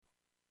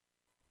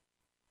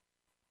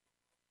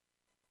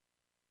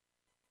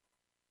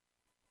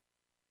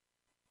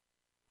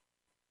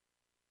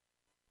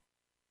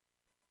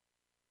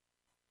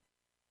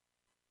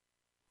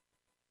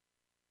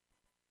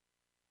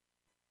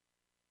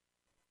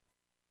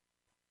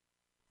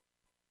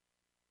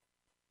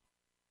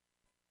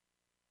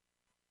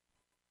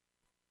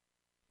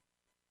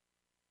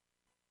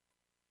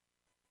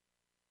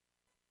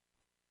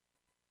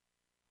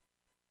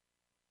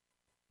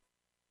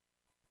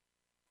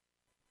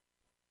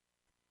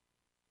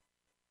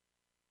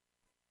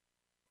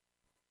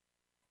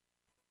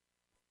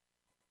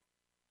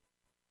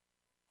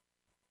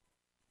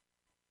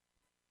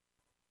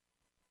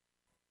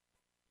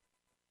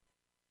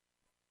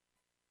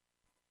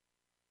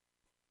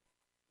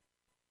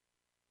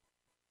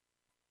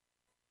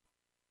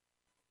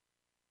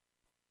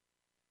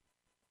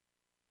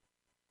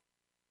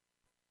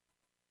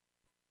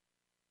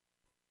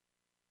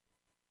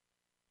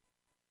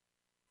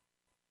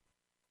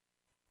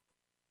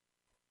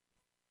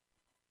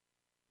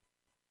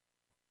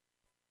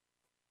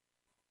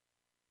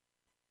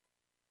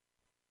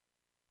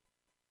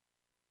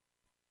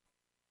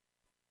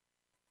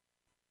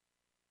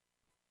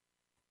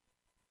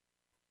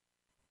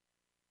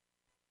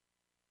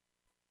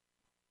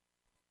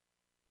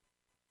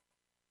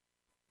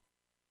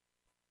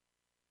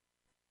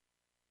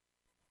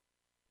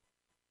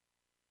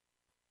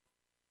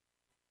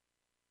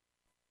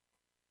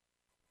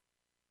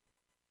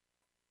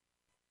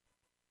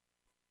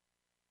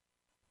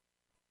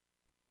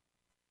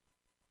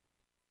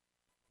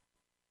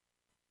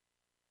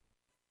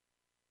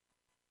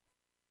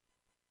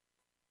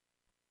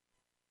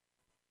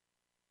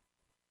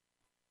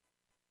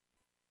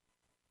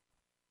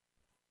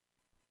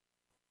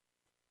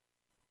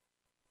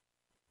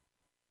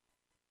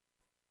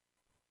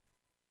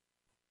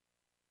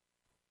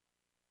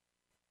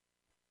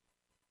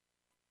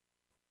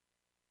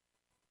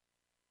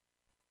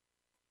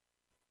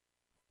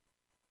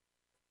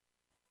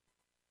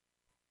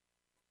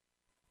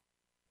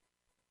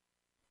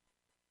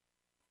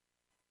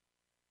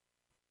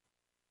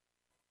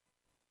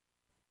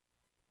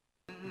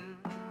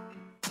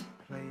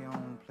Play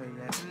on, play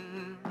that.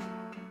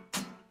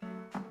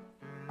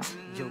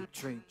 Yo,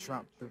 Trey,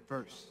 drop the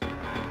verse.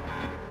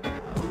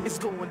 It's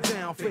going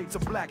down, fade to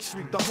Black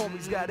Street. The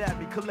homies got at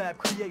me, collab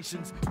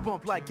creations.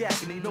 Bump like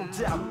agony, no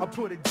doubt. I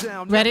put it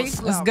down. Ready?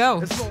 Let's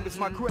go. As long as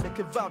my credit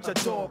can vouch, a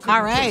dog.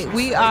 All right,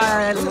 we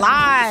are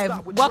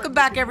live. Welcome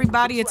back,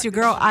 everybody. It's your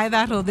girl,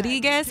 Aida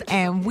Rodriguez,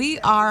 and we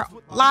are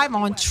live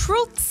on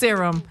Truth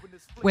Serum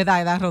with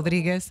Aida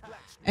Rodriguez.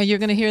 And you're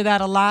going to hear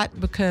that a lot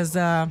because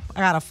I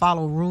got to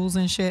follow rules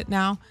and shit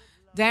now.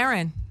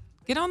 Darren,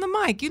 get on the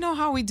mic. You know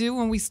how we do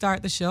when we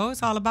start the show.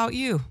 It's all about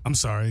you. I'm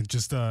sorry,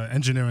 just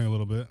engineering a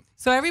little bit.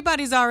 So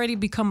everybody's already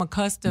become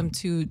accustomed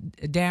to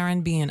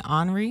Darren being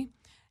ornery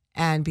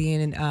and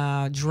being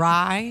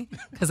dry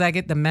because I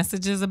get the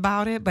messages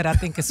about it, but I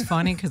think it's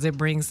funny because it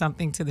brings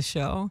something to the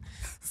show.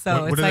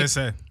 So what do they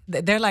say?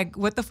 They're like,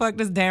 what the fuck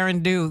does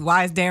Darren do?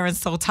 Why is Darren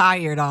so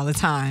tired all the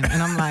time?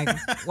 And I'm like,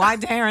 why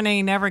Darren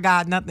ain't never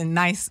got nothing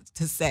nice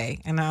to say?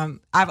 And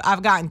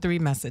I've gotten 3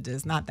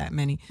 messages, not that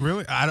many.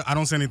 Really? I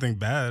don't say anything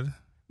bad.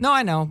 No,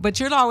 I know,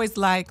 but you're always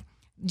like,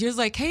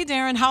 hey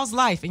Darren, how's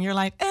life? And you're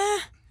like,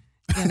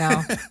 you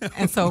know,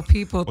 and so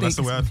people think that's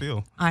the way I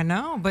feel. I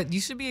know, but you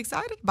should be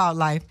excited about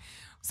life.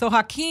 So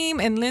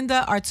Hakeem and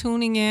Linda are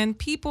tuning in.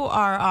 People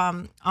are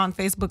on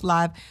Facebook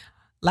Live.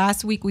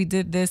 Last week we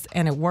did this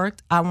and it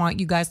worked. I want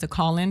you guys to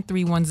call in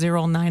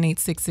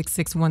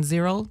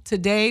 310-986-6610.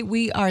 Today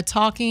we are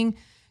talking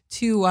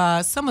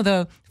to some of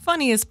the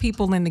funniest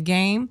people in the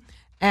game.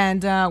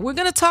 And we're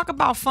going to talk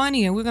about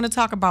funny, and we're going to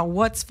talk about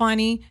what's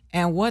funny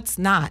and what's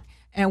not,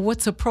 and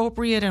what's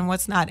appropriate and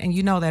what's not. And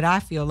you know that I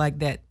feel like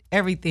that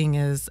everything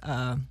is,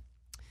 and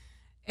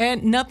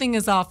nothing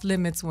is off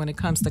limits when it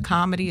comes to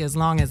comedy as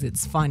long as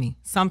it's funny.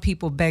 Some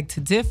people beg to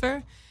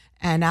differ.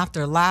 And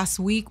after last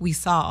week, we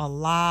saw a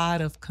lot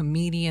of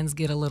comedians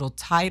get a little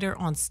tighter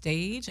on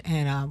stage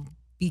and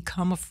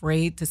become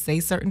afraid to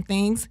say certain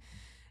things.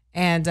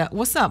 And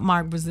what's up,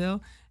 Mark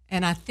Brazil?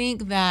 And I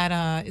think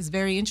that is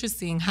very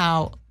interesting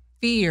how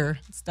fear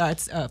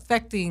starts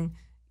affecting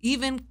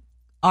even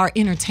our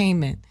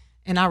entertainment.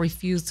 And I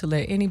refuse to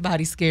let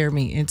anybody scare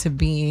me into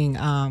being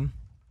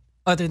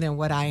other than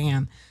what I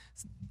am.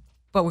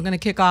 But we're going to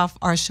kick off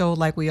our show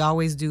like we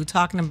always do,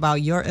 talking about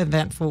your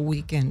eventful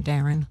weekend,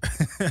 Darren.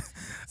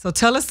 So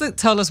tell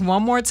us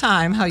one more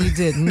time how you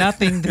did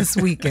nothing this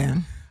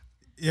weekend.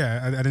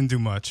 Yeah, I didn't do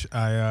much.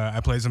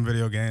 I played some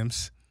video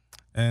games,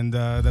 and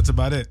that's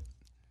about it.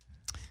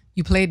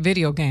 You played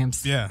video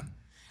games. Yeah,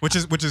 which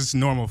is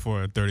normal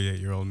for a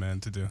 38-year-old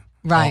man to do.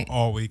 Right.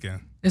 All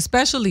weekend.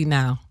 Especially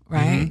now,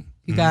 right? Mm-hmm.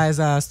 You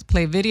guys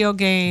play video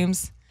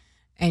games,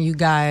 and you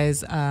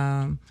guys.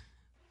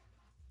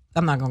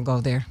 I'm not gonna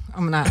go there.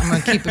 I'm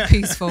gonna keep it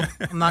peaceful.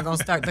 I'm not gonna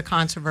start the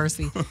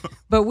controversy.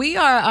 But we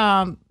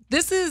are.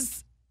 This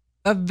is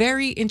a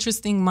very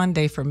interesting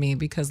Monday for me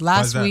because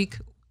last week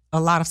a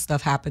lot of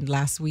stuff happened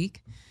last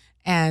week,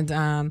 and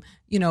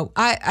you know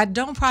I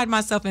don't pride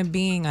myself in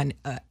being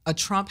a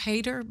Trump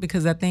hater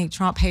because I think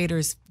Trump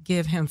haters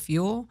give him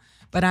fuel.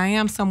 But I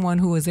am someone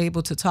who is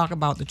able to talk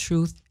about the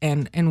truth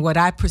and what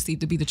I perceive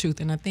to be the truth.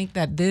 And I think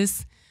that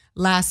this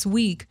last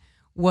week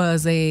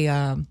was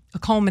a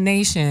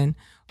culmination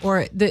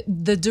or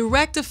the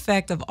direct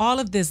effect of all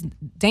of this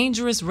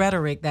dangerous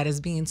rhetoric that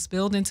is being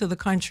spilled into the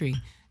country.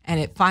 And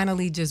it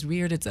finally just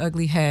reared its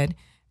ugly head.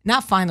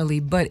 Not finally,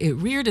 but it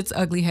reared its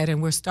ugly head.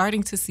 And we're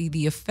starting to see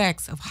the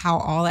effects of how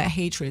all that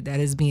hatred that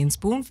is being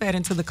spoon-fed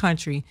into the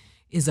country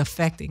is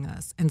affecting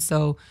us. And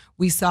so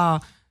we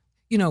saw...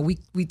 You know, we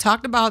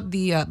talked about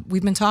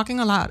we've been talking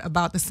a lot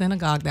about the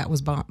synagogue that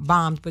was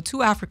bombed, but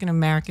 2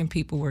 African-American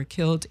people were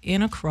killed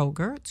in a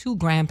Kroger. 2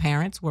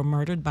 grandparents were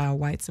murdered by a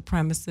white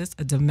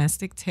supremacist, a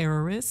domestic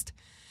terrorist.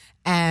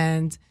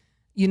 And,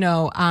 you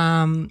know,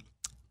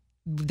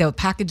 the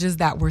packages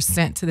that were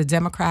sent to the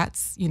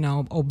Democrats, you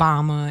know,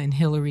 Obama and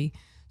Hillary.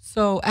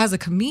 So as a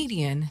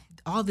comedian,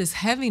 all this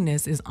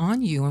heaviness is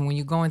on you. And when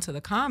you go into the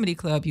comedy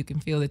club, you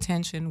can feel the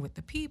tension with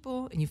the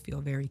people and you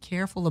feel very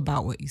careful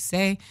about what you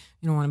say.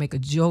 You don't want to make a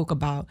joke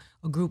about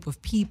a group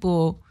of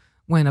people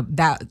when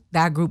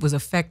that group was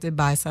affected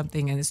by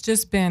something. And it's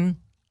just been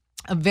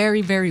a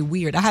very, very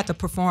weird. I had to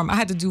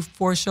do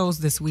 4 shows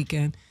this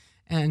weekend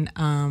and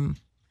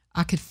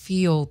I could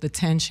feel the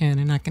tension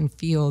and I can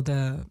feel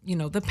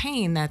the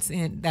pain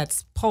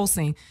that's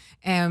pulsing.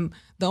 And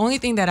the only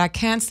thing that I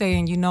can say,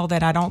 and you know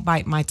that I don't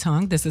bite my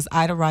tongue, this is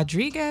Aida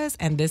Rodriguez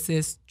and this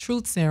is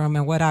Truth Serum.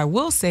 And what I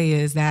will say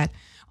is that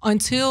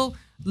until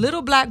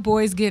little black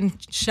boys getting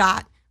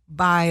shot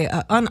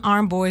by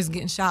unarmed boys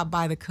getting shot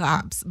by the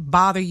cops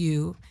bother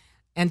you,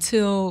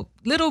 until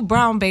little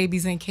brown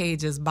babies in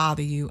cages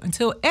bother you,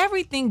 until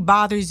everything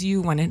bothers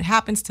you when it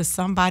happens to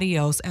somebody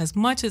else as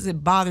much as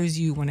it bothers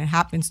you when it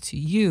happens to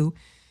you,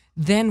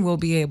 then we'll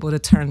be able to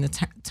turn the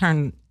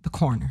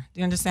corner. Do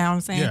you understand what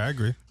I'm saying? Yeah, I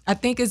agree. I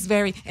think it's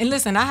and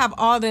listen, I have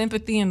all the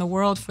empathy in the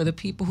world for the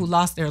people who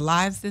lost their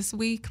lives this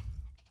week.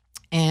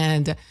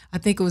 And I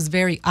think it was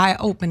very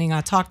eye-opening.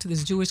 I talked to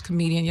this Jewish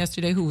comedian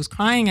yesterday who was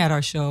crying at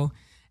our show.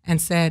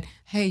 and said,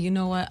 hey, you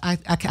know what, I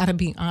got to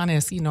be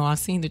honest. You know, I've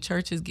seen the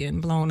churches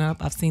getting blown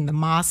up. I've seen the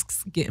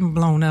mosques getting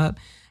blown up.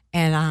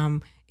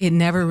 And it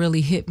never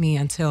really hit me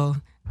until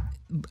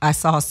I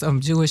saw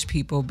some Jewish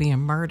people being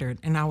murdered.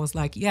 And I was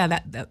like, yeah,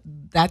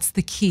 that's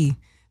the key.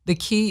 The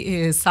key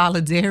is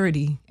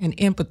solidarity and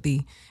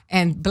empathy.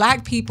 And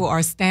Black people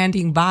are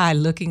standing by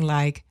looking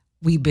like,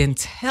 we've been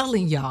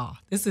telling y'all.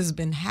 This has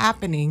been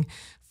happening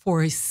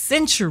for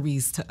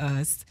centuries to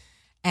us.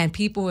 And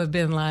people have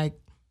been like,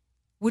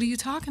 what are you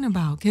talking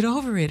about? Get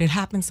over it. It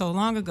happened so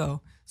long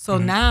ago. So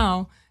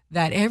now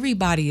that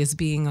everybody is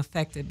being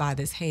affected by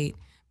this hate,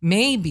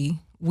 maybe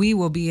we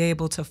will be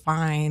able to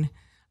find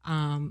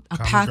a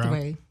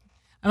pathway. Ground.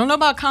 I don't know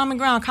about common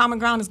ground. Common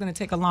ground is going to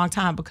take a long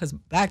time because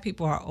Black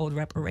people are owed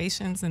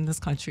reparations in this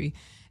country.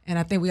 And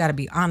I think we got to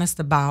be honest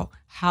about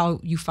how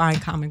you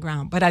find common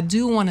ground. But I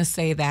do want to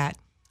say that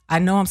I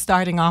know I'm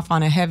starting off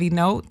on a heavy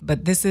note,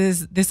 but this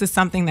is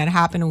something that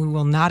happened and we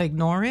will not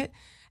ignore it.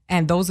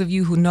 And those of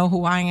you who know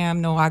who I am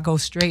know I go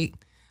straight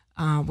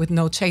with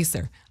no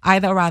chaser.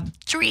 Ida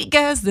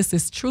Rodriguez, this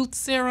is Truth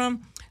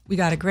Serum. We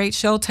got a great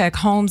show. Tech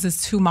Holmes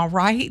is to my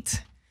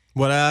right.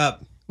 What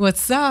up?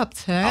 What's up,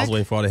 Tech? I was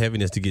waiting for all the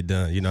heaviness to get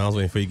done. You know, I was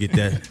waiting for you to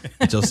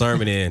get your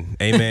sermon in.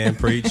 Amen.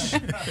 Preach.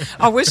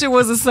 I wish it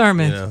was a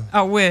sermon. You know.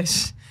 I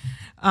wish.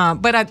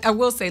 But I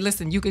will say,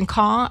 listen, you can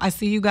call. I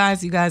see you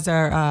guys. You guys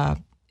are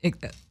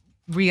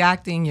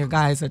reacting. You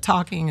guys are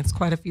talking. It's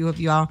quite a few of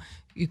y'all.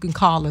 You can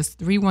call us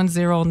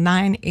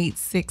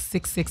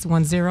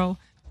 310-986-6610.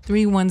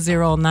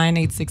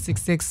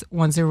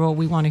 310-986-6610.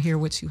 We want to hear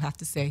what you have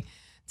to say.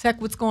 Tech,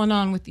 what's going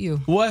on with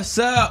you? What's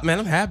up, man?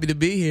 I'm happy to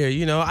be here.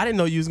 You know, I didn't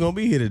know you was gonna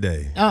be here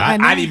today. Oh, I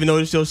didn't even know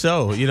this your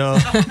show. You know,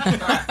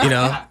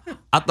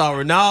 I thought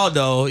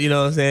Ronaldo. You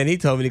know what I'm saying? He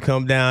told me to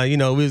come down. You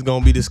know, we was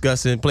gonna be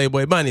discussing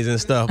Playboy bunnies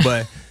and stuff,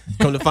 but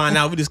come to find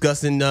out, we're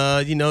discussing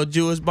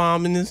Jewish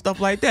bombing and stuff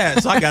like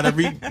that. So I gotta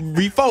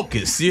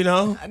refocus. You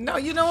know. No,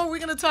 you know what? We're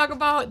gonna talk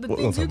about the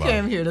things you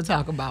came here to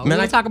talk about. Man,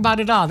 we're gonna talk about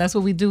it all. That's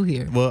what we do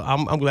here. Well,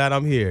 I'm glad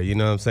I'm here. You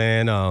know what I'm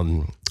saying?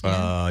 I'm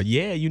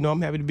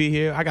happy to be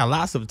here. I got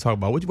lots of to talk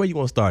about. Where you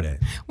want to start at?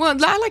 Well,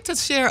 I like to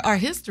share our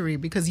history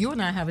because you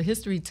and I have a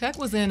history. Tech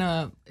was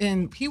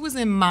he was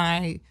in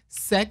my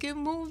second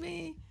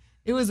movie.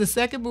 It was the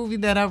second movie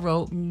that I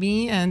wrote.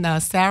 Me and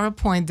Sarah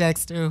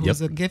Poindexter,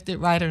 who's a gifted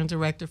writer and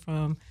director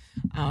from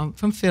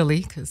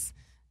Philly, because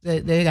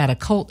they got a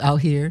cult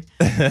out here.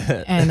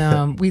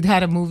 And we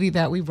had a movie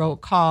that we wrote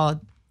called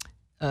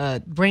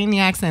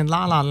Brainiacs and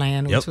La La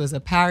Land, which was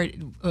a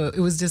parody. It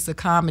was just a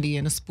comedy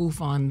and a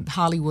spoof on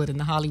Hollywood and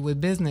the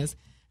Hollywood business.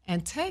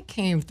 And Tech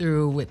came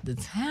through with the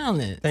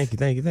talent. Thank you.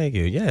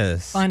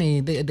 Yes. Funny.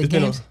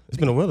 It's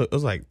been a while. It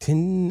was like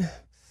 10.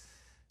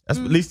 That's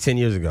at least 10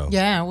 years ago.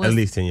 Yeah, it was. At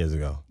least 10 years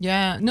ago.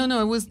 Yeah. No,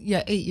 it was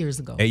 8 years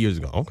ago. 8 years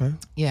ago. Okay.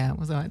 Yeah, it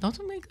was. Don't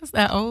you make us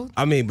that old?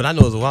 I mean, but I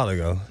know it was a while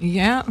ago.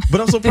 Yeah.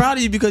 But I'm so proud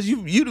of you because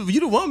you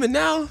the woman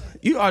now.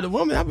 You are the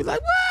woman. I'll be like,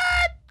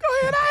 what? Go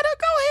ahead, Ida.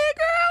 Go ahead,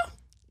 girl.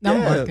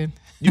 I'm working.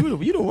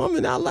 You the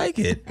woman. I like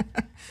it.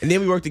 And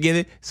then we worked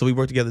together. So we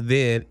worked together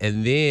then,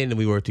 and then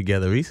we worked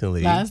together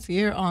recently. Last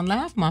year on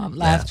Laugh Mob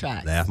Laugh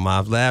Tracks. Laugh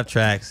Mob Laugh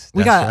Tracks.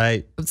 That's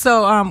right.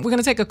 So we're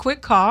gonna take a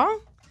quick call.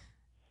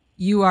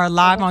 You are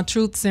live on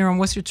Truth Serum.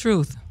 What's your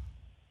truth?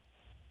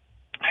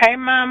 Hey,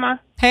 Mama.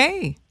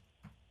 Hey.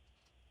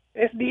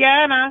 It's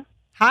Deanna.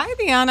 Hi,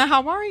 Deanna.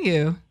 How are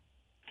you?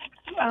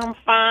 I'm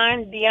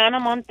fine.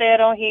 Deanna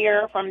Montero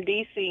here from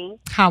D.C.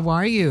 How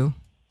are you?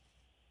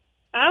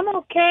 I'm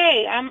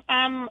okay.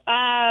 I'm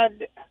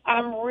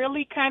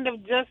really kind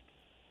of just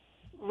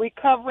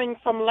recovering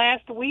from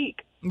last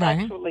week. Right.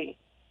 Actually,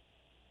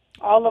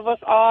 all of us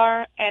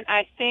are, and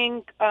I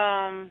think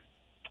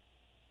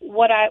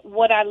what I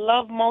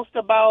love most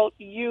about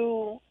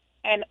you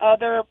and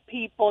other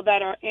people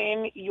that are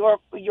in your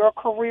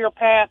career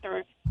path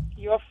or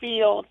your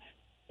field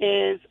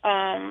is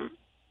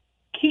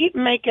keep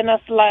making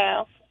us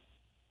laugh.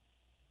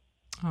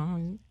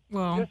 Oh,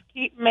 well. Just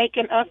keep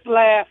making us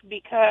laugh,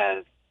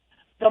 because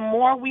the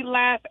more we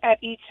laugh at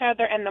each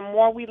other and the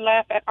more we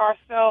laugh at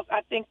ourselves,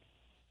 I think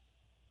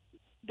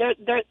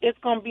it's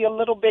going to be a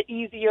little bit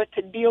easier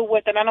to deal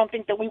with, and I don't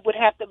think that we would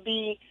have to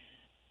be.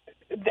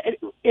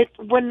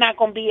 We're not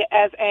going to be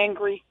as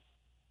angry.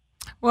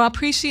 Well, I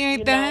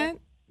appreciate that.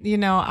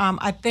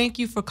 I thank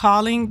you for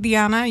calling,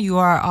 Deanna. You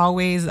are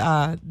always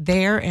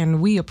there,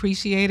 and we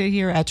appreciate it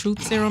here at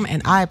Truth Serum,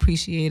 and I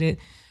appreciate it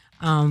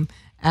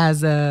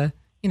as a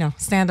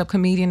stand-up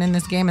comedian in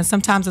this game. And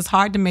sometimes it's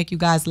hard to make you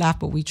guys laugh,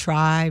 but we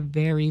try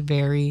very,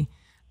 very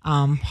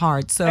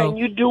hard. So and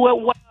you do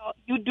it well.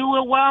 You do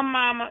it well,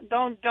 Mama.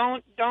 Don't.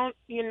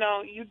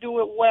 You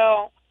do it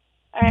well.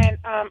 And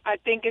I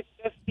think it's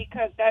just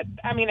because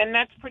and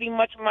that's pretty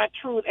much my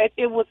truth.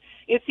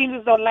 It seems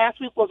as though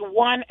last week was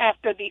one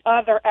after the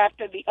other,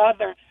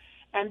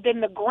 and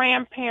then the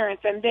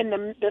grandparents, and then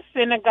the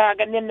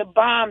synagogue, and then the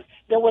bombs.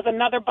 There was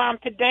another bomb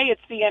today at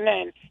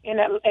CNN in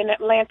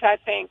Atlanta, I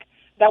think,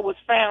 that was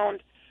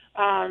found.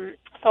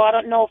 So I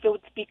don't know if it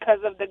was because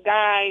of the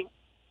guy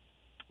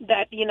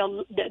that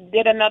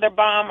did another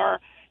bomb, or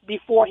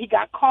before he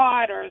got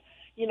caught, or a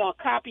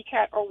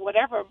copycat or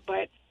whatever.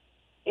 But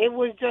it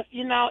was just,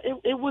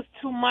 it was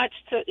too much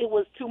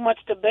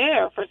to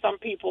bear for some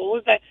people. It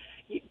was like,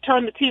 you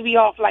turn the TV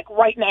off like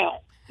right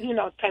now,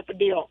 type of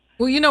deal.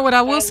 Well, you know what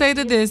I will say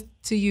to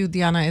you,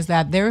 Deanna, is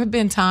that there have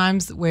been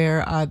times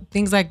where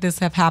things like this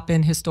have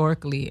happened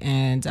historically,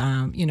 and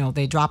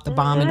they dropped the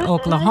bomb in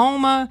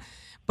Oklahoma.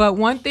 But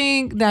one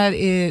thing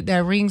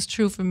that rings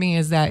true for me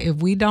is that if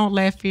we don't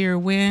let fear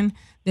win,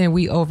 then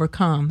we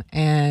overcome.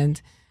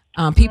 And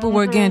people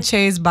were getting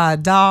chased by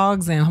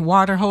dogs and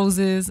water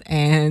hoses,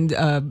 and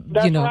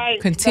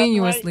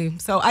continuously.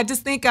 Right. So I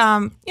just think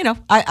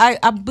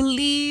I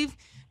believe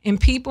in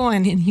people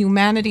and in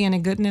humanity and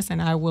in goodness,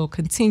 and I will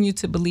continue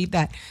to believe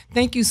that.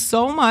 Thank you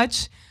so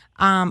much.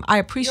 I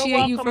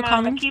appreciate you for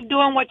coming. Mama. Keep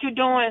doing what you're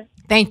doing.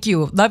 Thank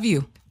you. Love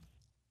you.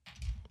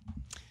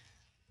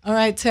 All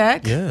right,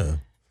 Tech. Yeah.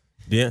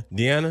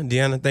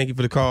 Deanna, thank you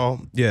for the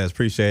call. Yes,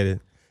 appreciate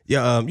it.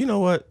 Yeah, you know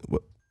what?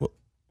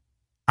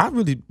 I've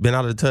really been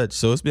out of touch,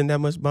 so it's been that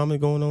much bombing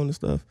going on and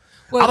stuff.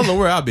 Well, I don't know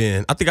where I've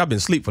been. I think I've been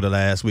asleep for the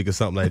last week or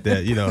something like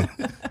that.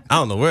 I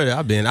don't know where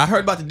I've been. I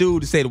heard about the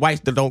dude that said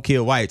whites that don't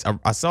kill whites.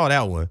 I saw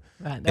that one.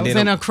 Right. That was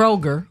in a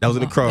Kroger. That was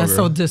in a Kroger. That's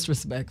so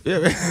disrespectful.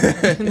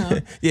 Yeah,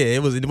 yeah,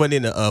 it wasn't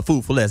in the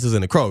Food for Less. It was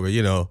in the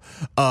Kroger.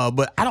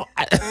 But I don't.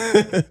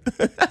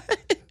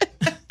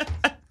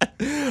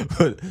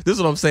 But this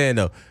is what I'm saying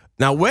though.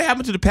 Now, what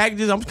happened to the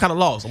packages? I'm kind of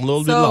lost. I'm a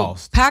little bit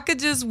lost.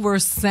 Packages were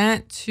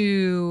sent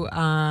to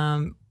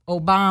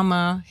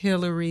Obama,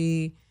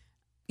 Hillary,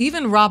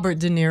 even Robert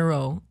De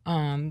Niro,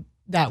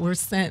 that were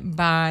sent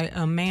by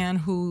a man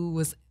who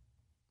was,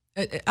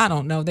 I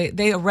don't know,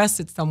 they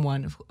arrested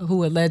someone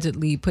who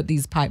allegedly put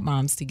these pipe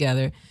bombs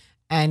together.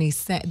 And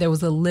there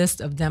was a list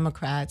of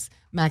Democrats,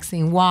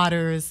 Maxine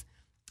Waters,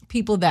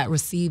 people that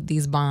received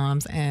these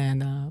bombs,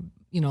 and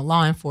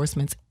law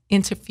enforcement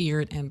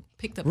interfered and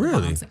picked up the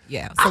bombs.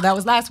 Yeah. So that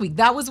was last week.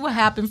 That was what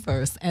happened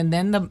first, and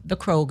then the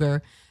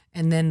Kroger,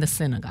 and then the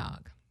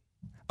synagogue.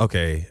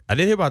 Okay, I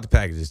did hear about the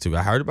packages too.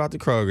 I heard about the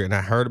Kroger and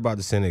I heard about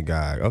the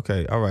synagogue.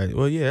 Okay, all right.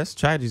 Well, yeah, that's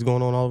tragedies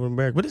going on all over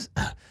America. But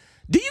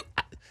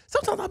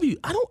sometimes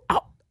I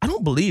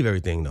don't believe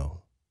everything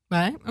though.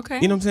 Right. Okay.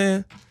 You know what I'm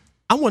saying?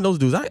 I'm one of those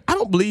dudes. I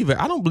don't believe it.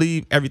 I don't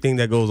believe everything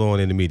that goes on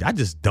in the media. I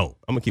just don't.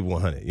 I'm gonna keep it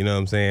 100. You know what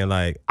I'm saying?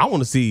 Like I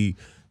want to see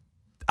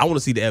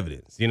the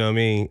evidence. You know what I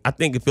mean? I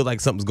think it feels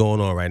like something's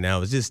going on right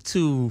now. It's just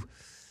too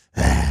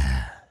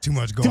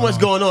much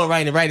going on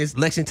right it's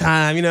election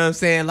time. You know what I'm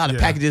saying? A lot of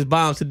packages,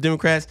 bombs to the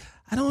Democrats.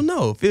 I don't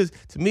know. Feels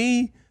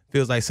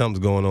like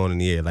something's going on in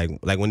the air.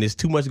 Like when there's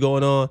too much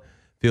going on,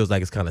 feels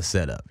like it's kind of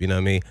set up. You know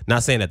what I mean?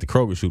 Not saying that the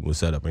Kroger shooting was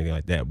set up or anything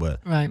like that, but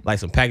like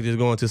some packages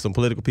going to some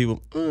political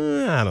people.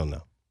 I don't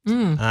know.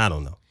 I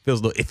don't know.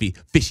 Feels a little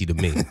fishy to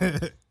me.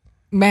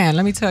 Man,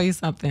 let me tell you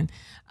something.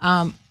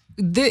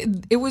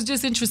 It was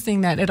just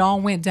interesting that it all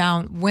went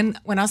down. When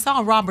I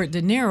saw Robert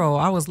De Niro,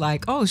 I was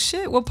like, oh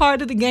shit, what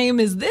part of the game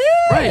is this?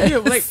 Right, yeah,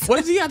 like what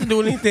does he have to do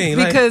with anything?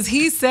 Because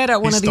he said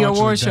at one of the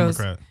award shows,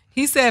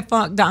 he said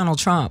fuck Donald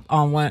Trump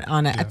on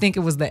it. I think it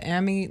was the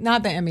Emmy,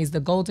 not the Emmys, the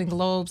Golden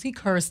Globes. He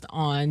cursed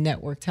on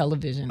network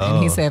television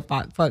and he said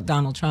fuck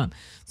Donald Trump.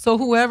 So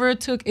whoever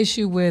took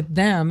issue with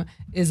them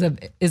is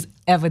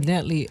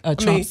evidently a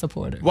Trump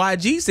supporter.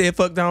 YG said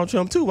fuck Donald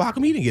Trump too. Why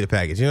come he didn't get a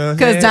package? You know,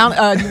 because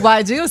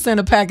YG will send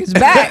a package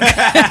back.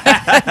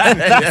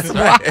 That's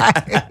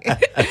right.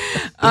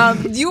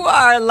 You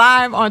are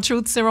live on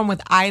Truth Serum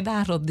with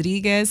Aida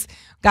Rodriguez.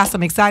 Got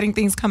some exciting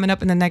things coming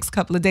up in the next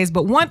couple of days.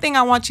 But one thing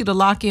I want you to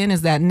lock in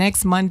is that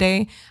next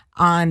Monday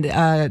on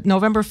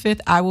November 5th,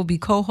 I will be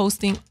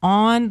co-hosting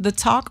On The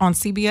Talk on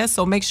CBS.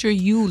 So make sure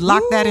you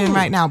lock that in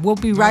right now. We'll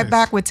be right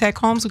back with Tech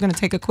Holmes. We're going to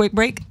take a quick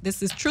break.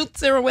 This is Truth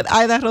Serum with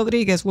Aida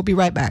Rodriguez. We'll be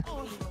right back.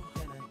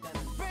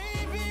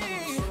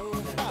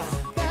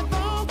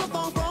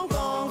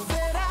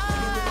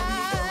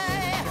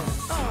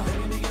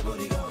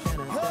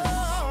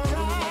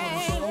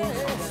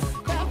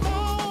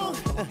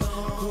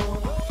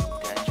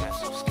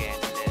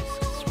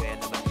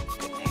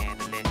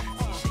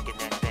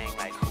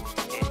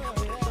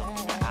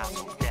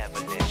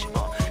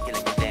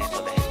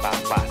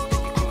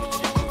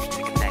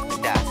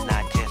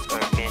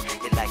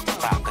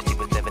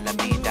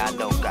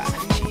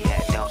 She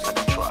had dumps like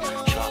a truck.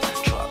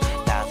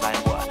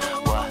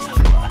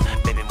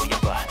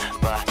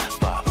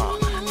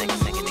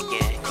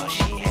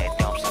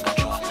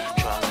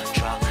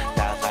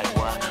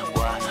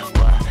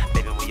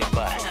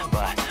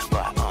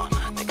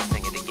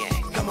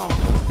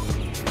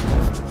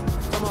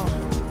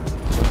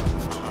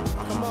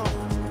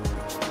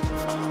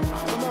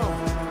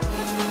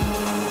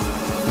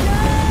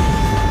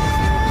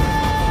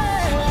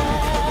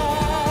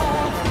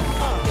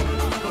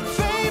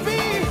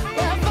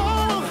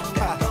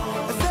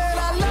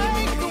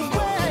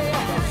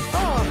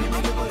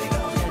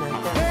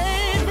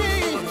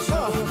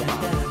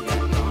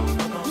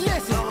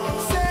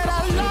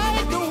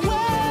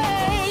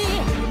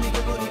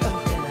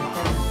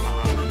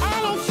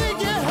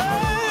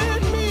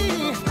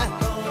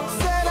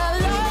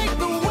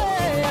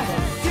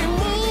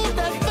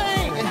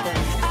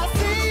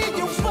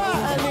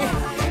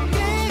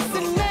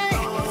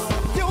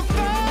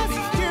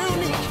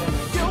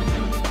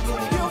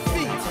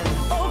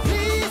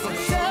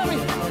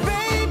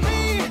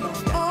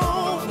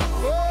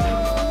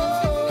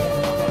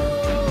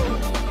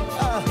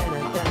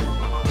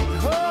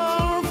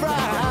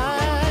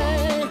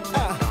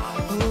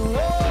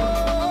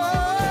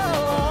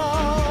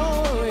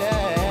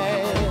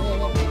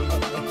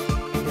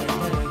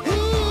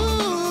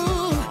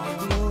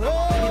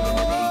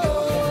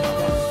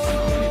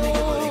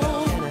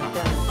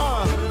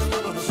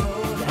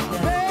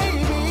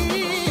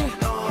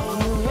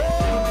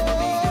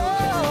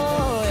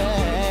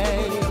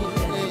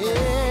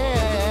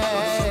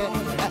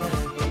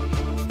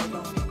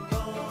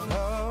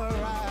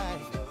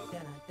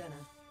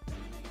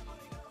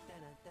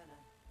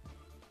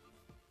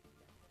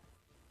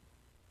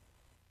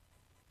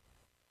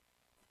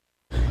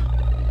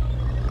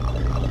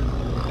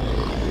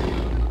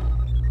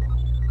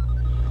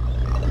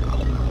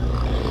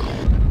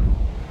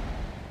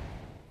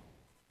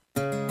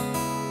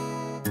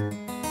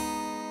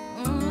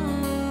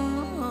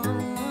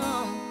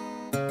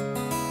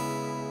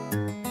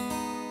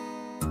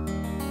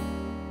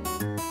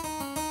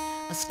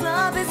 A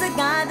scrub is a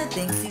guy that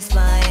thinks he's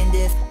fly and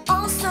is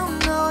also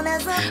known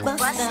as a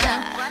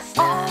buster.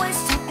 Always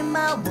talking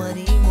about what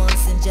he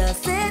wants and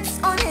just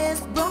sits on his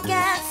broke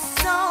ass.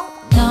 So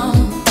no,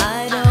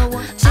 I don't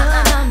want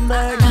your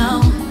number.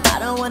 No, I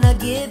don't wanna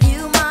give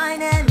you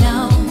mine. And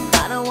no,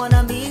 I don't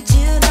wanna meet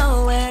you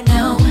nowhere.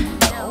 No,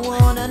 don't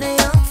want none of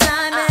your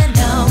time. And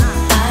no,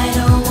 I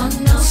don't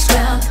want no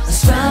scrub. A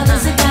scrub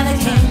is a guy that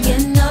can't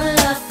get no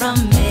love from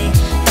me.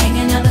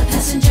 Hanging on the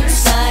passenger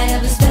side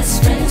of his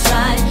best friend's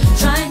ride,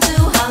 trying to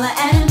holler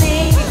at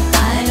me.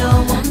 I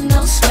don't want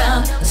no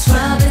scrub. A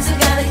scrub is a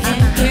guy that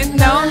can't get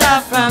no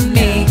love from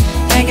me.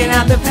 Hanging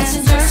out the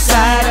passenger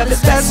side of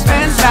his best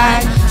friend's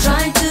ride,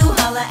 trying to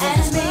holler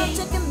at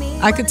me.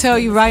 I could tell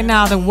you right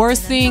now, the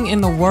worst thing in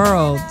the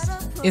world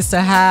is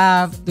to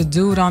have the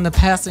dude on the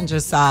passenger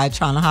side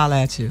trying to holler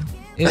at you.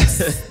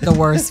 It's the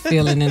worst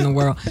feeling in the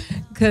world.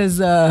 Because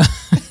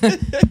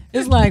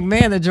it's like,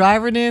 man, the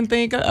driver didn't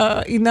think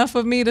enough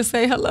of me to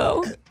say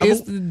hello.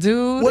 It's the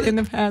dude in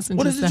the passenger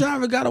What if the side.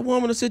 driver got a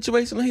woman in a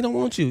situation and he don't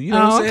want you? You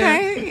know what I'm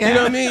saying? Okay, yeah. You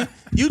know what I mean?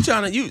 You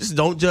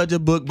don't judge a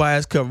book by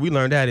its cover. We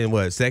learned that in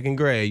what, second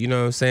grade? You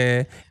know what I'm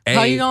saying?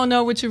 How you gonna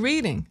know what you're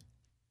reading?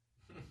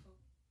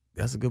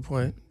 That's a good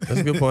point. That's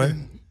a good point.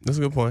 That's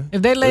a good point.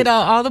 If they laid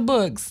out all the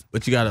books.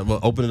 But you gotta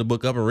open the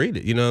book up and read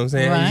it. You know what I'm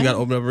saying? Right. You gotta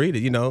open it up and read it.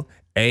 You know,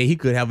 A, he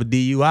could have a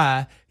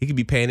DUI. He could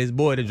be paying his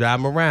boy to drive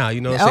him around.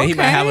 You know what I'm saying? He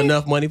might have Okay.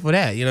 enough money for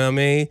that. You know what I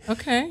mean?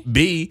 Okay.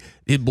 B,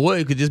 his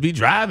boy could just be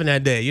driving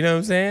that day. You know what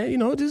I'm saying? You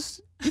know,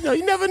 just you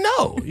never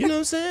know. You know what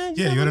I'm saying?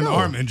 Yeah, you never had an know.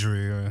 arm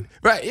injury.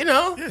 Right? You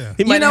know? Yeah.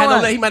 He might know not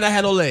have what? he might not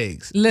have no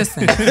legs.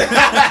 Listen.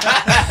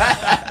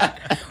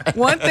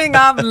 One thing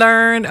I've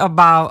learned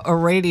about a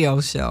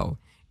radio show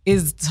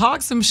is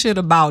talk some shit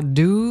about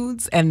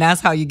dudes, and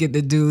that's how you get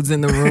the dudes in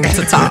the room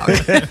to talk.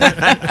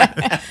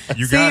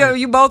 You See, got it.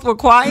 you both were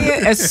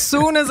quiet as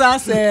soon as I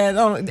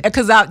said,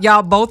 because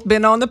y'all both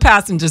been on the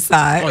passenger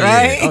side,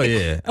 right? Oh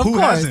yeah. Of Who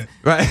course. hasn't?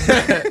 Right.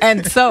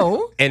 And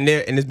so, And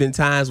there's been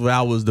times where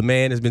I was the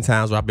man. There's been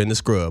times where I've been the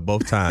scrub.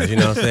 Both times, you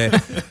know what I'm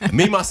saying?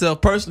 Me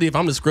myself personally, if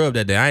I'm the scrub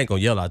that day, I ain't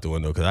gonna yell out the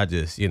window because I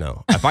just,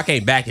 if I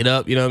can't back it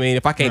up, you know what I mean.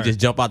 If I can't just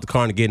jump out the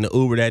car and get in the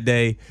Uber that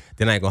day,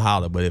 then I ain't gonna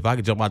holler. But if I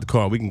can jump out the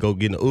car and we can go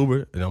get in the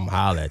Uber, then I'm gonna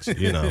holler at you.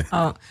 You know?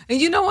 and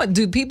you know what?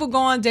 Do people go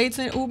on dates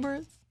in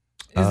Ubers?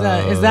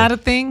 Is that a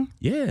thing?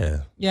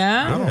 Yeah.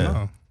 Yeah. I don't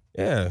know.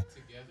 Yeah.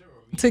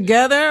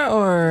 Together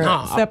or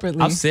No,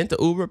 separately? I've sent the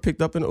Uber, picked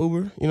up an Uber, you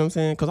know what I'm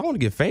saying? Because I want to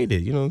get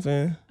faded, you know what I'm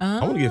saying? I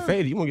want to get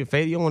faded. You want to get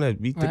faded, you don't want to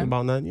be thinking Right.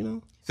 about nothing, you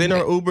know? Send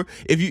her an Uber.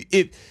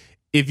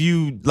 If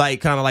you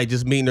like kind of like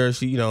just meeting her,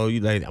 you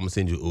like, I'm going to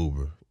send you an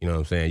Uber. You know what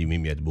I'm saying? You meet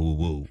me at the boo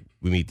boo.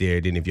 We meet there,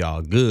 then if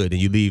y'all good, then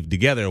you leave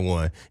together in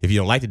one. If you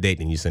don't like the date,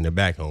 then you send her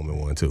back home in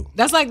one too.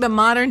 That's like the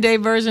modern day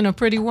version of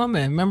Pretty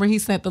Woman. Remember he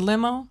sent the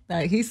limo?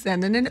 Like he's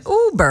sending an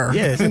Uber.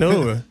 Yeah, it's an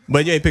Uber.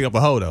 But you ain't pick up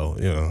a hoe though,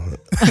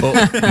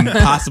 Or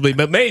possibly,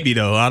 but maybe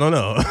though. I don't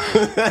know.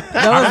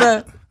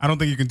 I don't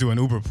think you can do an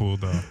Uber pool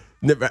though.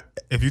 Never.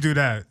 If you do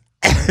that,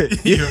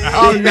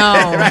 Oh no.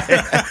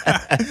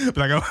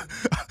 like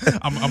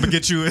I'm gonna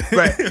get you.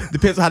 Right.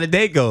 Depends on how the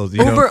date goes.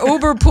 You know?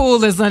 Uber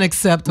pool is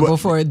unacceptable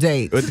for a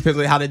date. It depends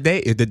on how the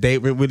date. If the date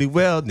went really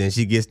well, then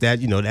she gets that,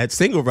 that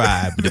single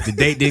ride. But if the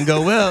date didn't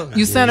go well,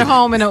 You sent her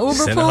home in an Uber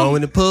send pool? her home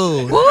in the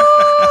pool.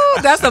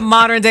 Woo! That's a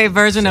modern day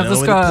version of the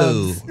Send her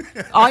home in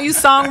Scrubs. All you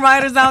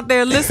songwriters out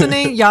there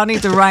listening, y'all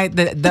need to write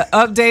the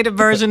updated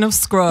version of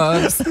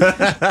Scrubs.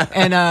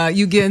 And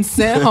you getting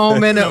sent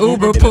home in an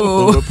Uber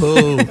pool. Uber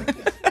pool.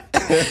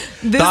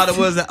 This- Thought it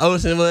was an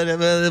ocean, but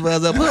it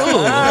was a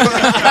pool.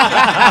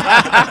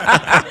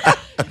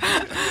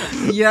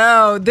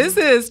 Yo, this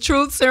is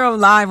Truth Serum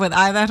Live with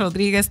Ida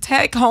Rodriguez.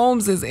 Tech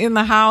Holmes is in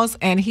the house,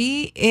 and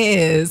he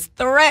is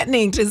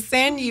threatening to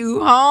send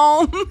you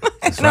home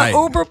in right.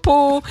 an Uber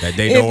pool That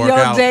date if don't work your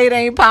out. date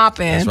ain't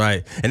popping. That's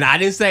right. And I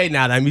didn't say,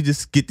 now let me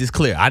just get this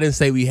clear. I didn't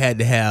say we had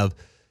to have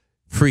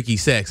freaky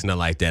sex, nothing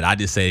like that. I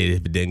just say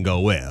if it didn't go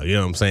well. You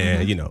know what I'm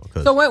saying?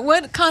 'Cause So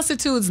what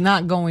constitutes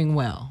not going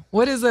well?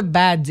 What is a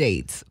bad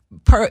date?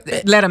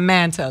 Let a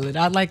man tell it.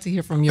 I'd like to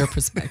hear from your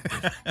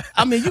perspective.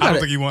 I mean, I don't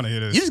think you want to hear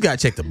this. You just gotta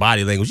check the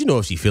body language. You know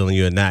if she feeling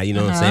you or not. You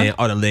know what I'm saying?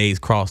 Are the legs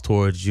crossed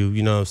towards you?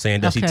 You know what I'm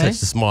saying? Does she Okay. touch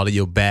the small of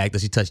your back?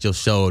 Does she touch your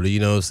shoulder? You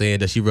know what I'm saying?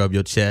 Does she rub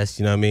your chest?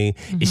 You know what I mean?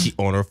 Is she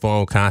on her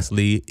phone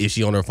constantly? Is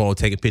she on her phone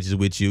taking pictures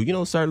with you? You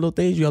know, certain little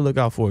things you gotta look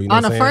out for. You know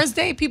On what a I'm saying? first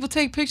date, people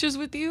take pictures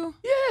with you?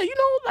 Yeah,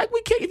 like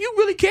we kick. If you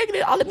really kicking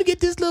it, let me get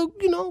this little,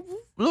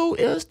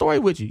 little story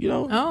with you.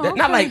 Oh, Not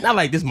okay.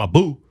 like this is my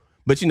boo,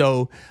 but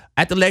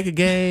at the Laker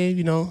game,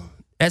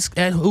 at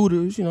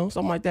Hooters,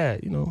 something like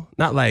that.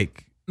 Not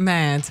like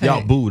Man, y'all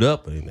Tech. booed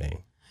up or anything.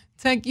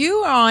 Tech, you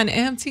are on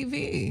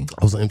MTV.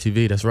 I was on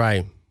MTV. That's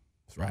right.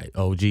 That's right.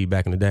 OG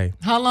back in the day.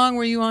 How long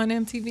were you on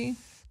MTV?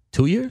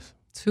 2 years.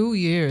 2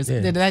 years. Yeah.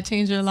 Did that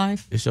change your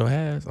life? It sure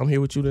has. I'm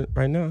here with you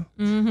right now.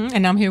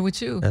 And I'm here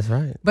with you. That's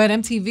right. But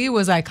MTV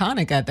was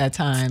iconic at that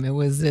time. It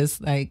was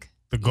just like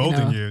The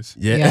golden know. years.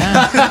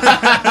 Yeah.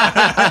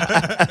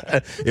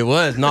 It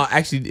was. No,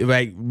 actually,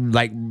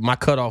 like my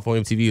cutoff on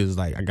MTV was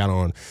like I got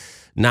on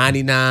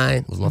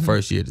 99 was my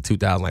first year to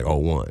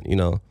 2001, you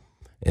know.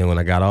 And when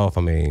I got off,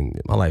 I mean,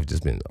 my life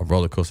just been a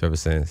roller coaster ever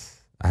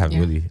since. I haven't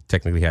really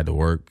technically had to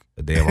work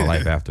a day in my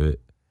life after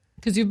it.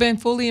 Because you've been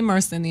fully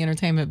immersed in the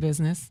entertainment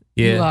business.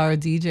 Yeah. You are a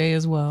DJ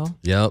as well.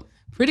 Yep.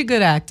 Pretty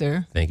good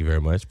actor. Thank you very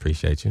much.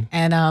 Appreciate you.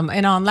 And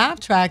on Laugh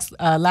Tracks,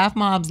 Laugh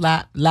Mob's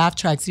Laugh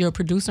Tracks, you're a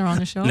producer on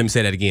the show? Let me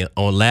say that again.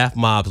 On Laugh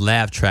Mob's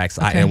Laugh Tracks,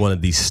 I am one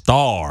of the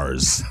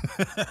stars.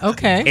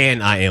 Okay.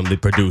 And I am the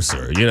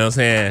producer. You know what I'm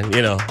saying?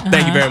 You know,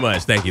 thank you very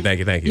much. Thank you.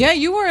 Yeah,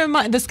 you were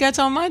in the sketch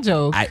on my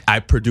joke. I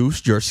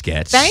produced your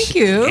sketch. Thank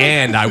you.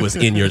 And I was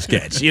in your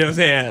sketch. You know what I'm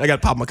saying? I got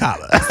to pop my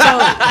collar. So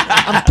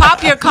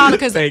pop your collar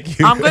because Thank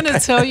you. I'm going to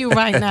tell you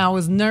right now, I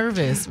was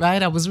nervous,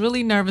 right? I was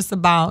really nervous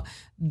about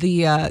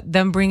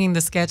them bringing the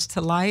sketch to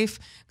life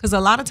because a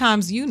lot of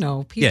times, you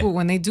know, people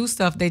when they do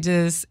stuff,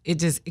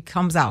 it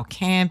comes out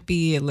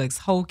campy, it looks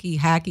hokey,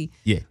 hacky.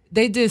 Yeah.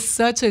 They did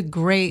such a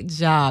great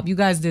job. You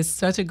guys did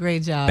such a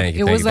great job. Thank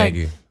you. It was like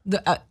thank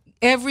you.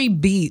 every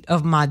beat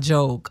of my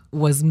joke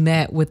was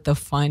met with the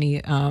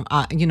funny,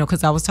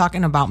 because I was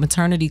talking about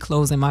maternity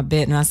clothes in my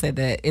bed, and I said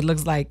that it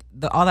looks like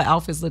all the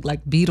outfits look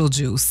like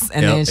Beetlejuice,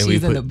 and then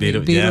she's in the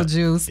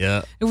Beetlejuice.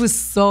 Yeah.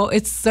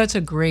 It's such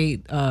a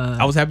great.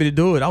 I was happy to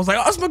do it. I was like,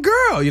 oh, it's my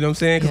girl. You know what I'm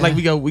saying? Because like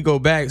we go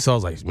back, so I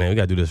was like, man, we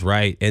got to do this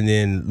right. And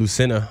then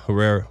Lucinda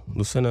Herrera.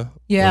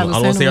 Yeah, I don't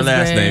want to say her Lucinda was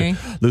last name.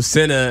 great.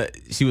 Lucinda,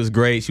 she was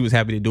great. She was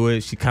happy to do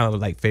it. She kind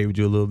of like favored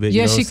you a little bit.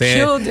 You know what she I'm saying?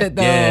 killed it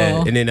though.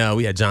 Yeah. And then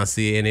we had John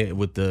C in it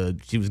with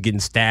she was getting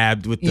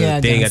stabbed with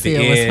the thing John at the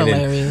Cena was end.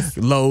 hilarious.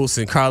 And Los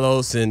and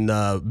Carlos and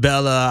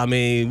Bella. I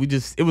mean,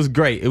 it was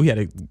great. We had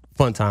a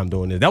fun time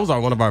doing this. That was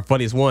one of our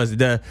funniest ones.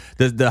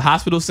 The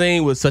hospital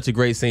scene was such a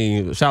great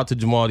scene. Shout out to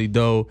Jamal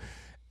Doe,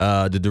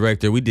 the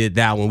director. We did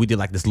that one. We did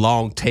like this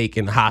long take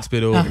in the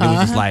hospital. And it was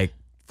just like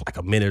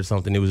a minute or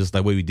something. It was just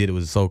like the way we did it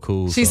was so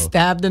cool. She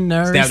stabbed the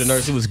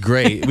nurse. It was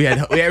great. We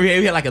had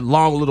like a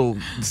long little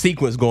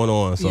sequence going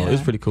on. So it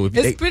was pretty cool.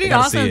 It's pretty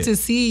awesome to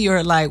see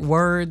your like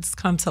words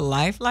come to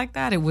life like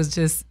that. It was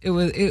just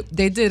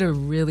they did a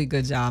really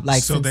good job.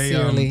 Like so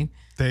sincerely.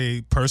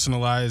 They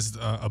personalized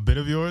a bit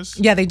of yours?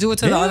 Yeah, they do it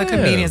to the other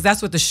comedians.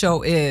 That's what the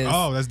show is.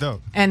 Oh, that's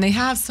dope. And they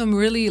have some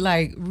really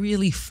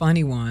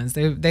funny ones.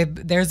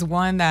 There's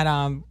one that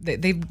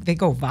they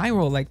go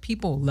viral. Like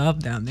people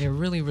love them. They're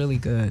really, really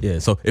good. Yeah.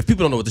 So if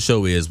people don't know what the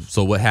show is,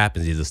 so what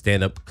happens is a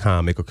stand-up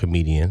comic or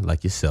comedian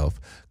like yourself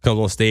comes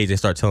on stage. They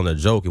start telling a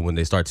joke, and when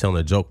they start telling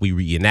a joke, we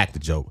reenact the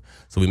joke.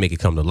 So we make it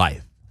come to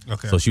life.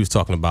 Okay. So she was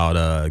talking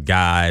about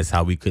guys,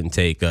 how we couldn't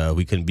take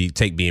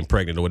being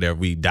pregnant or whatever,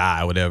 we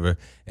die or whatever,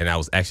 and I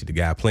was actually the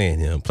guy playing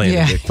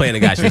the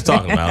guy she was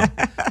talking about.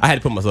 I had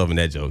to put myself in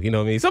that joke, you know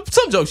what I mean? Some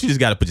jokes you just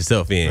got to put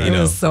yourself in. You know,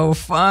 it was so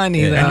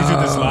funny. Though, and you did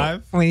this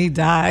live when he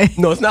died.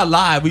 No, it's not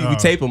live. We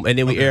tape them and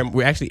then we air.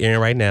 We're actually airing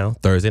right now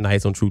Thursday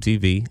nights on True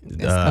TV.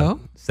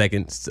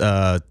 Second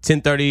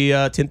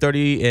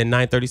 10:30 and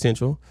 9:30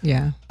 Central.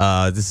 Yeah.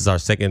 This is our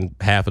second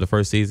half of the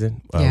first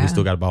season. We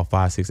still got about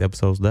 5-6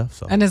 episodes left.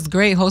 So. And it's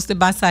great, hosted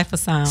by Cypher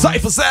Sound.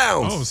 Cypher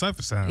Sounds. Oh,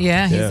 Cypher Sound.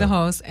 Yeah, he's the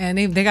host, and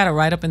they got a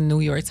write up in the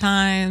New York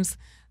Times.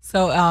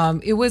 So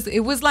it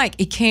was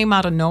like it came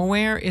out of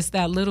nowhere. It's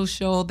that little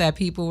show that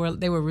people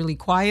were really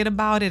quiet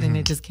about it, and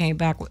it just came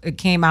back. It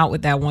came out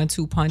with that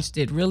 1-2 punch,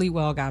 did really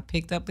well, got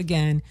picked up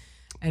again,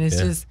 and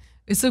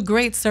it's a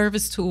great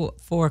service tool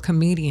for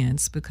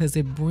comedians because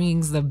it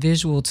brings the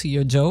visual to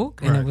your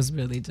joke, and it was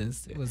really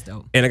it was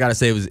dope. And I gotta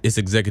say, it's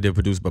executive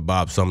produced by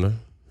Bob Sumner.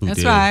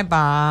 That's right,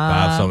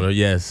 Bob Sumner,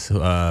 yes,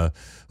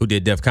 who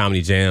did Def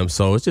Comedy Jam.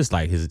 So it's just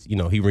like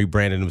he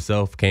rebranded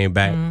himself, came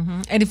back.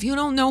 Mm-hmm. And if you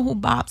don't know who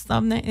Bob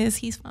Sumner is,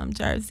 he's from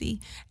Jersey,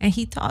 and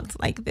he talks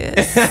like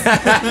this.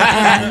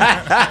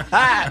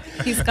 And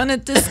he's gonna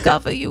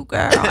discover you,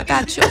 girl. I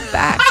got your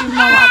back. You know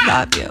I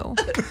love you.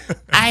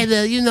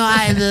 Either.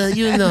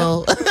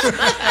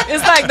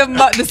 It's like the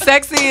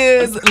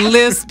sexiest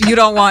lisp you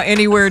don't want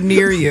anywhere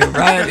near you,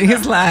 right?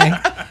 He's like,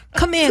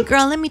 come here,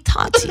 girl, let me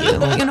talk to you.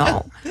 You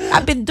know,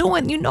 I've been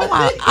doing,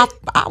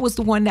 I was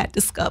the one that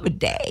discovered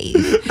Dave.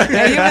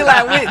 And you be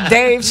like, with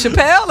Dave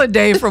Chappelle or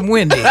Dave from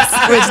Wendy's?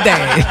 Which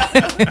Dave?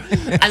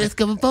 I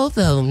discovered both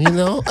of them,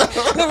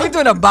 We're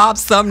doing a Bob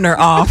Sumner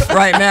off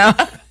right now.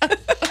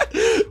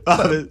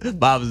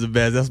 Bob is the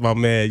best. That's my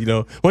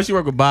man. Once you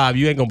work with Bob,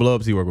 you ain't gonna blow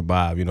up till you work with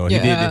Bob.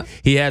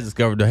 He has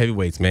discovered the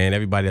heavyweights, man.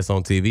 Everybody that's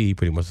on TV, he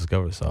pretty much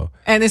discovered. So,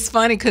 and it's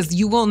funny because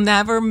you will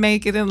never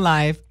make it in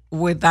life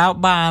without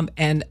Bob,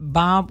 and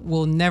Bob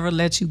will never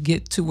let you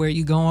get to where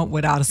you're going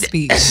without a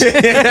speech.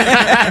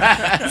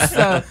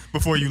 So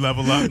before you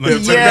level up,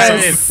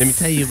 yes. Let me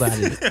tell you about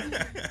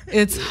it.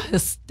 It's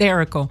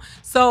hysterical.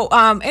 So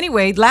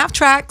anyway, Laugh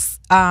Tracks,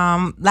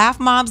 Laugh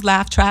Mob's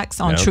Laugh Tracks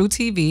on True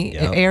TV.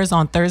 It airs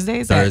on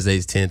Thursdays.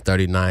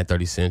 10:30,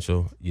 9:30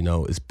 Central.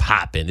 It's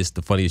popping. It's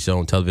the funniest show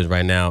on television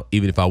right now.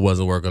 Even if I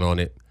wasn't working on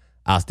it,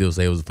 I'll still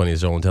say it was the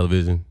funniest show on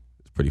television.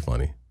 It's pretty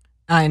funny.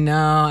 I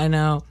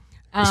know.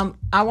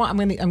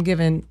 I'm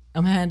giving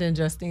I'm handing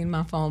Justine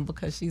my phone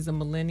because she's a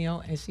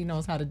millennial and she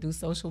knows how to do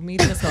social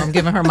media. So I'm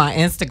giving her my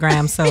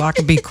Instagram so I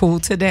can be cool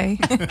today.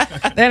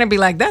 Then it'd be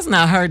like, that's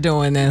not her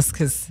doing this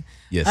because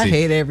I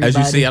hate everybody. As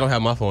you see, I don't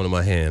have my phone in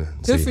my hand.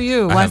 Good for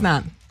you. Why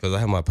not? Because I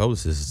have my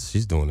publicist.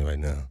 She's doing it right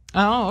now.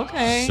 Oh,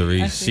 okay.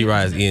 Cerise, she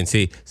rides ENT.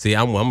 See,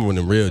 I'm one of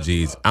the real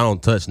G's. I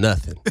don't touch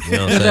nothing. You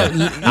know what I'm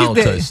saying? I don't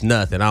touch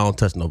nothing. I don't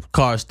touch no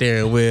car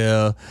steering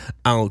wheel.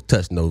 I don't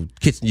touch no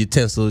kitchen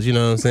utensils. You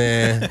know what I'm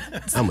saying?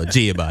 I'm a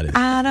G about it.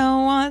 I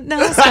don't want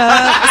no stuff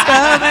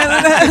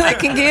that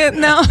can get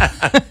no.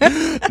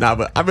 Nah,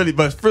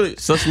 but for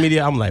social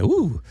media, I'm like,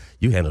 ooh,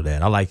 you handle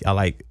that. I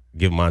like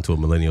giving mine to a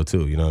millennial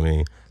too. You know what I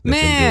mean?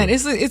 Man,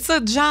 it's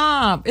a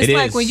job. It's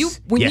like when you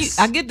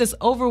I get this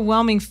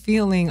overwhelming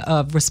feeling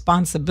of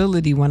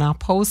responsibility when I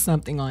post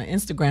something on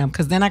Instagram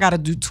because then I got to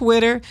do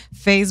Twitter,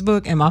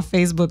 Facebook, and my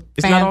Facebook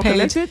it's fan not all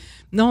page. Connected?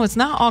 No, it's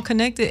not all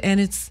connected, and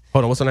it's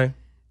hold on. What's her name?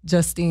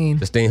 Justine.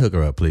 Justine, hook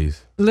her up,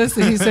 please.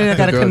 Listen, he said I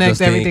got to connect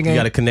Justine, everything. You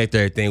got to connect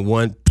everything.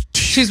 One.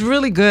 She's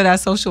really good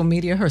at social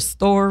media. Her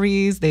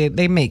stories,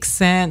 they make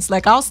sense.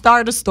 Like I'll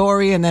start a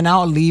story and then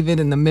I'll leave it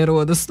in the middle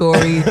of the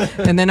story.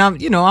 And then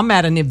I'm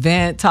at an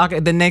event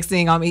talking. The next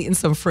thing I'm eating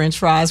some French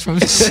fries from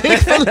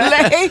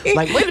Chick-fil-A.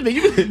 Like, wait a minute,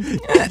 you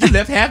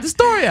left half the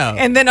story out.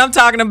 And then I'm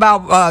talking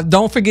about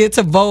don't forget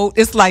to vote.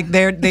 It's like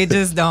they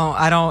just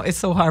don't. It's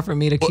so hard for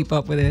me to keep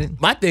up with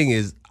it. My thing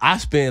is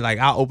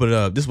I'll open it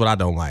up. This is what I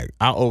don't like.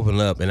 I'll open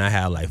it up and I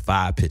have like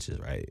 5 pictures,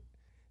 right?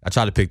 I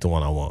try to pick the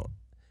one I want.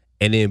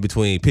 And then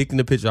between picking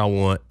the picture I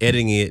want,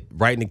 editing it,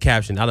 writing the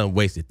caption, I done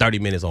wasted 30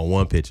 minutes on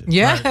one picture.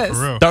 Yes. Right,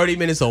 for real. 30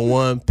 minutes on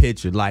one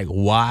picture. Like,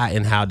 why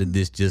and how did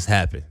this just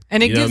happen?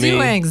 And it You know gives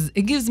what I mean?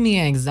 it gives me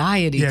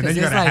anxiety. Yeah, then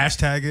you it's gotta like,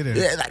 hashtag it. And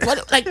Yeah,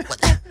 what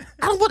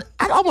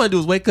I want to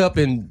do is wake up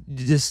and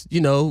just,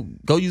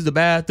 go use the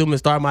bathroom and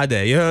start my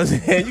day. You know what I'm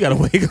saying? You got to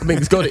wake up and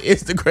just go to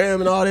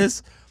Instagram and all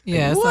this.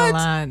 Yeah, Like, it's what? a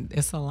lot.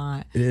 It's a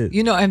lot. It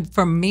is. And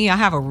for me, I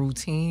have a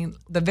routine.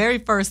 The very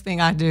first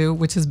thing I do,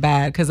 which is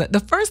bad, because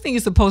the first thing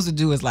you're supposed to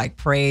do is like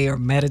pray or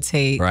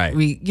meditate. Right.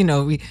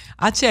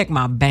 I check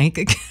my bank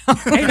account.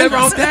 Ain't nothing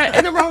wrong with that.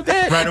 Ain't nothing wrong with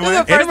that. Right away.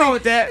 Ain't nothing wrong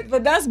with that.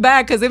 But that's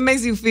bad because it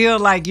makes you feel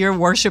like you're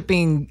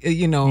worshiping,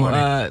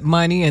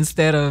 money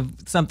instead of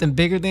something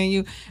bigger than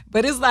you.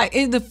 But it's like,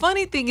 and the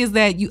funny thing is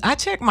that I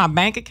check my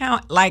bank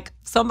account like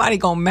somebody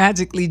gonna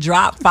magically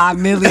drop $5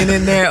 million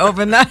in there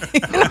overnight.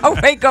 And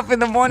I wake up in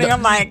the morning,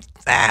 I'm like,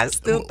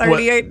 still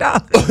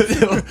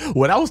 $38.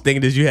 What I was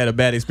thinking is you had a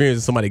bad experience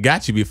and somebody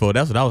got you before.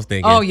 That's what I was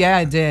thinking. Oh yeah,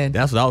 I did.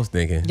 That's what I was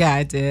thinking. Yeah,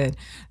 I did.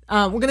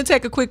 We're gonna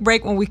take a quick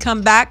break. When we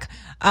come back,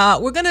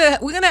 we're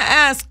gonna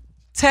ask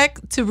Tech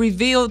to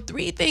reveal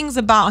 3 things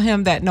about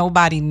him that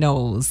nobody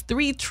knows.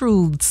 3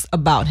 truths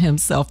about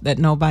himself that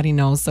nobody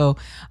knows. So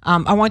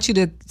I want you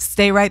to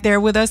stay right there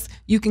with us.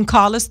 You can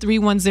call us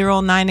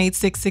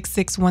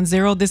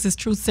 310-986-6610. This is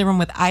Truth Serum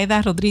with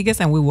Aida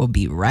Rodriguez, and we will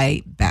be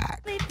right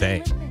back.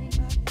 Thanks.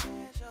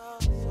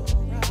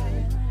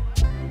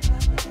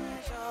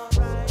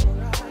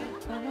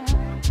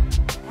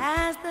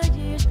 As the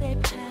years they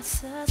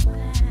pass us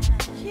by,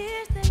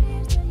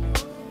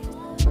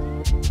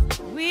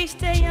 we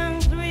stay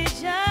young through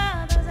each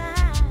other's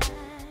eyes.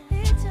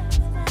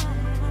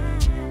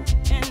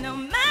 And no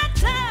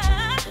matter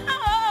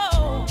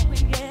how we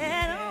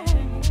get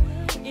on,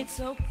 it's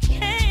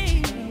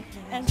okay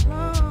as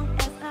long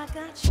as I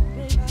got you,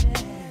 baby.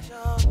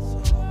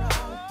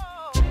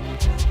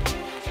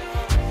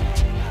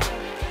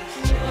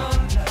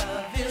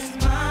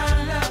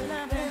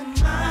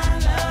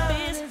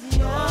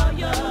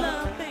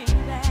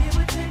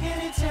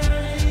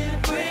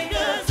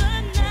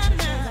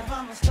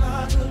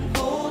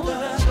 Hold up.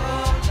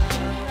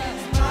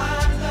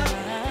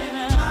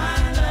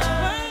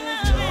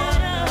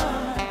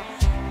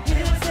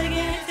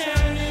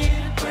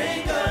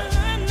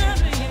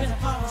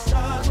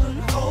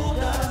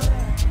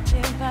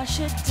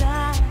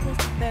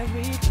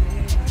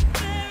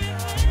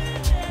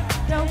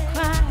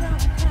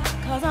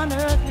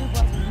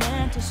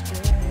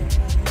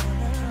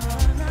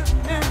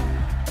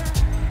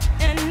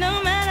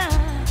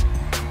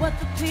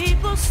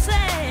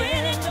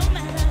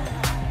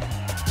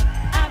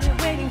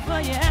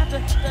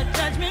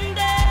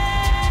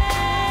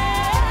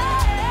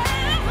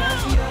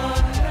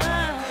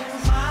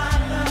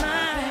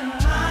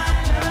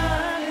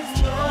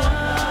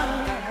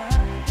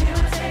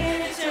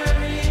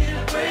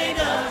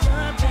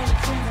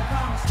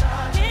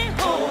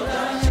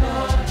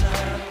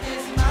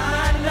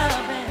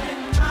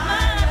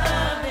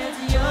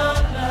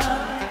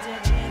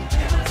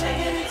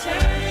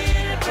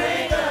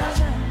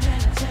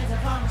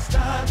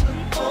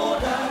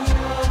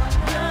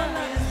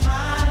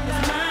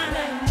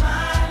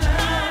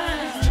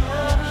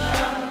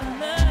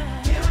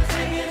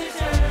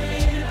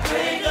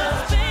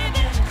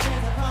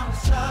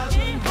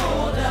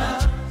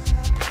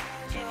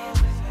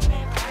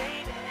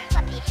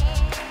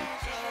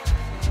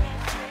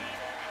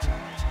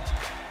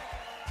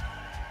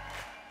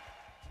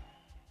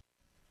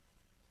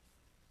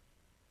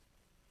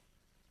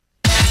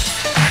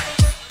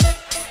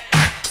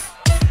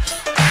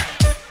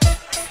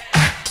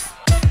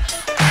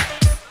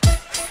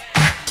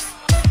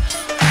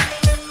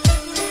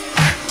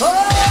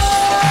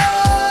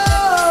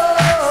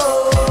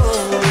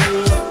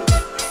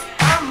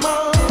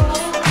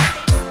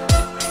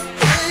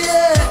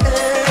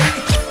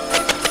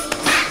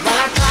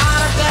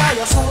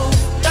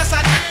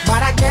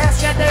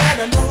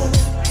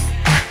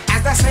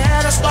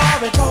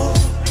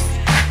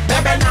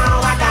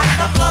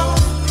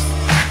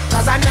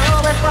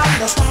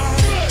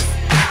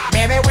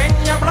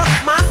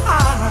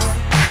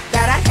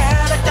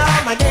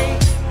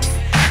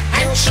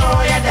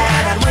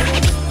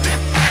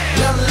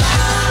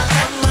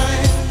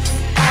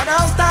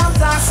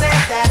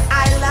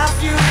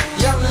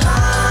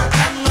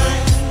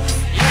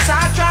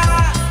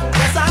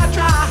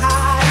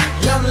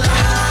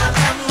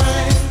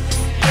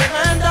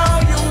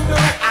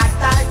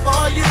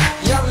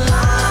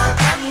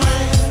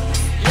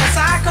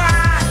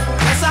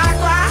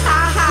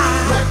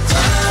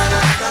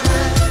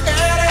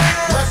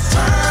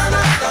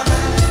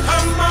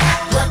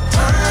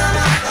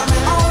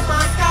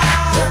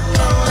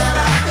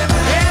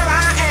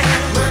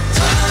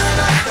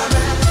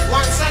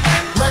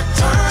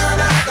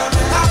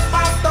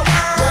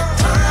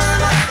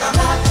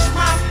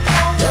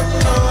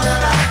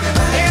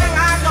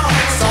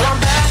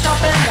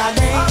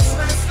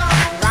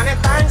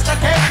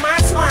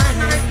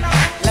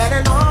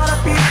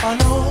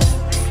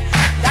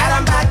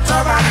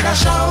 a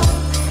show.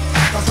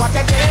 Cause what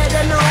you did,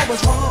 you know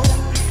was wrong.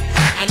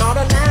 And all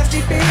the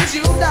nasty things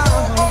you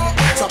done.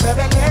 So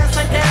baby,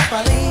 listen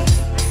carefully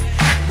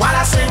while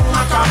I sing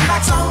my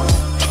comeback song.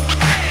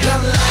 You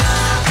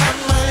lied to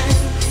me.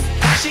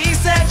 She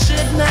said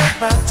she'd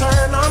never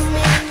turn on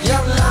me. You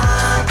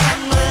lied to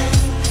me.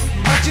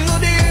 But you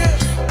did,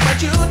 but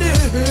you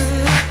did.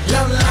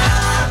 You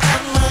lied to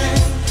me.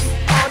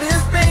 All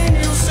this pain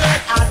you said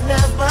I'd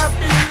never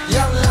be.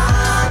 You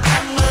lied to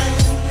me.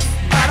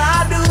 But I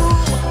do, do.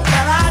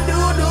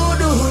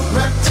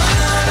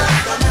 Return up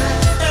the man.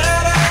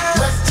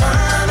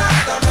 Return up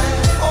the man.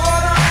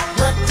 Hold on.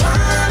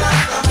 Return up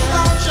the man.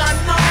 Don't you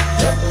know?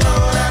 You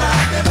know that I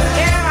did it.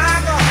 Here I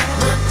go.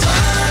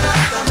 Return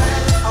up the man.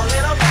 A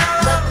little girl.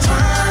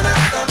 Return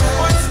up the man.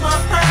 What's my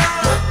prayer?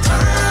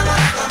 Return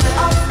up the man.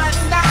 Up and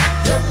down.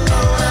 You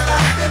know that I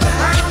did it.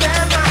 Right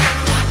there, right.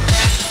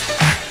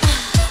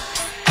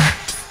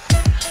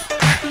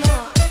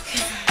 Look,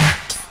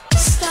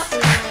 stop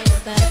lying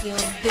about your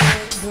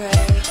big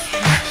break.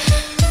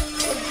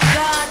 For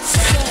God's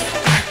sake,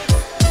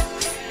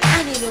 I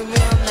need a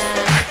real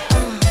man.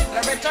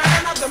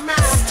 Return up the man.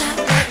 Stop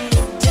letting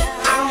me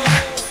down.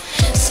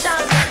 Stop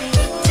letting me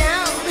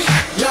down.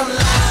 You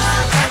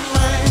lied to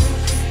me.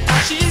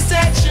 She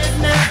said she'd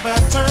never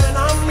turn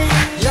on me.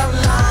 You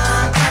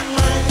lied to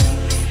me.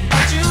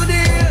 But you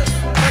did,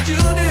 but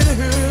you did.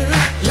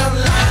 You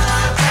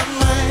lied to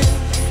me.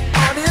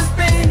 All this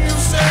pain you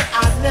said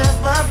I'd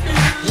never be.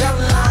 You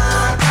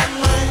lied to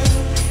me.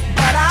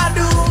 But I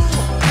do,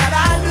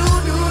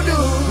 do.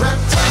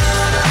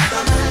 Return up the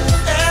man.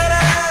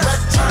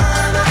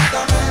 Return up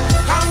the man.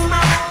 Come on.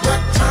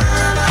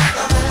 Return up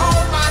the man.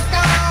 Oh my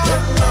God. You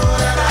know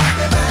that I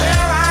did it.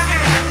 Here I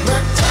am.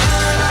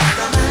 Return up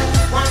the man.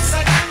 Once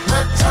again.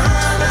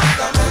 Return up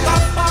the man.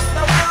 Top of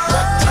the world.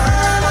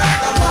 Return up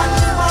the man.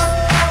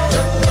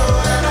 You know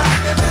that I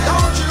did it.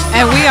 Don't you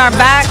And we are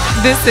back.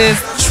 This is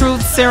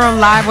Truth Serum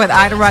Live with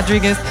Ida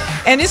Rodriguez.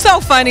 And it's so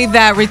funny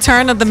that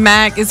Return of the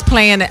Mac is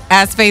playing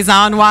as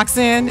Faison walks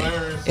in.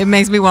 It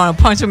makes me want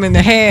to punch him in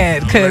the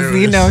head because,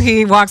 you know,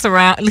 he walks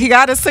around. He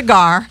got a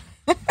cigar.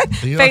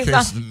 You know,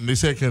 Faison. they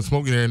said I can't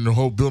smoke in there and the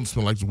whole building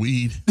smell like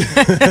weed.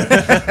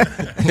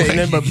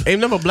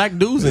 Ain't number black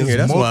dudes in here.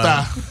 That's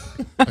why.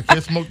 I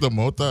can't smoke the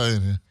mota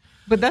in here.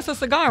 But that's a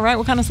cigar, right?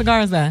 What kind of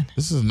cigar is that?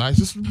 This is nice.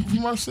 This is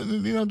from our city,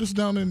 you know, just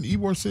down in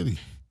Ybor City.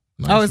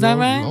 Nice Oh, is that road,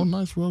 right? Oh,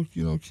 nice road,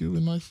 you know, cute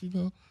and nice, you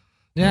know.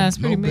 Yeah, it's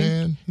pretty no big.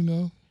 band, you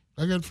know.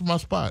 I got it from my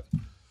spot.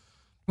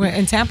 Where,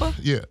 in Tampa?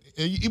 Yeah,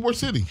 in Ybor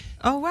City.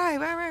 Oh,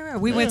 right.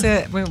 We went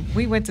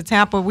to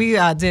Tampa. We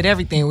did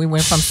everything. We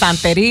went from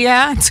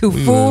Santeria to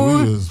We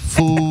food. was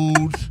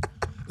food.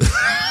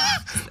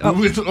 We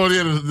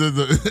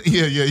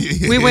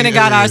We went and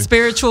got our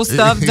spiritual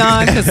stuff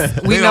done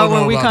because we know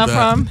where we come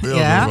from.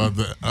 Yeah.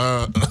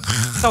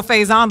 So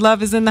Faison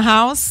Love is in the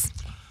house.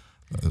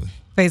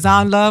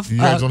 Faison Love. You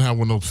guys don't have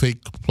one of those fake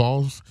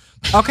applause?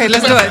 Okay,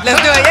 let's do it. Yay!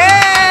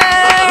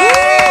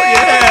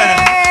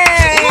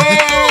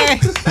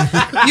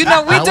 You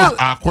know, we That do. was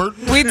awkward.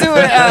 We do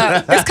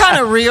it. It's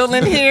kind of real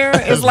in here.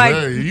 It's like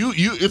you.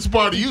 It's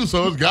part of you,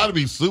 so it's got to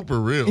be super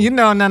real. you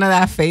know none of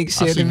that fake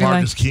shit. I see It'd be like-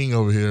 Marcus King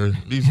over here.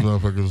 These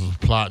motherfuckers was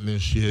plotting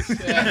this shit.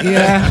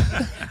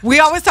 Yeah. We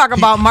always talk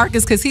about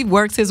Marcus because he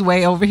works his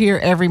way over here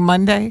every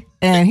Monday.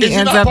 And he Is he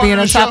ends not up part being of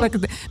on the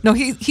topic. No,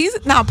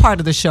 he's not part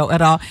of the show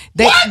at all.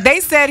 They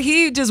said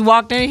he just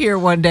walked in here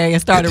one day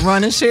and started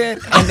running shit.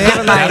 And they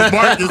were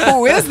like,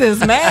 who is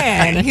this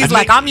man? And he's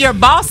like, I'm your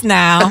boss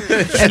now.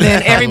 And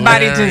then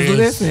everybody just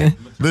listen.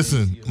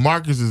 Listen,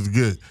 Marcus is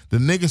good. The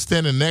nigga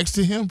standing next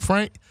to him,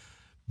 Frank,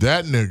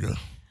 that nigga.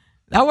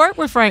 I worked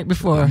with Frank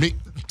before.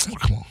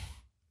 Come on.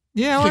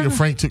 Yeah, I I think worked-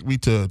 Frank took me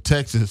to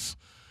Texas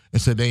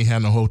and said they ain't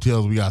have no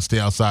hotels. We got to stay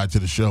outside to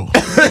the show.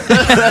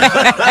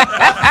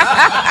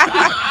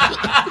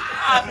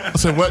 I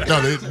said, what?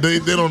 No, they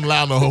don't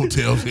allow no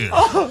hotels here.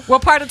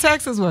 What part of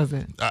Texas was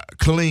it?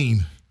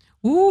 Clean.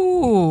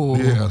 Ooh.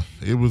 Yeah,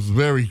 it was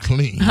very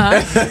clean.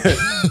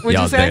 What'd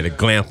Y'all you say? there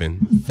glamping.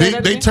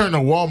 They turned a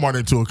Walmart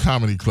into a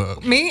comedy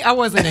club. Me? I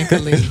wasn't in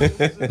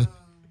Khalid.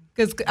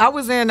 Because I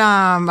was in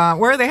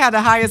where they had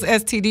the highest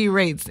STD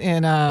rates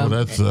in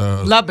That's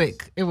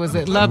Lubbock. It was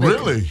at Lubbock.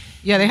 Really?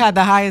 Yeah, they had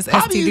the highest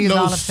How do STDs you in know?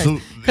 all of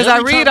Texas. Because I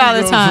Every read time all we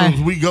the go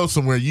time. We go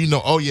somewhere, you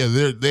know. Oh yeah,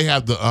 they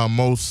have the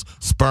most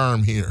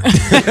sperm here.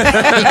 Because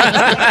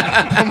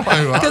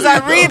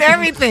I read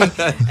everything.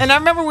 And I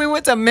remember we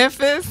went to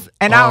Memphis,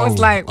 and I was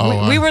like,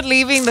 we were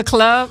leaving the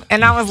club,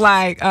 and I was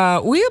like,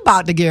 we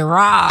about to get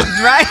robbed,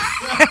 right?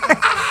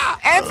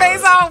 And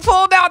Faison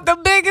pulled out the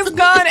biggest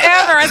gun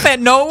ever and said,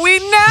 no, we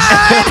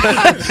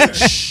not.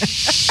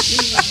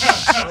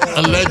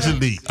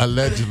 Allegedly.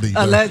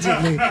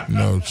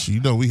 No, you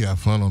know we have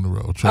fun on the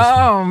road. Trust me.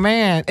 Oh,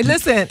 man.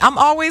 Listen, I'm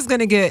always going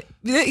to get...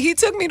 He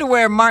took me to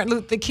where Martin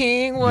Luther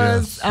King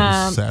was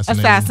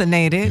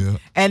assassinated Yeah.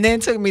 and then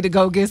took me to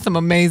go get some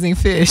amazing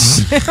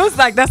fish. It was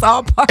like, that's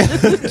all part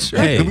of the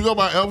trip. Did we go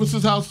by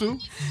Elvis's house too?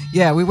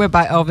 Yeah, we went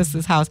by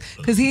Elvis's house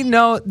because he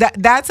know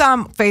that's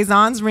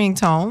Faison's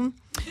ringtone.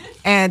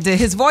 And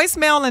his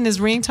voicemail and his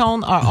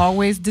ringtone are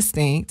always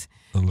distinct.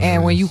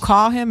 And when you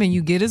call him and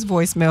you get his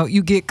voicemail,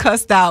 you get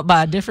cussed out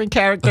by a different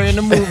character in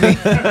the movie.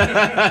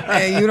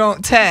 And you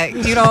don't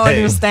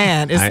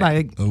understand. It's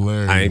like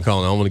Hilarious. I ain't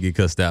calling. I don't want to get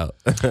cussed out.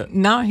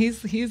 no,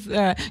 he's you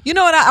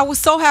know what? I was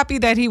so happy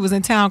that he was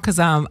in town because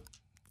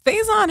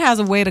Faison has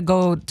a way to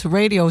go to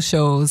radio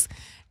shows.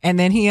 And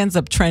then he ends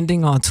up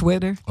trending on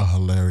Twitter. Oh,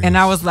 hilarious. And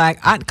I was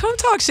like, come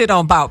talk shit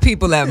about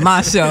people at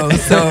my show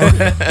so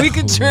we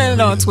can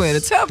trend on Twitter.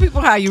 Tell people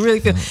how you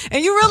really feel.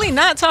 And you're really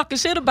not talking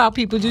shit about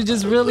people. You're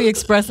just really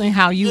expressing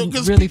how you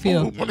really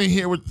feel. Want to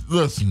hear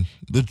listen,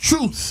 the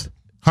truth,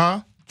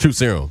 huh? Truth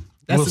Serum.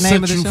 That's will the name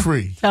set of the you show.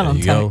 free. Tell There them.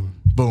 you Tell go. them.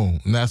 Boom.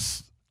 And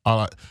that's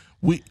all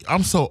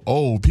I'm so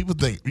old. People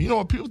think,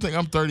 people think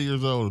I'm 30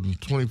 years old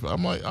and 25.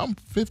 I'm like, I'm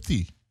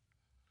 50.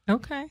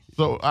 Okay.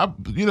 So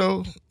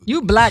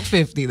You black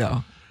 50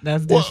 though.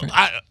 That's different.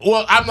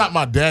 I'm not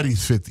my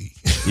daddy's 50.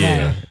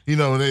 Yeah.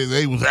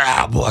 They was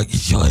boy,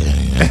 get your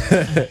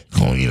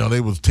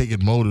they was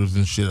taking motors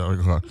and shit out of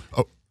the car.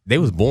 Oh, They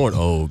was born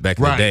old back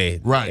in the Right, day.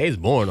 right. They was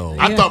born old.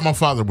 I thought my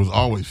father was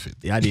always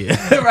 50. Yeah, I did.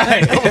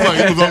 Right. I was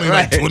like, he was only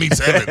like Right.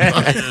 27.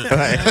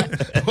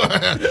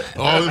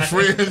 All his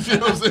friends, you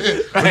know what I'm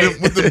saying?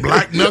 With the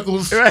black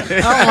knuckles. Oh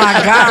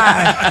my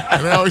God.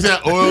 And they always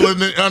had oil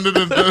under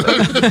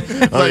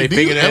the like,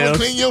 do you ever fingernails.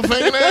 clean your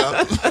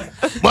fingernails?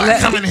 Boy,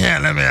 come in here,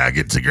 let me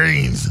get to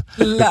greens.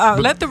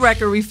 Let the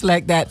record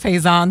reflect that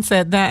Faison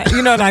said that.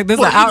 Like this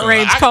is an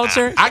outrage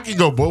culture. I can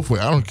go both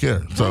ways. I don't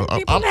care. So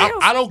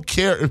I don't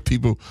care if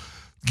people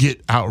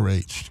get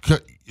outraged.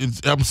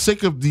 I'm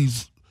sick of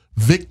these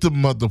victim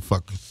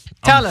motherfuckers.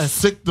 Tell I'm us.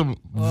 Sick of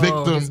Whoa,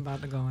 victim. it's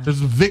about to go in. There's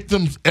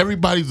victims.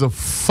 Everybody's a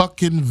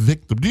fucking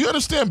victim. Do you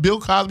understand Bill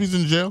Cosby's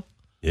in jail?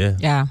 Yeah.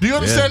 Yeah. Do you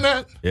understand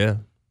that? Yeah.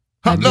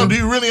 No, do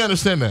you really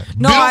understand that?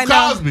 No, Bill I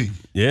know. Cosby.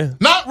 Yeah.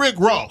 Not Rick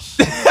Ross.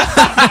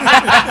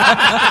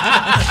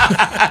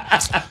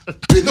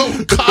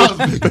 Bill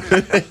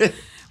Cosby.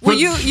 Well,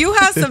 you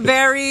have some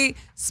very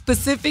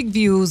specific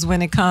views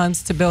when it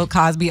comes to Bill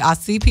Cosby. I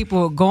see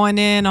people going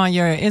in on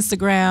your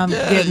Instagram,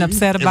 getting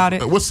upset about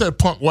it. What's that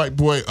punk white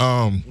boy?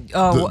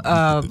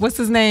 What's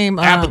his name?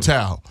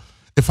 Apatow.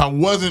 If I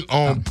wasn't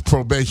on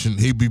probation,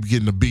 he'd be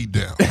getting a beat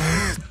down.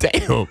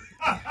 Damn.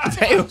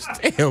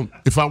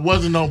 If I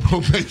wasn't on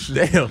probation,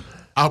 Damn.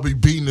 I'll be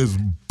beating his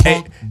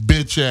punk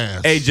bitch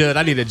ass. Hey, Judd,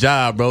 I need a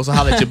job, bro. So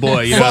holla at your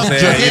boy. You know what I'm Fuck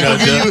saying? Judd. He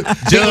gonna give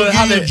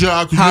you a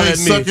job because holla you ain't at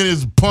me. sucking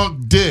his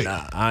punk dick.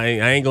 I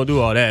ain't gonna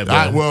do all that,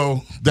 bro.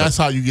 Well, that's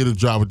how you get a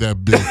job with that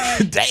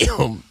bitch.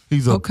 Damn.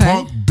 He's a Okay.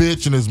 punk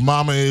bitch and his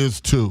mama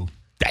is too.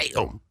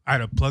 Damn. I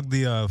had to plug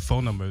the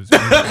phone numbers.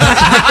 And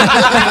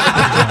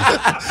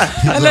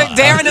look,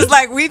 Darren is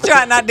like, we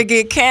try not to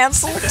get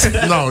canceled.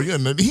 No,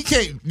 he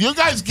can't. You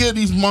guys give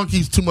these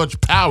monkeys too much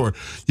power.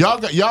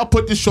 Y'all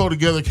put this show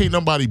together. Can't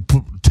nobody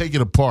take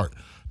it apart.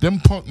 Them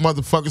punk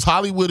motherfuckers.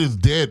 Hollywood is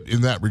dead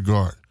in that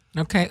regard.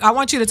 Okay, I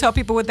want you to tell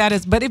people what that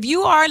is. But if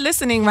you are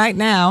listening right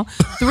now,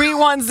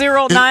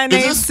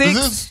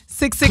 310-986-6610.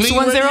 Clean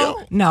radio?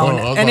 No, Oh, I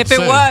was and about if to it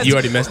say. was, You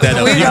already messed that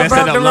up. we You done messed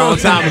that broke up the a long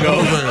rules. time ago.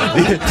 You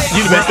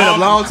messed that up a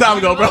long time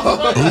ago, bro.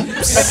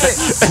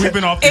 We've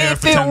been off the air If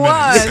for it 10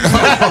 was, minutes.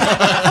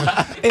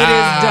 it is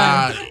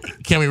done.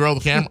 Can we roll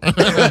the camera?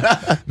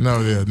 No.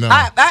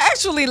 I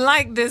actually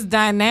like this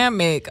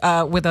dynamic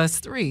with us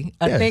three.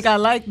 I think I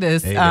like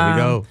this. Hey, there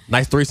we go.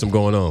 Nice threesome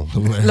going on.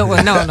 No,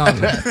 no.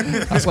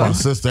 That's my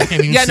sister. I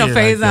can't even Yeah, see no, her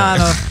Faison like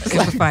that.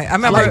 or it fight. I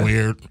Like remember.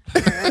 weird.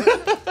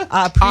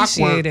 I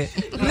appreciate it.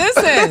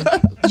 Listen,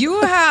 you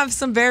have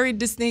some very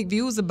distinct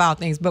views about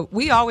things, but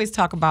we always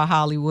talk about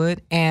Hollywood,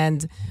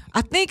 and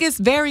I think it's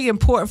very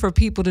important for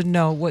people to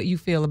know what you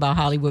feel about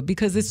Hollywood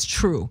because it's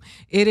true.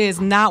 It is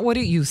not what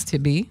it used to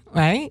be,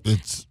 right?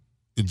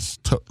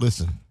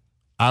 Listen,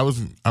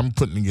 I'm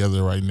putting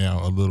together right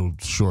now a little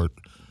short,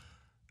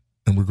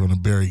 and we're going to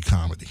bury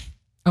comedy.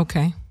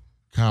 Okay.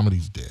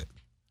 Comedy's dead.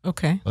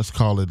 Okay. Let's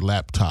call it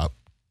laptop,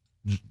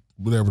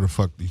 whatever the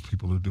fuck these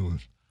people are doing.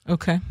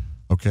 Okay.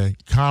 Okay,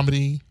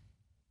 comedy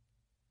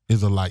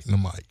is a light in the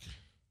mic.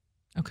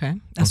 Okay.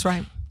 That's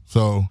right.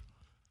 So,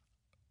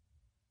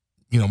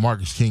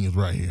 Marcus King is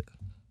right here.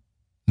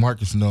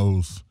 Marcus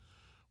knows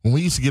when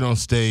we used to get on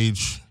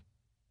stage,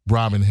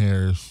 Robin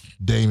Harris,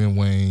 Damon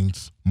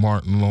Wayans,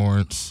 Martin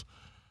Lawrence,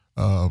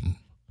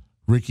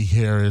 Ricky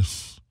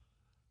Harris,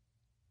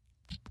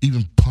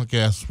 even punk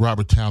ass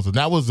Robert Townsend.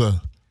 That was a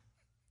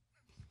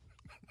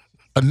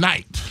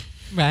night.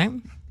 Right.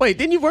 Wait,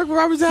 didn't you work with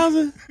Robert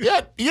Townsend?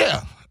 Yeah.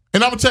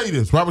 And I'm gonna tell you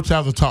this: Robert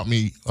Townsend taught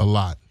me a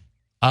lot.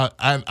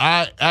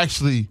 I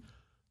actually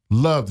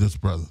love this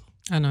brother,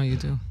 I know you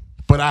do.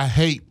 but I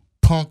hate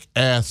punk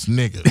ass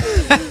niggas.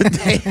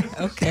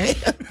 Okay.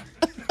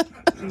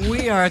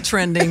 We are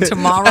trending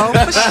tomorrow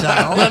for sure.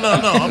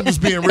 No. I'm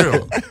just being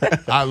real.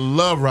 I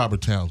love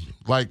Robert Townsend.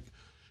 Like,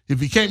 if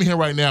he came here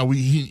right now,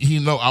 he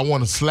know I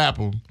want to slap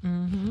him.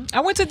 Mm-hmm.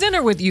 I went to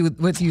dinner with you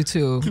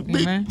two.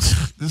 Amen.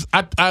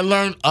 I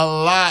learned a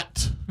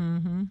lot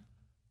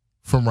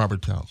from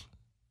Robert Townsend.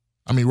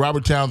 I mean,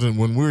 Robert Townsend,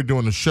 when we were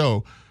doing the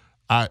show,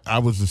 I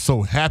was just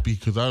so happy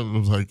because I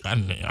was like, I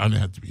didn't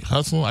have to be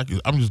hustling.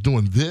 I'm just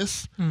doing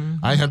this. I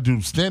didn't have to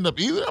do stand up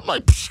either. I'm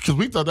like, because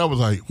we thought that was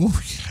like, ooh,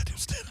 yeah, I do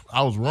stand up.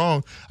 I was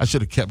wrong. I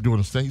should have kept doing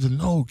the stand. He said,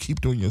 no,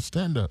 keep doing your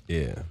stand up.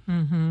 Yeah.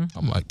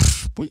 I'm like,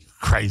 boy, you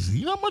crazy.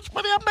 You know how much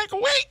money I make a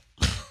week?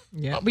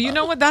 Yeah, but you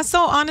know what? That's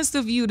so honest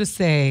of you to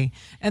say,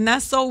 and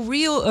that's so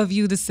real of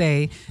you to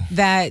say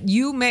that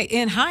you may,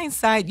 in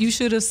hindsight, you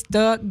should have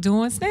stuck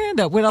doing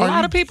stand up. With a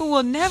lot of people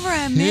will never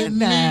admit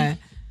that.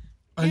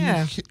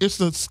 Yeah, it's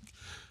the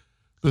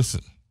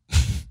listen.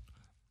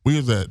 We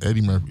was at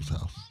Eddie Murphy's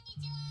house,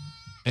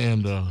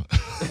 and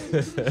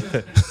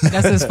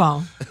that's his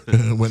phone.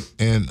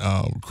 and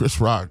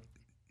Chris Rock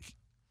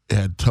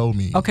had told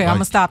me. Okay, I'm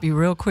gonna stop you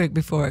real quick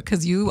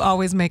because you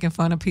always making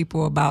fun of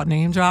people about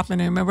name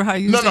dropping. And remember how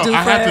you used to do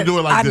I Fred? have to do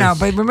it like this. I know,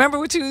 but remember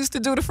what you used to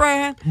do to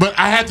Fred? But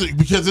I had to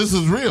because this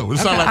is real.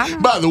 It's not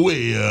like, by the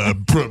way,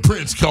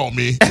 Prince called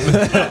me,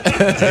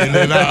 and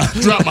then I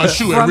dropped my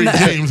shoe at Rick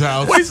James'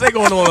 house. What do you say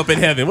going on up in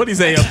heaven? What do you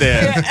say up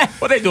there?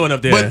 What they doing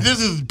up there? But this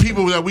is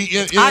people that we.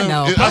 I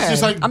know.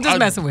 I'm just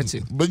messing with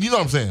you. But you know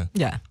what I'm saying?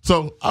 Yeah.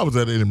 So I was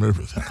at Eddie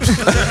Murphy's house,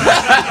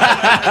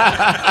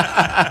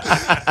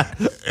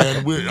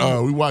 and we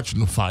watching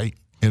the fight,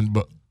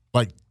 but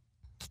like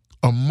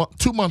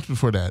 2 months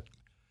before that,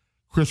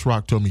 Chris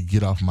Rock told me,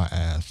 "Get off my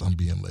ass. I'm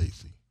being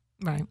lazy."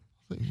 Right.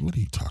 Like, what are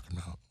you talking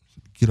about?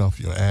 Get off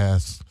your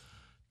ass.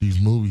 These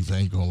movies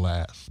ain't gonna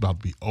last. It's about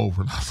to be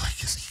over. And I was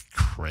like, is he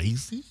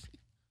crazy?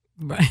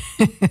 Right.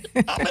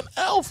 I'm an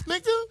elf,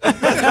 nigga.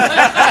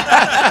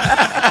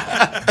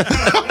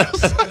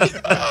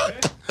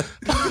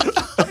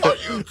 Are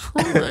you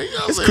crazy?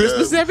 It's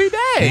Christmas every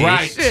day.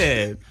 Right.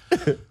 Shit.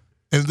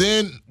 And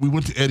then we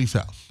went to Eddie's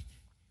house.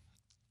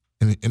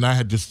 And I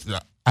had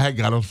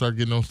got on, started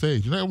getting on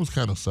stage. And I was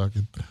kind of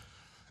sucking.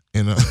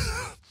 And it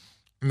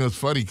was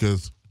funny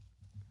because,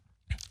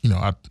 you know,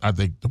 I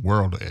think the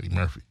world of Eddie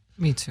Murphy.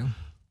 Me too.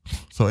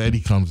 So Eddie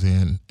comes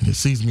in and he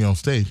sees me on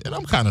stage. And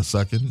I'm kind of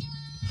sucking.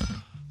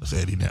 That's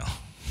Eddie now.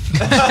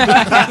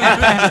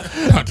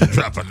 Not to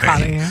drop a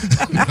name.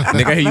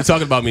 Nigga, I hear you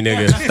talking about me,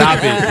 nigga. Stop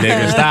it,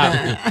 nigga.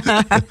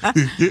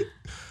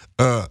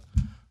 Stop.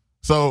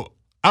 So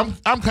I'm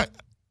kind.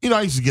 You know,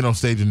 I used to get on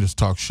stage and just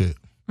talk shit.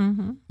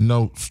 Mm-hmm.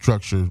 No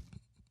structure.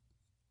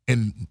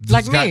 And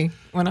like me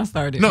when I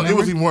started. No, remember?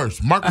 It was even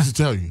worse. Marcus will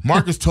tell you.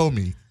 Marcus told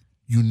me,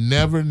 you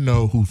never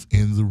know who's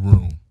in the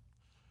room.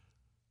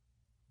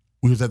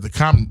 We was at the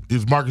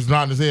Is Marcus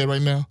nodding his head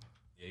right now?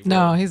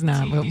 No, he's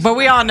not. But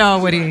we all know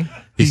what he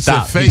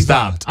stopped. He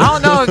stopped. I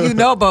don't know if you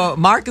know, but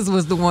Marcus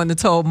was the one that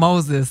told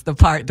Moses to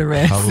part the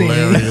Red Sea.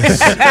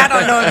 I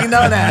don't know if you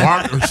know that.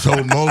 Marcus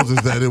told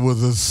Moses that it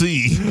was a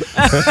sea.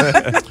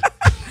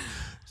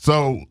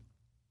 So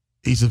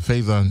he said,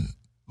 Faison,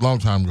 long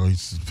time ago, he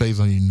said,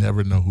 Faison, you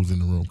never know who's in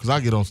the room. Because I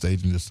get on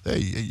stage and just, hey,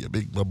 you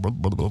big blah, blah,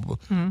 blah, blah, blah.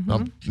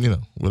 Mm-hmm. You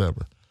know,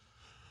 whatever.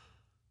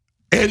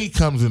 Eddie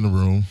comes in the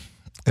room,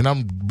 and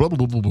I'm blah,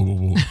 blah, blah, blah, blah,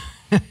 blah,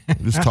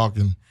 just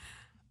talking.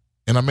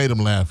 And I made him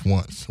laugh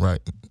once, right?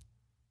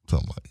 So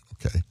I'm like,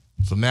 okay.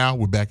 So now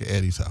we're back at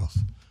Eddie's house.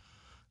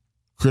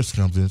 Chris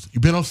comes in. You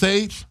been on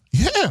stage?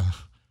 Yeah.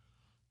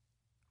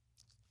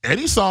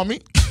 Eddie saw me.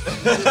 And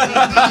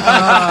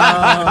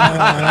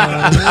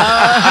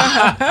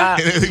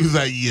he was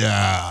like,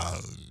 yeah.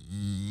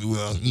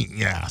 Well,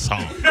 yeah, I saw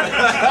him.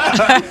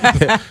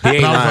 He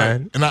ain't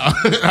lying. And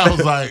I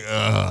was like,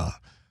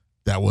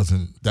 that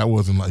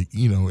wasn't like,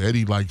 you know,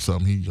 Eddie liked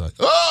something. He's like,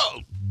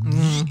 oh,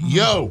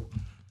 yo.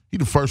 He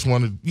the first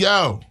one to,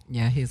 yo.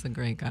 Yeah, he's a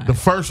great guy. The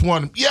first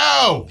one,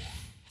 yo.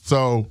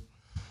 So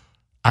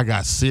I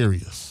got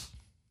serious.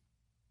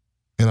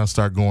 And I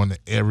started going to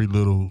every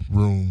little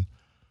room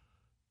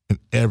and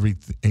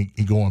everything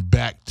and going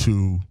back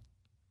to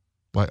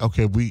like,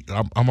 okay,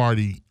 I'm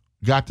already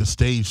got the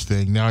stage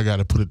thing. Now I got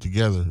to put it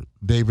together.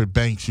 David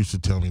Banks used to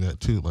tell me that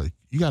too. Like,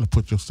 you got to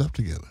put your stuff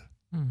together.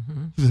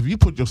 Mm-hmm. He said, if you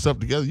put your stuff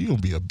together, you're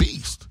going to be a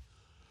beast.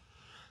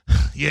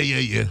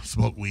 Yeah.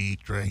 Smoke weed,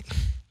 drink.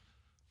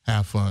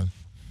 Have fun.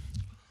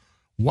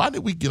 Why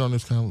did we get on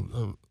this kind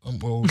of?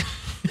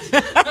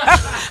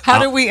 How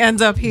did we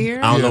end up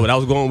here? I don't know, but I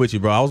was going with you,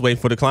 bro. I was waiting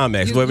for the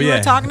climax. You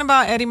were talking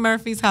about Eddie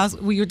Murphy's house.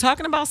 We were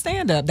talking about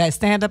stand up. That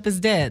stand up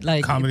is dead.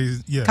 Like comedy.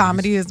 Yeah,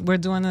 comedy is. We're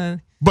doing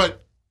a.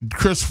 But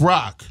Chris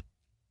Rock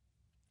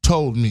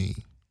told me.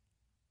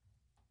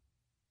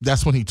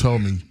 That's when he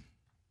told me,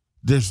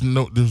 there's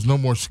no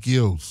more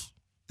skills.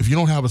 If you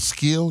don't have a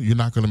skill, you're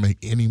not going to make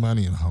any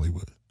money in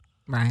Hollywood.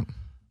 Right.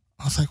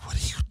 I was like, what are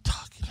you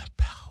talking about?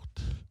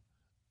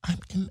 I'm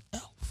an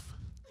elf.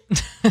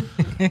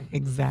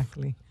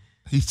 Exactly.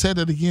 He said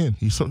it again.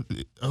 I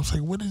was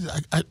like, what is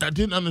it? I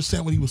didn't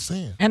understand what he was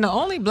saying. And the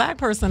only black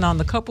person on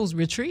the couples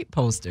retreat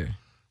poster.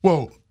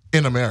 Well,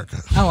 in America.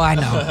 Oh, I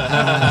know.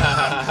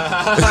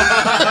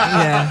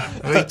 Yeah.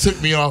 They took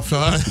me off,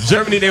 son.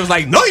 Germany, they was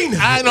like, no.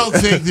 I don't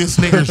think this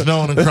nigger's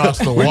known across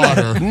the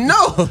water.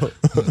 No.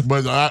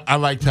 But I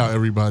liked how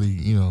everybody,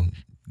 you know,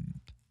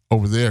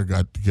 over there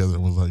got together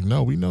and was like,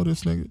 no, we know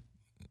this nigga.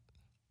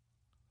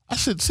 I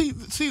said, see,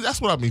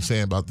 that's what I've been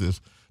saying about this.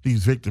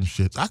 these victim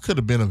shits. I could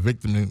have been a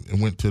victim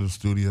and went to the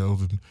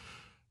studios and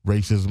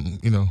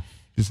racism. You know,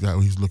 this guy,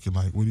 he's looking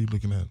like, what are you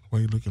looking at? Why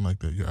are you looking like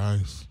that? Your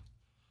eyes.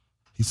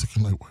 He's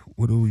looking like,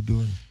 what are we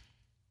doing?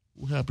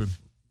 What happened,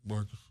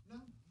 Marcus?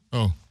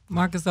 Oh,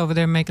 Marcus over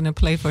there making a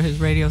play for his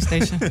radio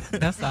station.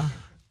 That's all.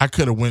 I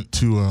could have went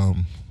to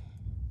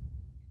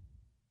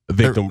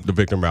the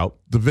victim route,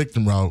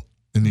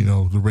 and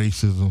the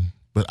racism.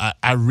 But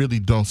I really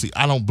don't see.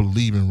 I don't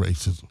believe in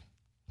racism.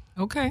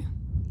 Okay.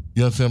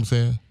 You understand what I'm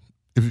saying?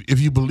 If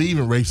you believe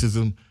in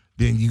racism,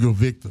 then you go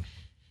victim.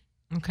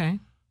 Okay.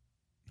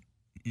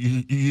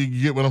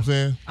 You get what I'm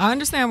saying? I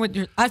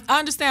understand I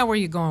understand where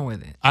you're going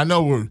with it. I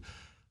know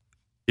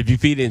if you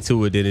feed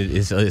into it, then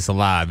it's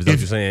alive. Is that what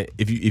you're saying?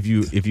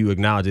 If you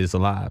acknowledge it, it's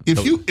alive.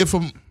 If you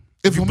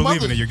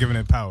believe in it, you're giving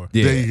it power.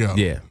 Yeah, there you go.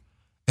 Yeah.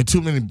 And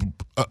too many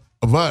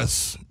of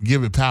us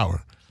give it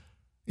power.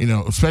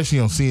 Especially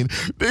on CNN.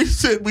 They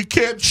said we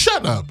can't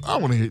shut up. I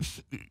want to hear.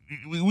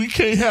 We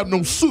can't have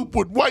no soup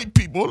with white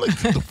people.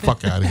 Like, get the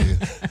fuck out of here.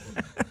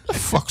 What the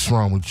fuck's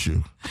wrong with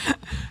you?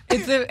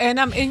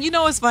 And you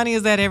know what's funny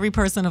is that every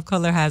person of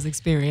color has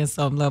experienced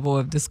some level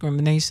of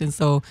discrimination.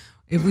 So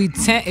if we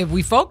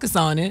focus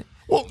on it,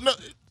 well, no,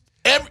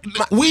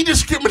 we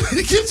discriminate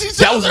against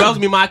each other. That was gonna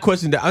be my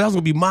question. That was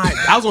gonna be mine.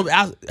 I was gonna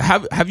ask: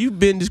 Have you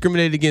been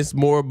discriminated against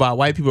more by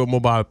white people or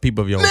more by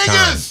people of your own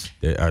Niggas!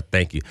 kind?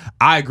 Thank you.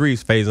 I agree,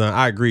 Faison.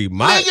 I agree.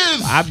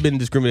 Niggas! I've been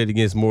discriminated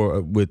against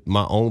more with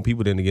my own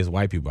people than against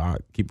white people. I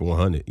keep it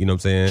 100. You know what I'm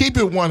saying? Keep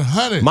it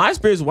 100. My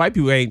experience with white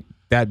people ain't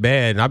that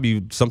bad, and I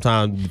be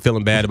sometimes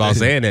feeling bad about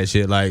saying that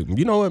shit. Like,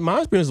 you know what?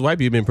 My experience with white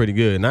people been pretty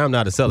good, and I'm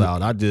not a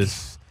sellout. I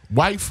just.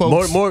 White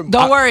folks.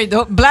 Don't worry.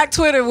 Black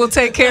Twitter will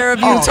take care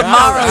of you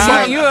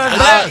tomorrow. You a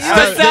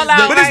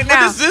sellout right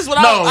now. This is what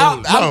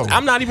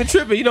I'm not even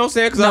tripping. You know what I'm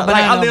saying? Because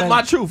I live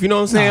my truth. You know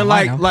what I'm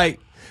saying?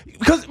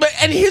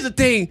 And here's the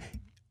thing.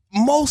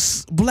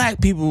 Most black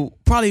people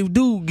probably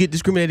do get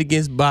discriminated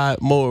against by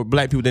more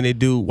black people than they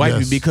do white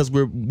people because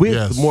we're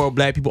with more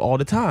black people all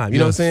the time. You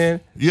know what I'm saying?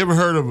 You ever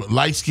heard of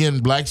light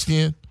skin, black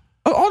skin?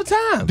 Oh, all the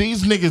time.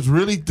 These niggas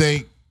really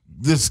think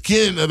the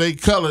skin of their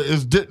color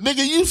is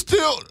nigga, you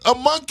still a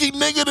monkey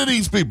nigga to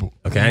these people.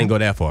 Okay, I ain't go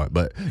that far,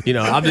 but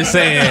I'm just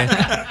saying,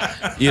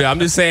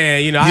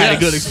 I had a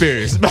good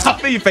experience. I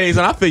feel you,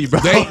 Faison. I feel you,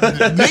 bro.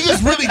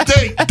 Niggas really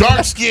think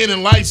dark skin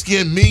and light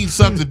skin mean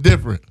something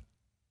different.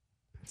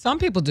 Some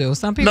people do.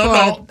 Some people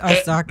are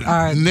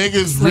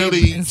niggas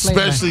really,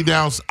 especially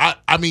down.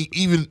 I mean,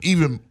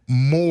 even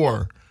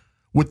more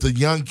with the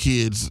young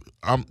kids.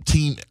 I'm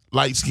team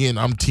light skin.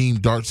 I'm team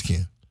dark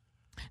skin.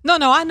 No,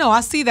 I know.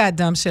 I see that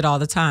dumb shit all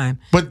the time.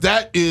 But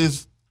that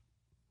is,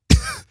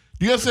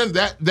 you understand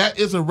that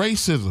is a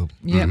racism.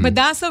 Yeah, but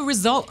that's a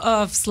result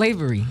of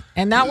slavery,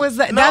 and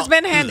that's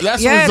been handled.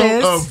 That's a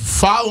result of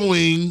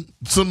following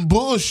some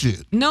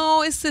bullshit.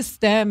 No, it's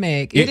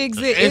systemic. It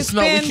exists.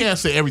 We can't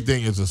say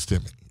everything is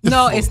systemic.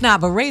 No, it's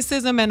not. But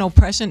racism and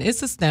oppression is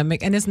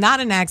systemic, and it's not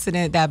an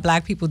accident that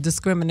black people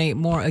discriminate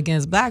more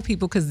against black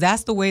people because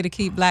that's the way to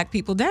keep black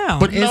people down.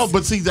 But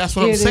see, that's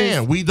what I'm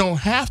saying. We don't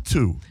have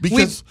to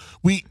because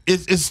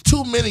it's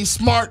too many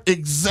smart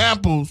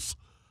examples.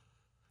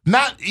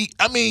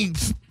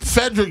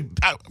 Frederick.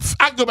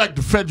 I go back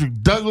to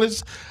Frederick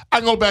Douglass.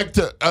 I go back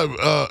to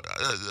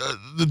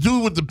the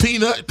dude with the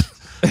peanut,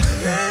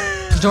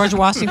 George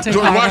Washington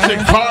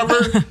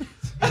Carver.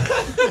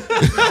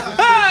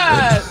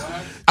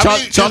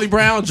 Charlie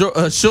Brown,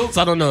 Schultz.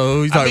 I don't know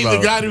who he's talking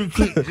about. The guy who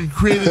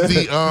created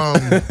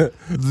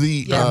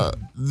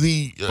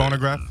the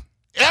phonograph,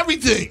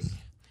 everything.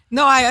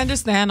 No, I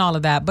understand all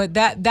of that, but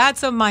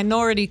that's a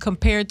minority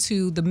compared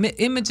to the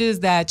images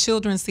that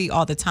children see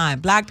all the time.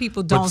 Black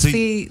people don't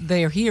see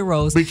their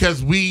heroes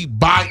because we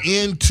buy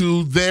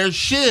into their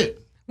shit.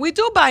 We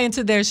do buy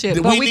into their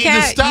shit, but we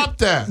can't stop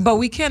that. But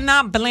we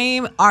cannot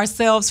blame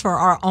ourselves for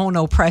our own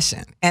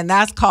oppression, and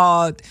that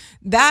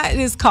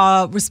is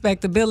called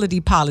respectability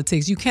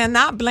politics. You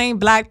cannot blame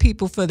black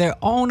people for their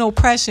own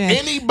oppression.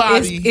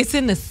 It's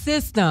in the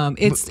system.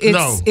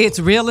 It's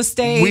real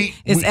estate.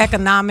 It's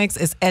economics.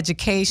 It's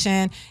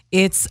education.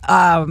 It's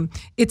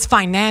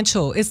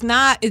financial. It's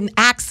not an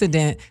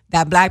accident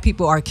that black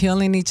people are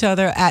killing each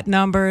other at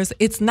numbers.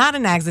 It's not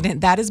an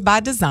accident. That is by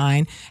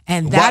design,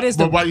 and that is.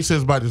 But why you say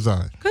it's by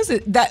design? Because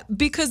the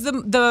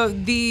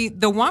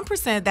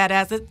 1% that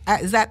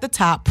is at the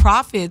top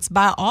profits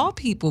by all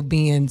people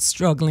being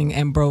struggling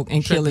and broke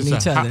and killing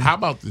each other. How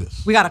about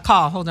this? We got a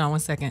call. Hold on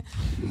 1 second.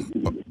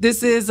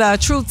 This is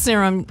Truth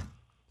Serum.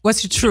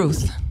 What's your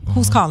truth?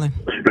 Who's calling?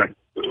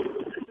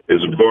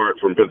 It's Bart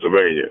from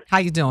Pennsylvania. How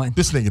you doing?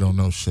 This nigga don't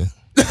know shit.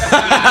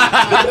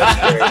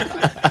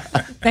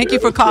 Thank you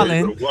for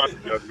calling.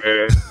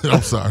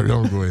 I'm sorry.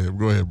 Go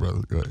ahead,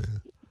 brother. Go ahead.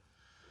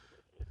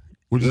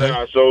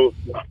 So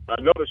I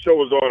know the show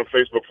was on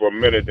Facebook for a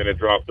minute, then it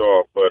dropped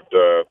off. But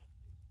so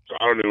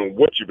I don't know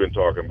what you've been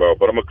talking about.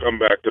 But I'm gonna come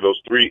back to those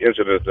 3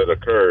 incidents that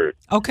occurred.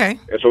 Okay.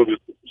 And so the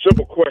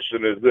simple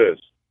question is this: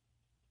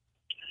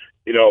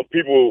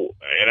 people,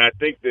 and I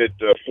think that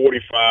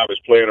 45 is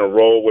playing a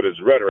role with his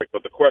rhetoric.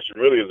 But the question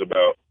really is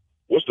about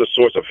what's the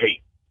source of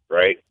hate.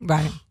 right?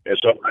 Right. And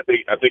so I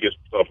think it's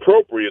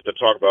appropriate to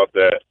talk about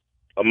that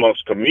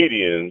amongst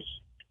comedians.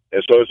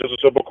 And so it's just a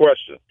simple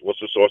question: what's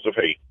the source of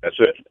hate? That's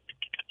it.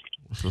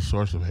 What's the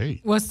source of hate?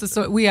 What's the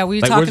source? We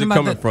Like, talking where's it about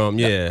coming from?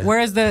 Yeah.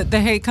 Where's the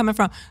hate coming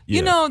from? You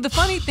Yeah. know, the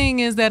funny thing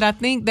is that I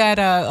think that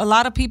a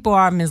lot of people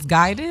are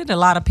misguided. A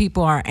lot of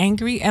people are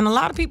angry, and a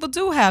lot of people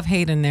do have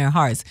hate in their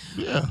hearts.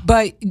 Yeah.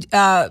 But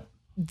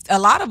a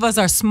lot of us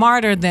are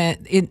smarter than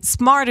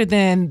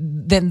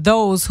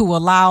those who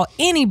allow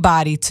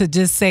anybody to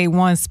just say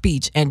one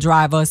speech and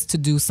drive us to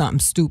do something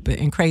stupid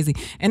and crazy.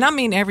 And I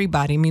mean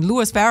everybody. I mean,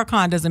 Louis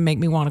Farrakhan doesn't make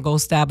me want to go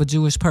stab a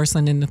Jewish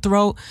person in the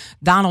throat.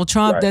 Donald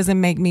Trump doesn't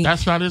make me.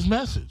 That's not his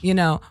message. You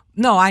know,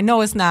 no, I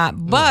know it's not.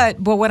 But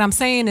what I'm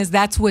saying is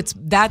that's what's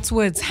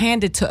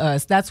handed to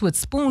us. That's what's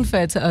spoon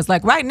fed to us.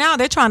 Like right now,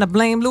 they're trying to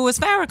blame Louis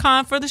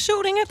Farrakhan for the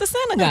shooting at the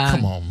synagogue.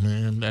 Come on,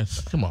 man.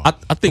 Come on.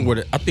 I think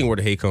where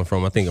the hate comes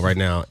from. I think right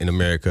now in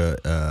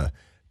America,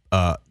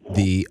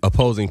 the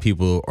opposing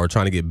people are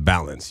trying to get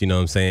balance. You know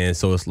what I'm saying?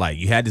 So it's like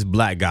you had this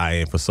black guy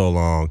in for so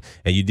long,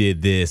 and you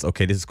did this.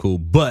 Okay, this is cool,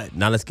 but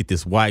now let's get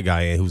this white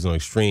guy in who's on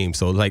extreme.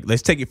 So like,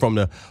 let's take it from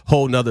the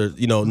whole another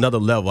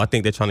level. I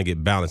think they're trying to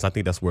get balance. I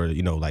think that's where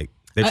like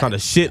they're trying to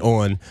shit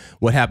on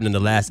what happened in the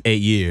last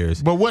 8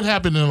 years. But what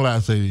happened in the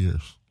last 8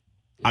 years?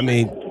 I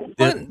mean,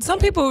 some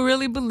people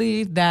really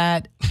believe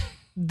that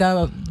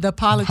the How's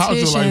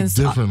politicians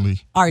your life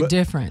differently? are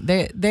different.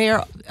 They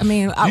are. I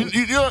mean,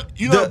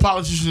 You know what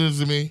politicians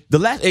to me? the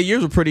last 8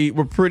 years were pretty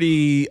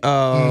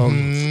mellow.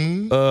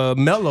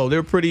 They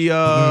were pretty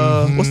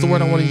what's the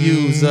word I want to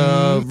use?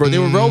 They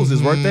were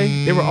roses, weren't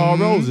they? They were all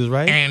roses,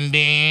 right? And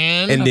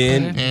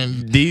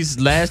then these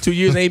last 2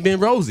 years ain't been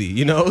rosy,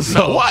 you know.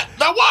 So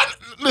Now what?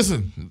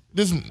 Listen.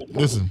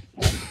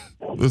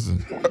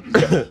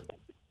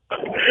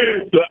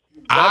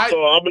 I'm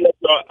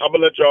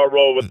gonna let y'all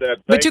roll with that.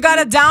 But you got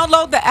to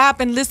download the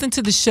app and listen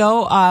to the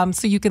show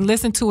so you can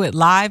listen to it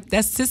live.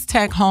 That's Sis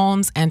Tech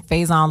Holmes and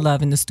Faison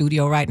Love in the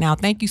studio right now.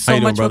 Thank you so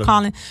much for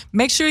calling.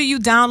 Make sure you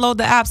download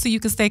the app so you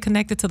can stay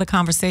connected to the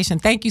conversation.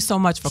 Thank you so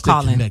much for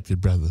calling.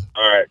 Connected, brother.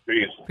 All right,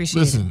 peace.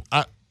 Appreciate Listen,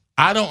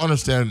 I don't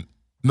understand.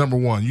 Number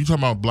one, you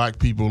talking about black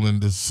people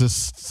and the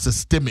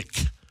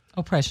systemic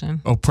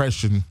oppression.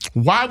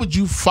 Why would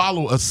you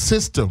follow a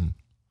system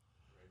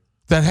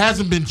that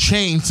hasn't been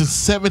changed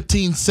since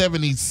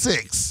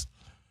 1776?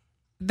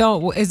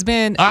 No, it's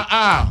been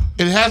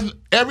It hasn't.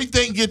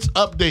 Everything gets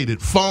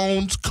updated: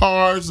 phones,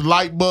 cars,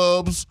 light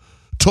bulbs,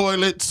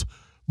 toilets,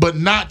 but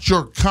not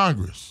your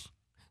Congress.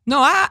 No,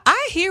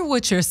 I hear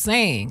what you're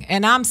saying,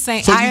 and I'm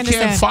saying So I you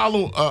understand. can't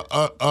follow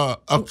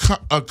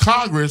a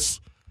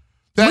Congress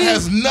that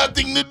has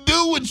nothing to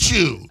do with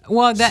you.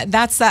 Well,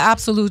 that's the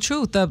absolute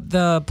truth.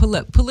 The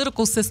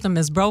political system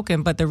is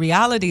broken, but the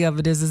reality of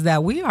it is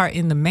that we are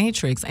in the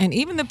matrix, and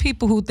even the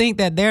people who think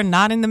that they're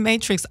not in the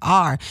matrix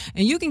are.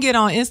 And you can get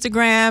on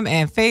Instagram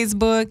and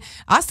Facebook.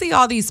 I see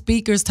all these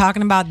speakers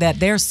talking about that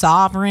they're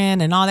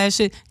sovereign and all that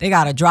shit. They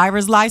got a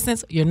driver's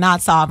license. You're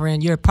not sovereign.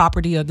 You're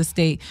property of the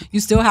state. You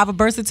still have a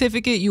birth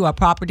certificate. You are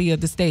property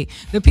of the state.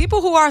 The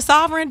people who are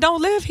sovereign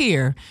don't live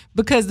here,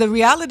 because the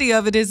reality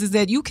of it is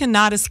that you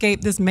cannot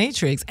escape this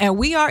matrix, and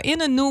we are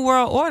in a new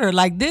world order.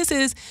 Like this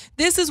is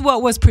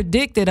what was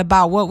predicted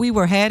about what we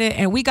were headed,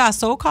 and we got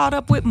so caught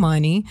up with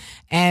money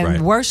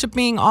and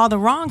worshiping all the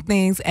wrong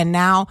things, and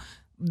now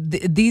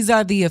these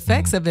are the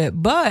effects of it.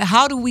 But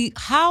how do we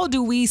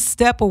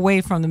step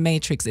away from the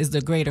matrix is the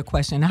greater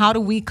question. How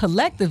do we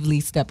collectively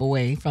step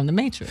away from the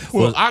matrix?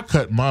 Well, I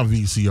cut my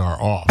VCR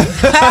off.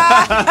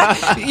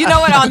 You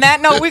know what? On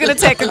that note, we're gonna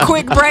take a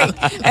quick break,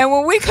 and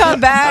when we come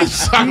back, me,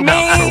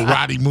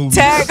 karate movies.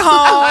 Tech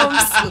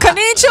Holmes,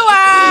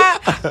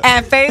 Konnichiwa,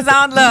 and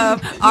Faison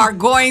Love are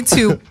going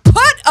to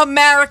put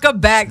America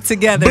back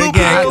together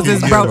again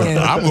because it's broken.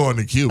 I'm going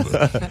to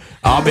Cuba.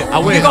 You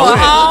going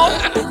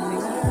home?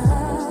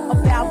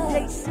 About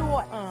day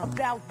short,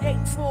 about day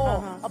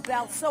tall,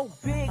 about so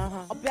big,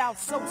 about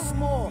so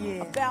small,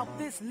 about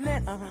this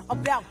length,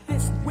 about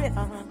this width,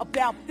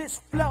 about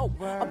this flow,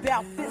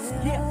 about this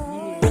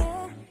gift.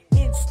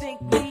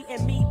 Instinctly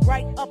and me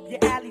right up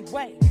your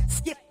alleyway.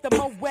 Skip the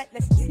Moet,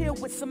 let's chill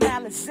with some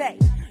Alizé.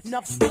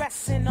 Enough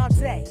stressing all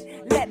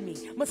day. Let me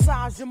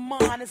massage your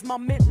mind as my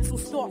mental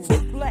starts to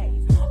play.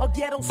 A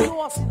ghetto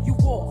sauce you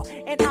wore,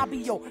 and I'll be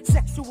your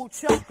sexual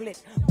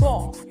chocolate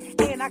bar.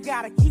 And I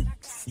gotta keep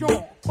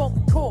strong for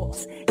the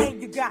cause,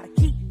 and you gotta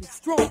keep me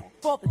strong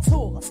for the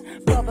tours.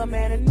 Brother,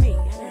 man, and me,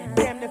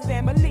 damn the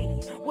family.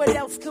 What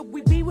else could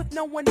we be with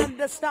no one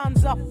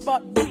understands us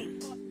but we?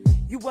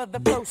 You were the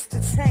first to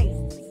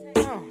change me.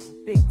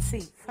 Big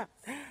teeth.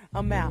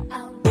 I'm out.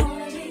 I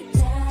wanna be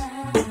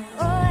down.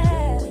 Oh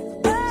yeah.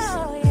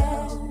 Oh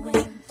yeah.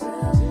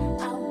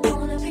 I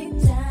wanna be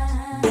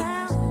down.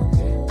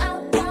 I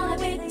wanna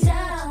be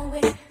down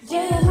with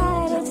you.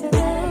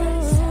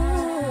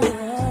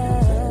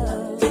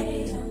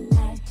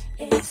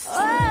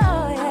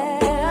 Oh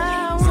yeah.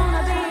 I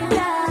wanna be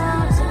down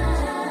with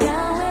you.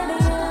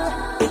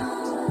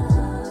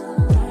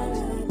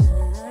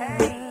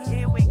 Hey,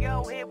 here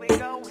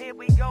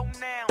we go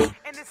now.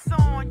 And it's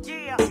on,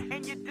 yeah,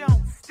 and you don't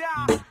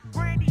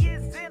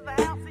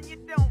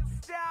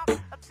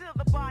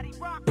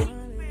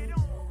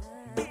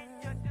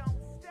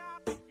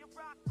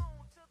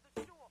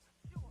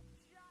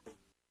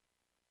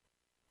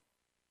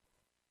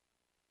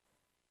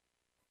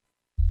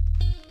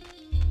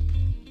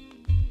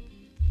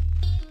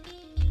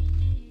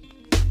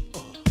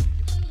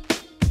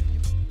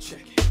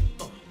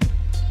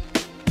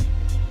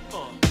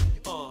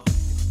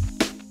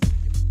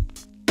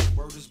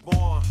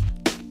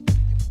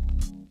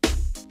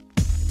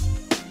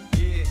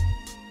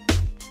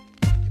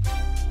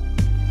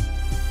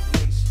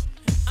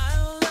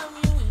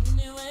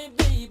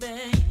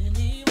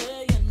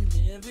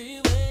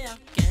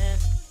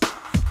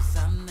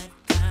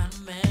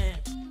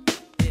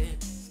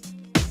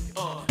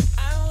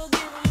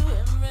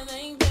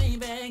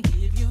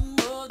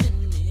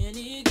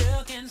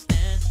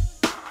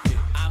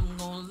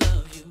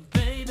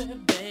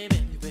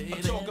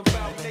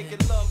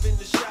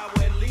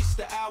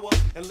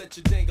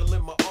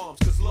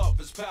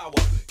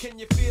Can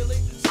you feel it?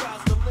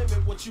 Sky's the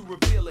limit once you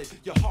reveal it.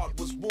 Your heart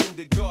was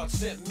wounded, God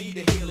sent me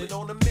to heal it.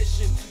 On a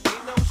mission,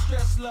 ain't no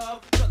stress,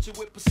 love. Touch it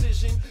with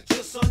precision,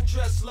 just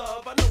undress,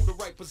 love. I know the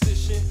right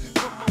position.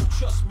 Come on,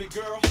 trust me,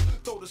 girl.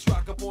 Throw this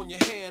rock up on your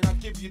hand, I'll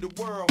give you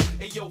the world.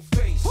 In your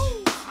face.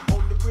 Woo.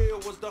 On the grill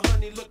was the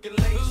honey looking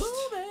lace.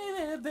 Ooh,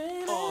 baby,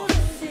 baby.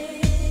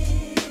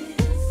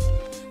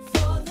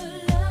 For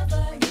the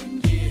lover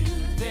in you,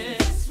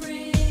 this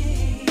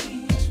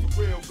ring. That's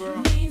for real,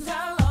 girl. Means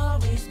I'll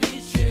always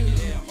be true.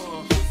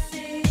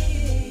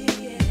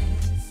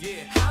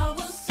 Yeah. How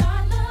will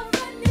start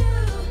loving you?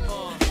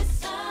 This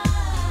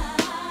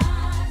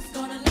time's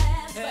gonna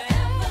last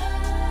forever.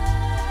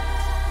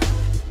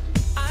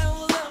 I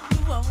will love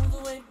you all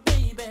the way,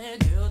 baby.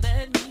 Girl,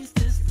 that means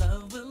this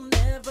love will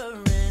never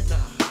end.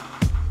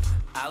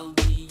 I'll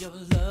be your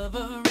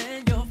lover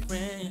and your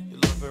friend. Your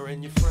lover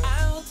and your friend.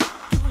 I'll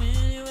take you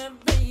anywhere,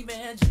 baby.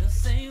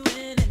 Just say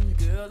when, and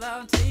girl,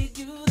 I'll take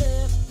you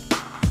there.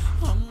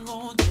 I'm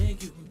gonna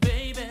take you,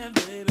 baby,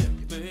 baby,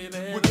 baby.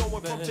 We're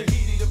going from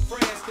Tahiti to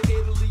France to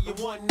Italy in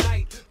one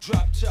night.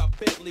 Drop top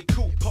Bentley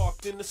coupe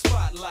parked in the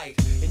spotlight,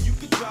 and you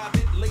can drive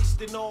it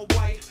laced in all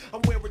white.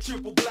 I'm wearing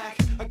triple black,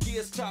 a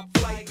gear's top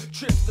flight.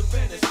 Trips to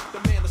Venice, the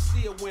man of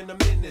steel when I'm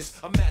in this.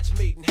 A match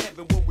made in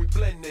heaven when we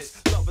blend this.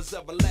 Love is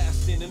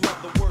everlasting, in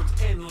other words,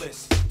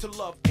 endless. To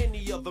love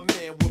any other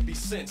man would be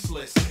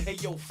senseless. Hey,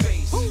 your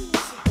face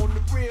on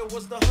the grill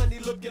was the honey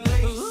looking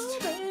lace. Ooh,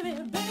 baby,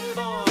 baby,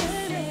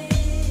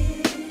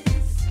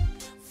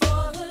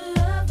 for the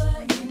lover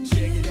in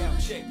check it out,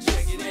 check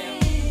it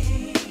out.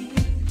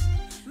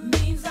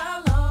 means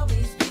I'll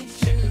always be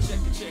true.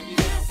 Check it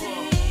out.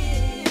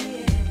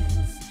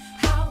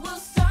 How we'll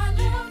start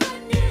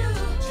loving you.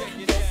 Check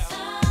it This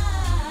out.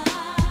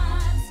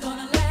 time's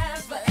gonna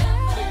last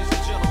forever. Ladies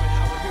and gentlemen,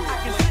 how we do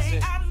it,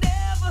 blazing. I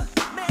never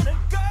met a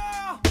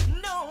girl,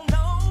 no,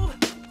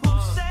 who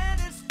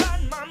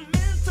satisfied my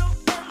mental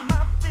and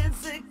my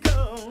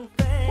physical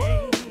thing.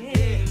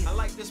 Yeah, I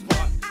like this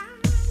part. I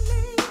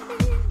lay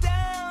me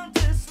down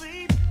to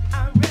sleep. I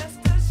rest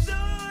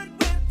assured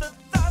with the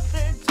thought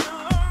that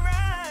you're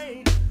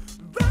right.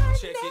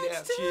 Check it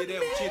out, cheer it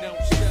out,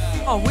 don't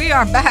stop. Oh, we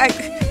are back.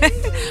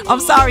 I'm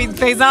sorry,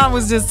 Faison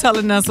was just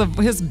telling us of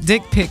his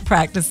dick pic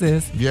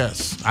practices.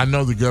 Yes, I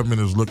know the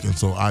government is looking,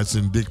 so I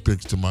send dick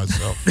pics to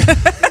myself. Look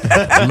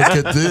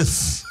at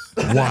this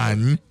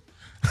one.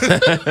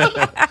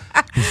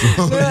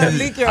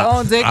 Leak your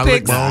own dick I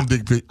lick pics. my own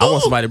dick pic. I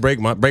want somebody to break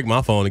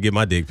my phone and get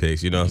my dick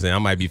pics. You know what I'm saying? I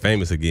might be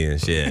famous again.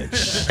 Shit.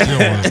 You don't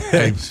wanna-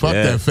 hey, fuck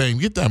Yeah. that fame.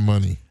 Get that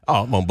money.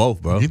 Oh, I'm on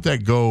both, bro. Get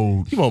that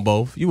gold. You want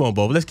both? You want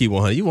both? Let's keep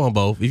 100. You want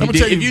both? If I'ma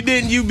tell you- you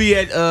didn't, you be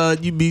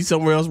at you be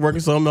somewhere else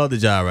working some other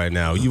job right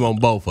now. You want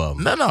both of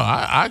them? No,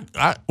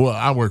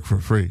 I work for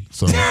free.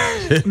 So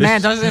Man,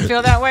 doesn't it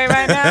feel that way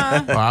right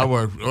now? I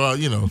work. Well,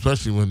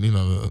 especially when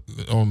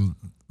on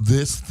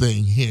this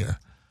thing here,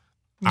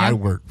 I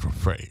work for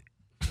free.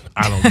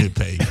 I don't get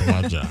paid for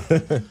my job.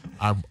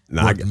 I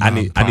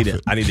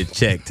need a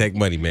check. Take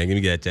money, man. Give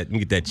me that check. Let me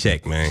get that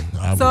check, man.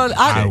 So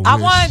I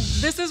wish. want,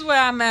 this is where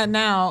I'm at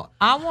now.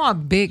 I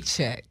want big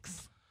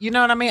checks. You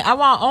know what I mean? I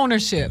want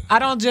ownership. I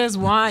don't just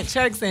want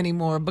checks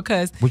anymore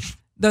because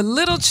the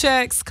little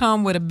checks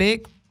come with a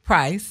big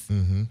price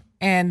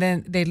and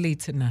then they lead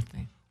to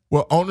nothing.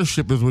 Well,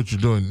 ownership is what you're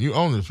doing. You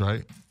own this,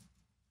 right?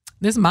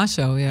 This is my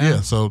show, yeah.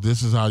 Yeah. So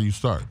this is how you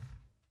start.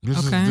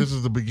 This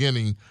is the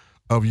beginning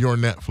of your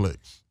Netflix.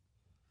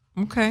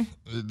 Okay.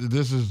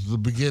 This is the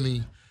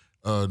beginning.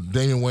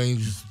 Damian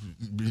Wayne's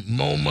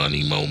more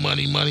money.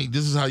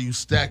 This is how you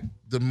stack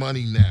the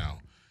money now.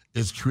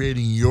 It's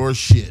creating your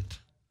shit.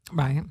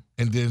 Right.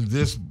 And then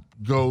this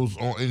goes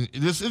on. And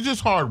this is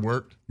just hard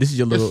work. This is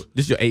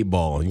your 8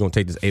 ball. You're gonna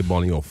take this 8 ball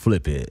and you're gonna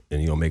flip it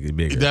and you're gonna make it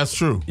bigger. That's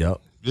true.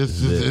 Yep.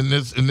 This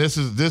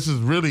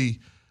is really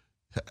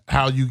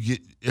how you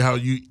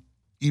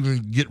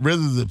even get rid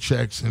of the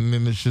checks, and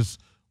then it's just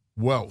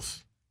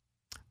wealth.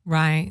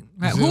 Right.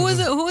 Who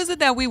is it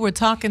that we were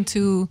talking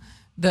to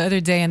the other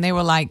day and they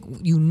were like,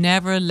 you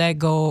never let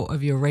go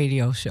of your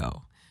radio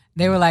show.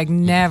 They were like,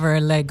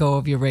 never let go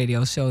of your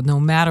radio show. No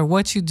matter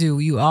what you do,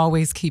 you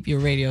always keep your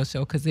radio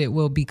show because it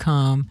will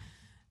become.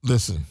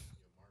 Listen,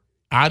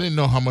 I didn't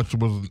know how much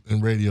it was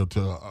in radio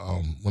till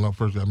when I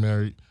first got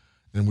married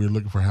and we were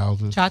looking for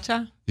houses.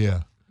 Cha-cha?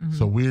 Yeah.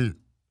 So we're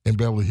in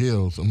Beverly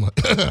Hills. I'm like,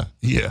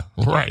 yeah,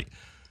 right.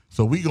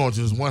 So we go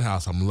into this one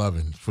house I'm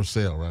loving, it's for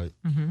sale, right?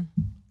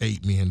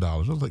 $8 million. I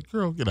was like,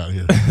 girl, get out of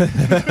here.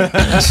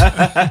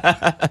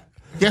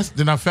 Yes,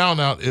 then I found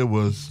out it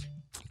was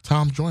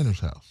Tom Joyner's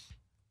house.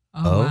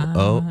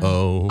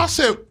 Oh. I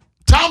said,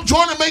 Tom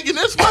Joyner making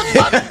this much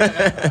money?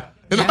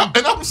 and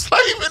I'm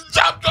slaving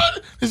Tom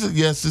Joyner. He said,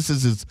 yes, this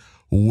is his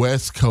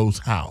West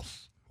Coast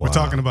house. We're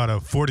talking about a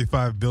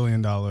 $45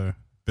 billion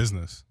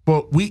business.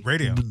 But we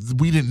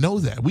didn't know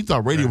that. We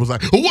thought radio was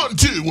like 1,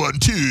 2, 1,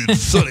 2.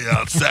 It's sunny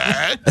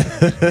outside.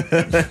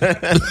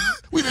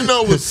 We didn't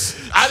know it was.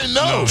 I didn't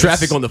know.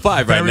 Traffic on the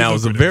 5 right now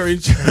is a very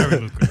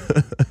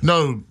lucrative.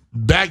 No,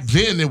 back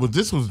then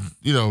this was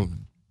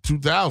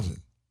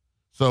 2000.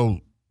 So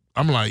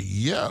I'm like,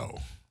 yo,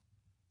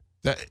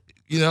 That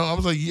I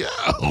was like,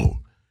 yo.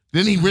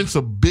 Then he rents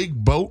a big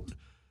boat,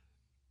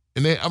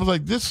 and then I was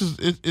like, this is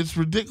it's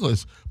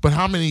ridiculous. But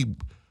how many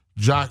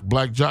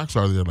black jocks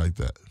are there like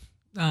that?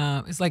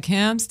 It's like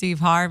him, Steve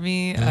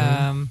Harvey,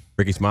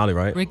 Ricky Smiley,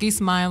 right? Ricky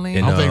Smiley.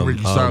 I don't think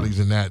Ricky Smiley's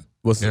in that.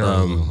 What's I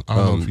don't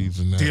know if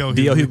he's in that. D.L.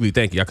 Hughley,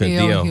 thank you. I couldn't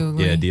D.L. D.L.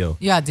 Hughley. Yeah, D.L.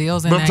 Yeah,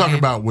 D.L.'s in But that. I'm talking game.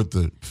 about with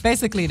the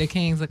Basically the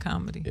kings of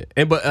comedy.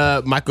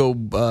 But Michael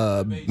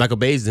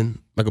Bazin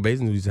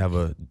used to have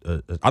a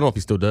I don't know if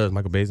he still does.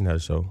 Michael Bazin had a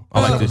show.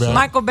 I like this show.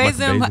 Michael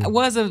Bazin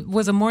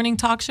was a morning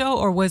talk show,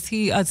 or was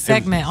he a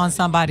segment on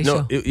somebody's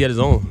show? He had his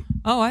own.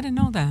 Oh, I didn't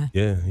know that.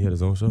 Yeah, he had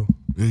his own show.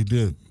 he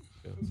did.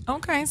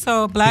 Okay,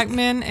 so black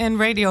men and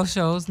radio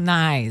shows,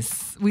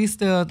 nice. We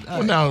still.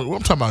 Well, now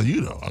I'm talking about you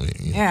though. I mean,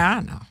 Yeah,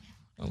 I know.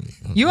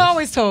 You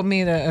always told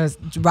me to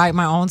write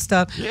my own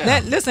stuff. Yeah.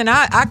 Listen,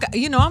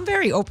 I'm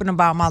very open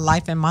about my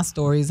life and my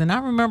stories. And I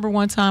remember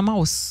one time I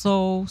was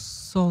so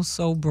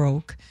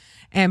broke.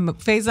 And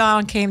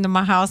Faison came to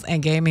my house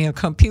and gave me a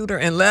computer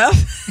and left.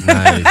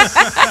 Nice.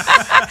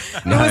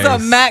 It was a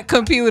Mac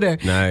computer.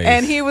 Nice.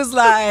 And he was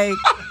like,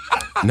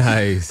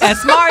 Nice.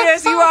 as smart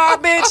as you are,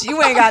 bitch, you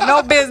ain't got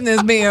no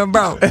business being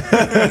broke.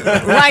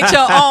 Write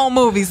your own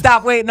movie.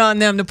 Stop waiting on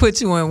them to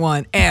put you in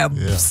one. And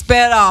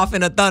sped off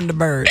in a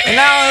Thunderbird. And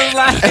I was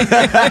like...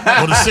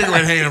 with a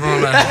cigarette hanging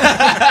from that.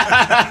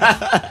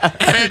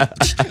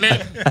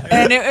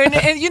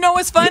 and you know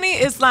what's funny?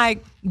 It's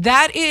like,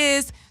 that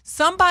is...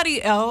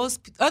 Somebody else,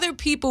 other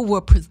people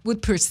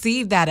would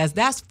perceive that as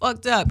that's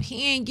fucked up.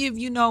 He ain't give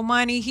you no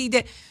money. He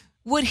did.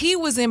 What he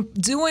was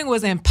doing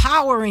was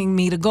empowering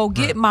me to go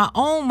get my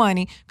own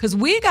money, because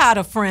we got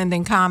a friend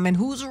in common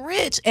who's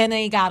rich and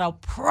ain't got a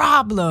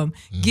problem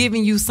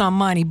giving you some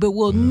money, but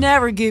will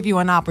never give you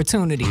an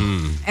opportunity.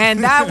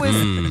 And that was,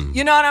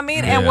 you know what I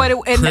mean? And what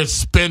Chris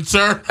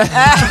Spencer.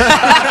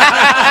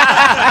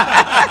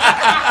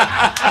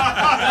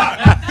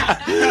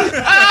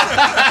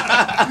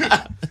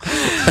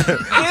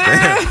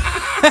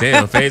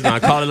 Damn,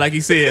 Faison called it like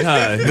he said,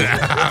 huh?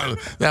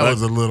 That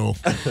was a little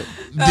dip to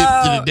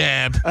the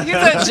dab. He's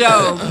a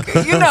joke.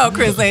 You know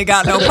Chris ain't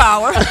got no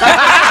power.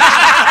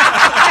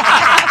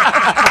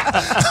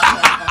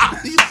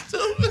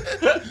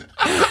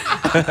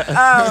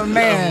 Oh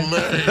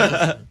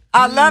man,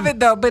 I love it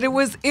though. But it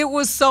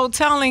was so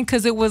telling,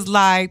 because it was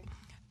like,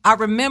 I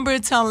remember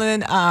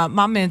telling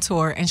my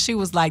mentor, and she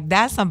was like,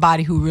 "That's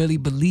somebody who really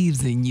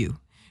believes in you."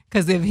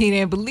 Because if he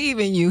didn't believe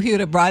in you, he would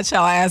have brought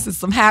y'all asses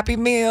some Happy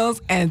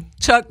Meals and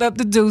chucked up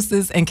the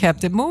deuces and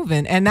kept it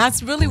moving. And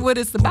that's really what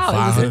it's about.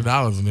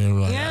 $500 in there.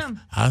 Like, Yeah.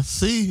 I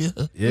see you.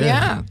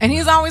 Yeah. And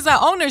he's always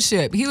like,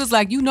 ownership. He was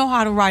like, you know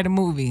how to write a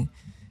movie.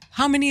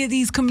 How many of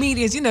these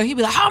comedians, he'd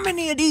be like, how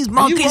many of these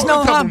monkeys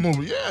know how?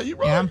 Yeah, you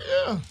wrote.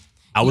 Yeah.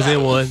 I was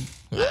in one.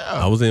 Yeah.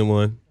 I was in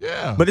one.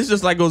 Yeah. But it's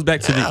just like goes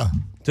back to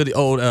the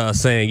old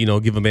saying,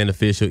 give a man a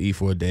fish, he'll eat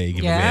for a day.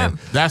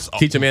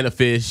 Teach a man a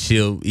fish,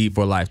 he'll eat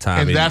for a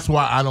lifetime. And that's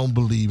why I don't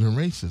believe in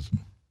racism,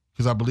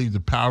 because I believe the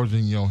power's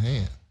in your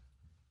hand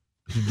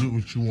to do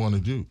what you want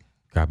to do.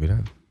 Copy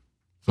that.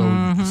 So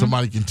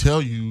somebody can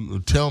tell you or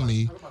tell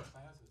me,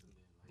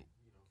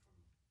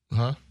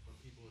 huh?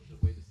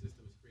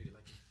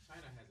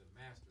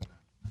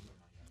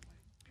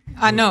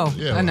 I know.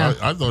 Yeah, I know.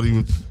 I thought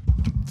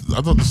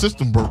the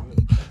system broke.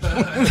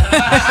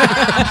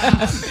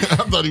 I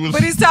thought he was.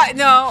 But he's talking.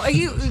 No,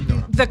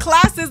 the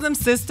classism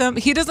system.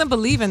 He doesn't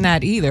believe in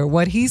that either.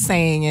 What he's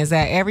saying is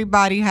that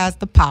everybody has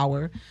the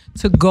power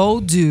to go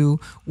do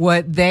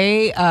what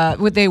they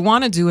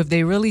want to do if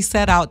they really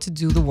set out to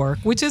do the work,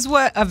 which is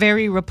what a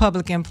very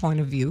Republican point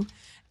of view.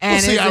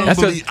 And I don't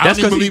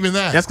believe in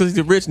that. That's because he's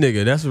a rich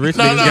nigga. That's rich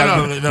No,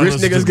 niggas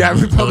listen got to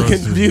me. Republican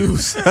Listen to me.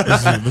 views.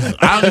 Listen.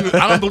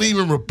 I don't believe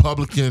in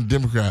Republican and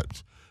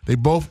Democrats. They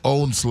both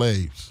own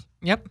slaves.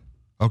 Yep.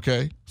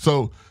 Okay?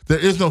 So there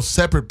is no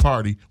separate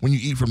party when you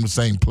eat from the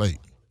same plate.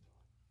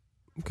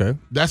 Okay.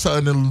 That's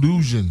an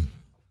illusion.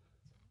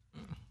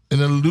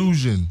 An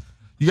illusion.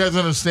 You guys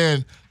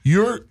understand?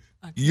 Your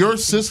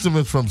system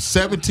is from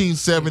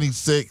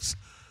 1776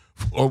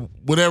 or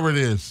whatever it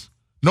is.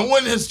 No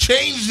one has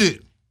changed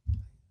it.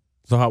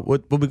 So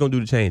what we gonna do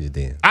to change it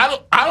then?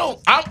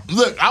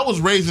 Look, I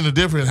was raised in a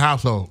different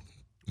household.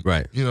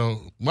 Right.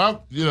 My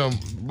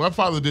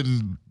father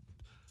didn't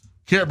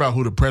care about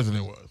who the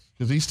president was,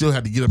 because he still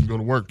had to get up and go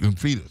to work and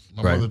feed us.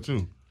 My mother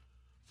too.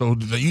 So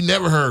you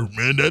never heard,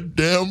 man, that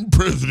damn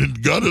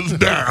president got us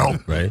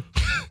down. Right.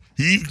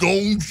 He's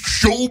gonna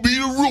show me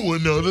the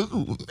ruin of this.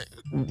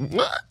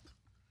 What?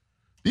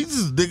 These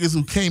is niggas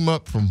who came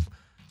up from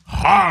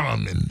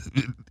Harlem, and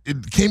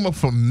it came up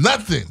from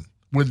nothing.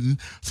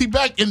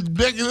 Back in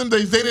them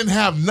days, they didn't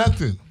have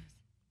nothing.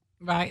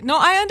 Right. No,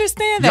 I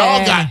understand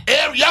that.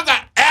 Y'all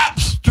got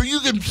apps so you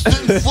can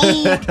send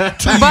food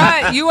to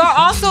But you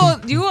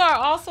are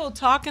also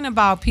talking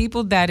about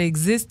people that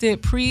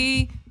existed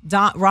pre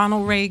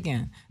Ronald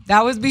Reagan.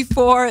 That was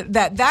before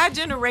that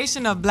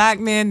generation of black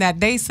men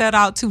that they set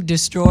out to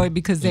destroy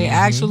because they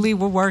actually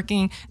were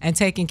working and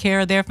taking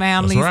care of their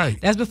families. That's right.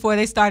 That's before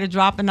they started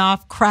dropping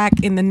off crack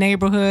in the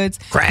neighborhoods.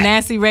 Crack.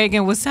 Nancy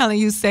Reagan was telling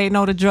you say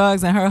no to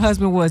drugs, and her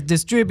husband was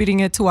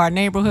distributing it to our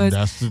neighborhoods.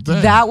 That's the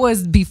thing. That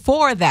was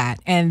before that.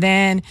 And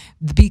then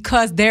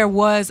because there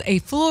was a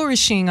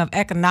flourishing of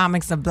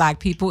economics of black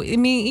people, I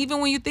mean,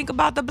 even when you think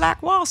about the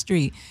Black Wall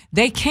Street,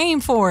 they came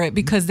for it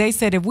because they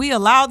said if we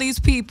allow these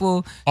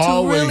people to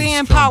Always really come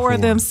empower for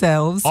it.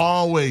 themselves.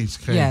 Always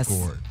came Yes,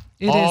 for it.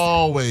 it is.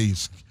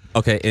 Always.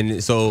 Okay,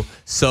 and so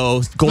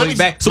going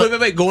back. So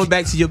wait, going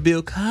back to your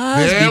Bill Cosby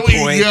There we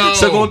point. go.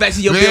 So going back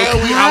to your There Bill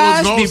I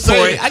was gonna Cosby say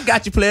point. it. I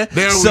got you, player.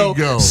 There so, we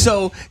go.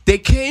 So they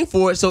came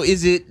for it. So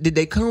did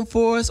they come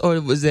for us, or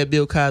was that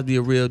Bill Cosby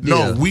a real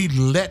deal? No, we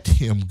let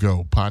him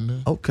go, partner.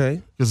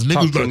 Okay. Because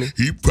Talk niggas to like, me.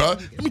 he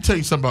probably. Let me tell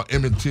you something about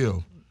Emmett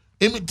Till.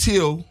 Emmett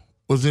Till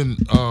was in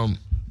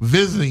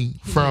visiting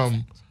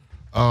from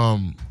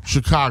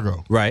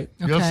Chicago. Right.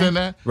 You Okay. understand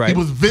that? Right. He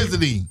was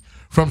visiting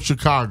from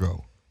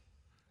Chicago,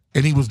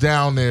 and he was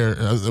down there.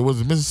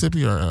 Was it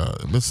Mississippi or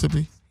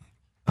Mississippi?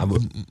 I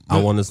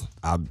want to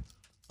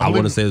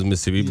say it was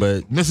Mississippi,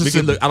 but Mississippi.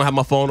 we can look. I don't have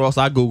my phone, or else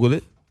I Google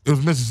it. It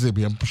was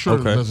Mississippi. I'm sure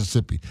it Okay. was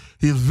Mississippi.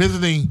 He was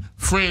visiting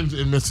friends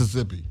in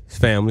Mississippi. His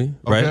family,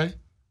 right? Okay.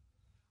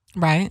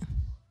 Right.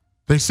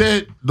 They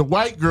said the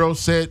white girl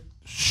said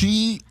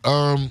he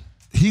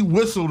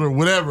whistled or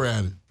whatever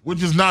at it,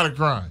 which is not a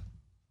crime,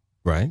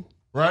 Right.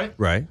 right?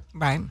 Right.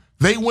 Right.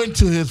 They went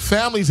to his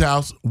family's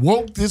house,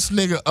 woke this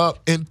nigga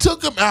up, and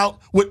took him out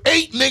with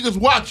 8 niggas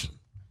watching.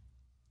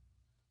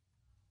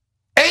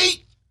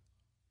 8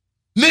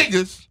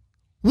 niggas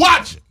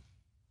watching.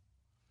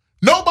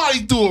 Nobody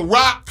threw a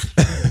rock.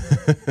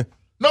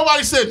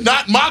 Nobody said,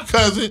 not my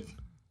cousin.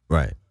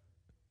 Right.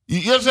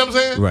 You understand what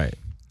I'm saying? Right.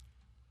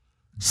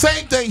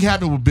 Same thing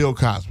happened with Bill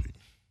Cosby.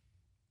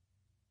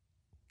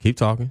 Keep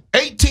talking.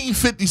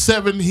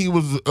 1857, he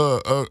was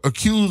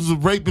accused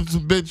of raping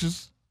some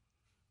bitches.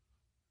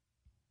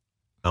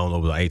 I don't know.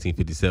 It was like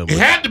 1857. It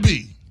had to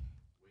be.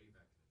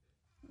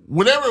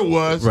 Whatever it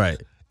was.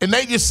 Right. And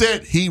they just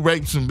said he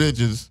raped some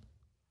bitches.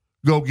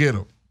 Go get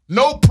him.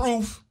 No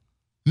proof.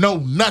 No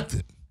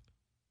nothing.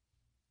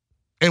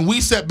 And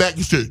we sat back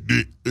and said,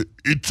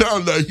 it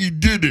sounds like he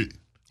did it.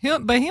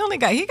 But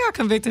he got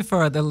convicted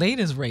for the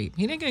latest rape.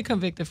 He didn't get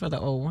convicted for the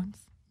old ones.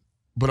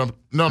 But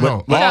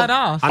no. He got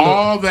off.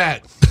 All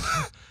that.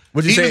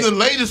 What'd you Even say? the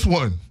latest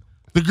one.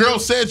 The girl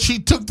said she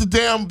took the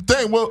damn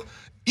thing. Well,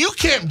 you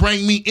can't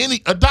bring me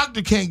a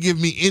doctor can't give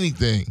me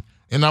anything.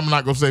 And I'm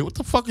not going to say, what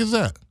the fuck is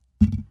that?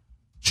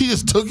 She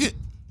just took it.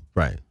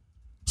 Right.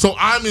 So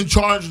I'm in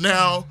charge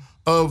now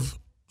of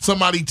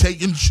somebody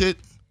taking shit.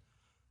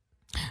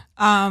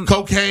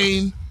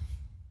 Cocaine.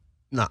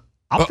 Nah.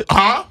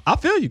 Huh? I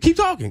feel you. Keep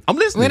talking. I'm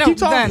listening. Keep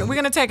talking. We're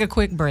going to take a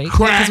quick break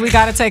Crack. because we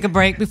got to take a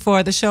break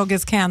before the show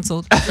gets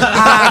canceled.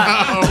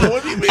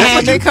 What do you mean?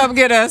 And they come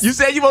get us. You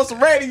said you want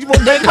some ratings. You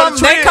want They come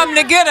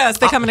to get us.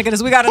 They coming to get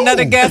us. We got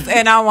another guest,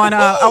 and I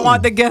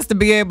want the guest to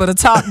be able to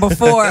talk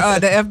before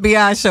the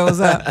FBI shows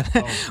up.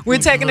 We're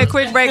taking a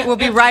quick break. We'll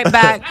be right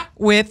back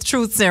with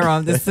Truth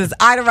Serum. This is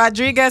Ida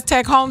Rodriguez.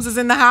 Tech Holmes is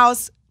in the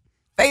house.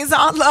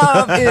 Faison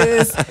Love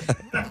is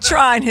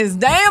trying his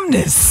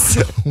damnness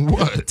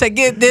to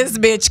get this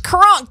bitch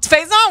crunked.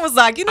 Faison was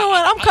like, you know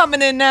what? I'm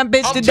coming in that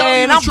bitch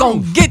today, and I'm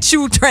going to get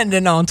you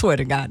trending on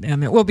Twitter. God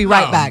damn it. We'll be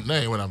right back.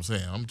 That ain't what I'm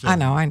saying. I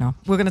know.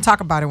 We're going to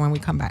talk about it when we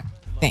come back.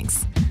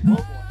 Thanks.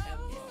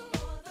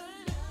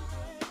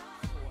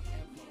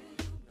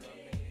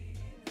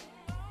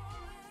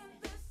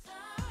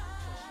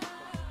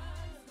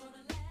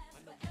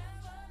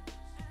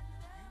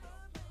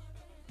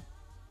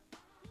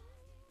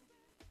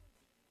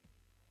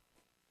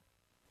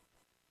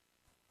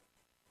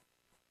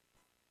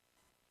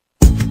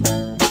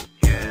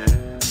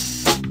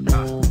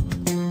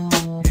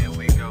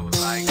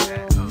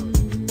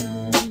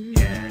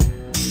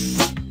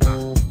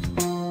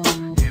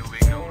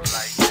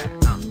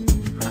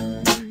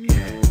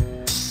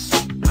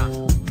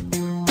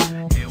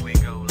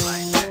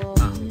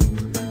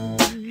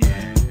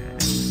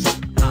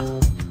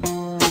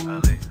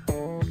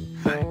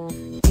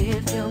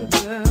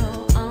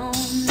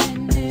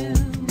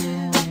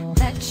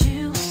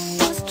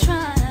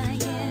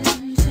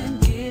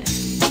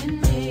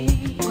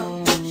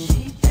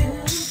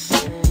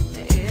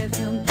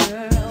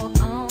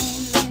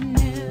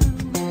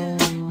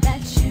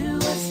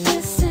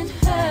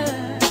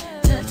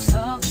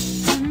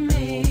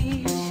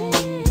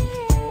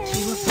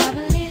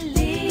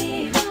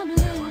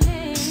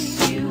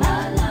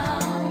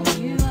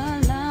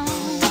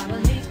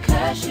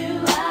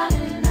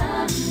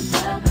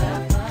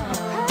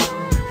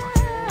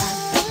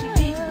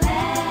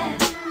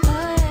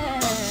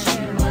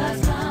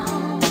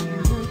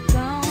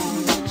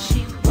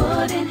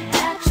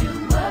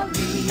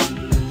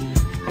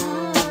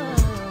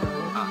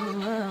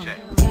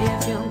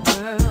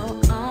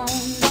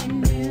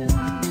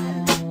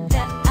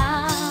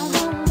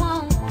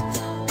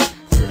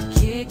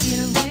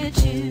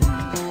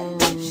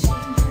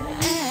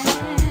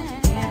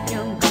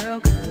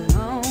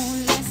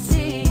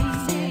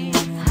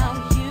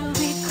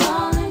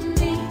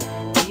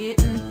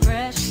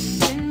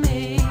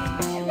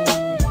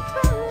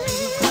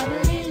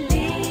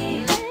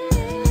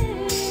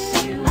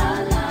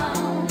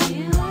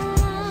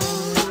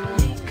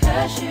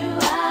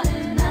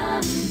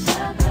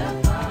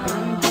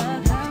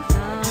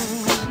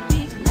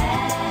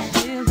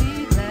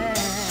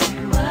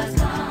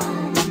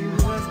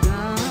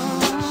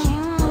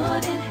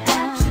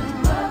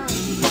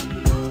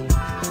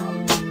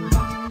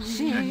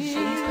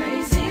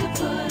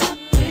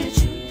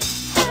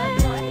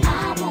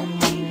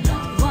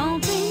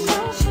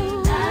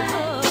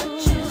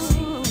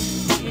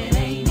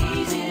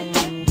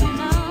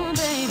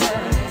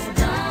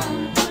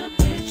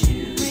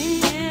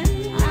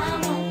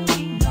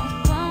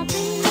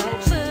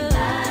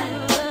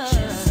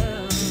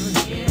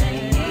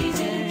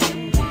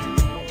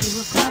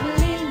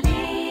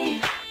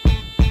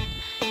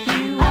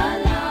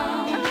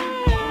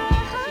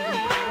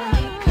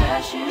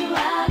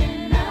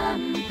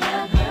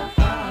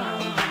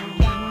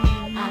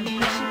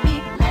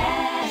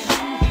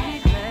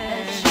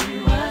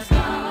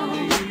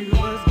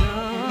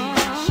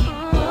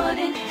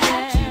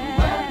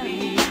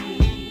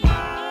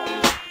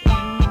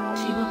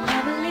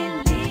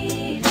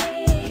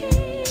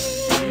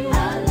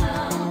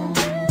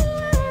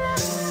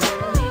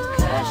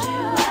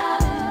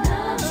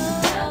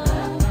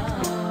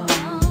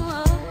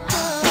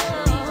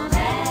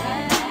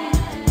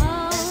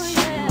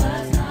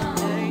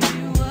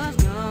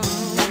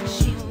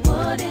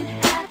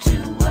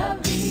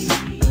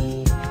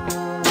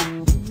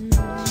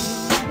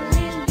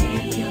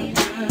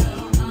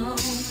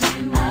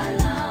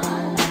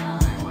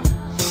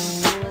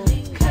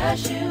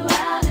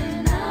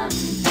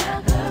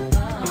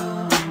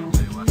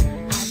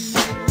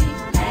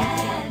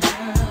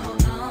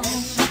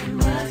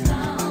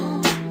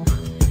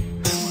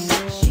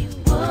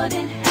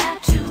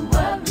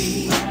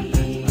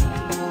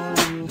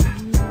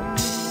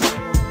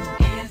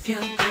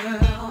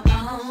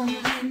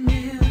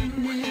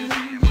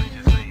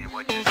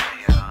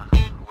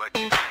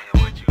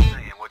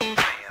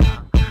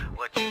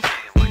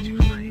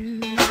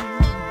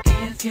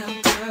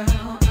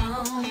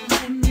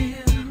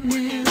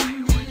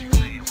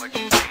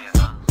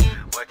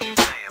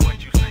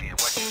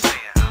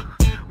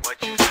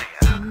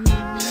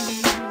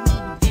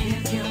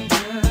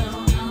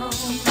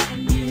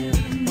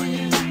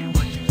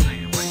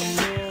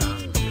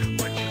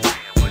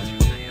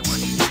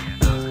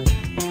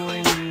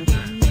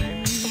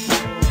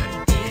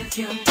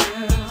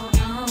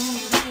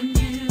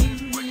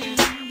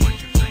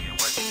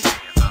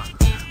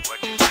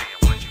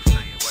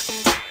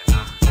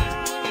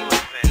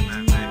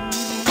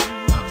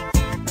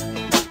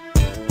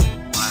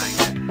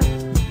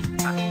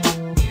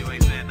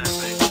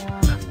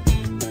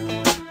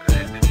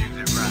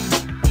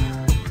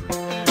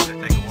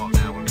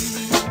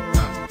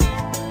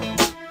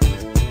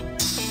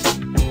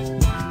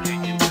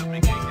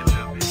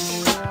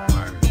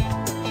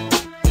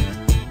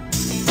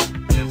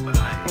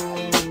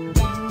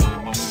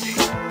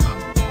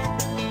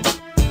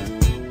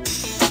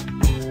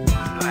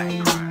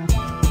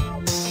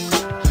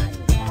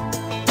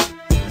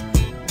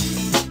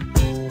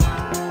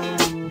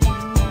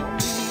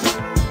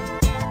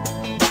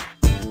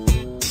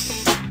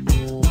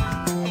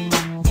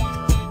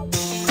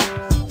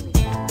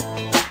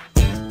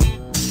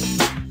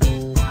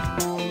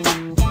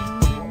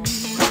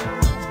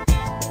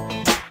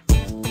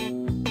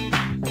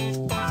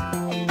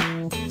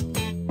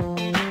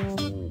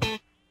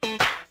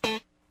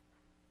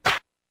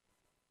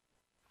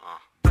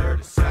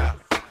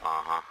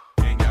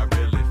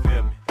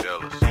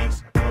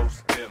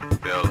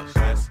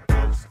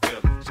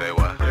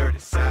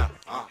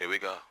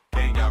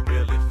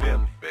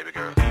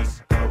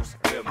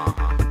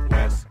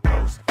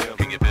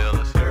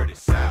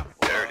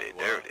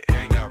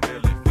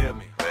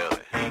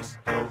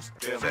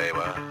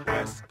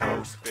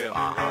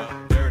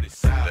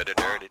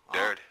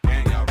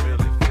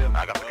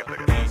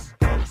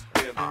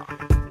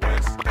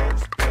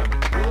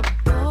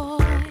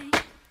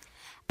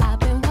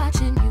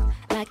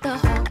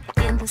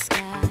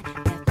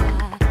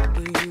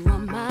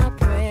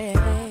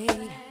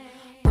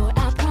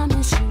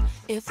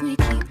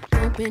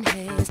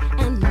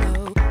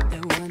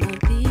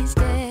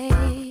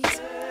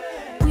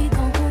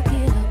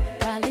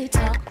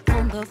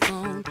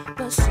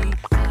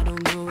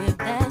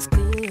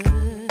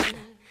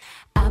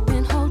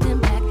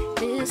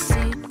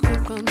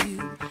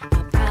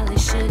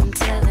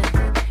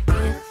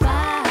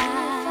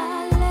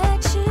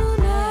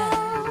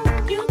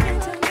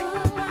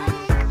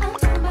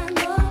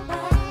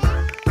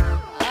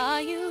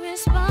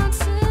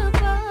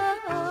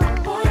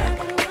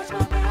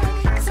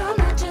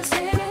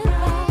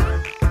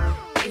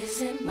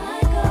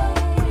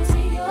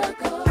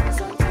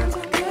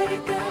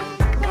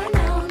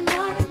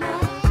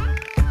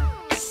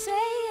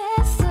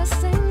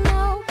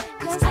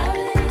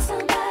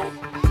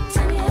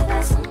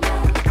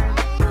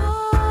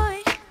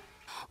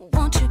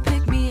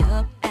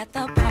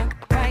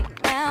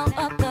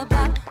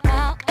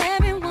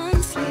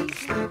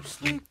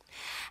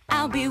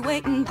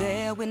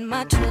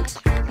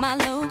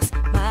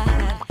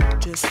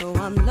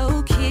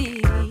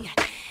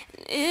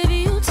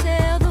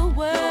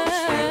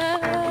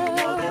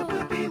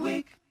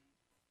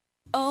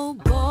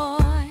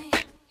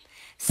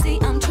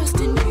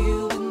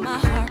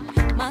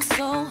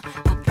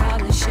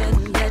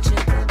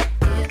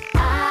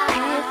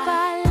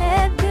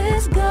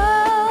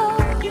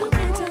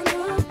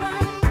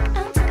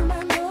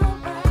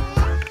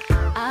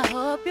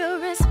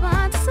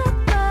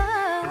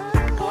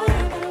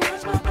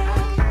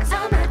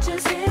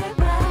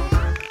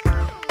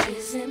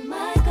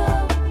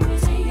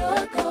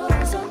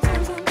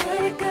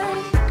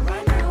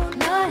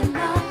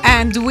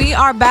 And we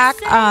are back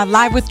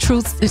live with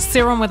Truth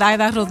Serum with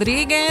Aida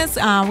Rodriguez.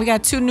 We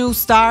got two new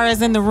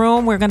stars in the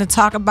room. We're going to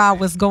talk about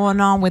what's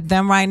going on with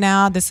them right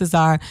now. This is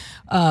our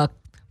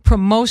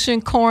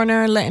promotion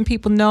corner, letting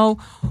people know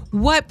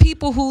what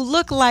people who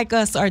look like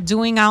us are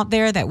doing out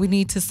there that we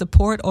need to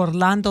support.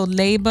 Orlando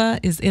Leyva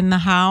is in the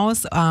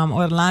house.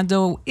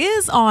 Orlando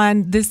is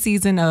on this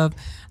season of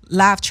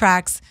Laugh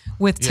Tracks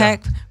with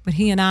Tech, but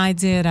he and I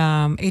did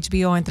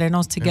HBO Entre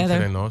Nos together.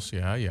 Entre Nos,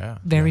 yeah.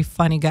 Very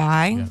funny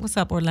guy. Yeah. What's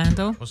up,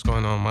 Orlando? What's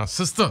going on, my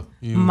sister?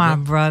 My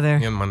brother.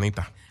 Mi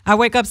hermanita. I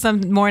wake up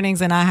some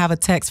mornings and I have a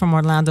text from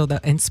Orlando,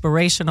 the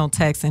inspirational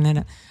text, and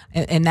then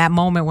in that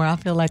moment where I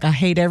feel like I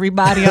hate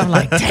everybody, I'm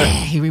like,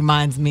 dang, he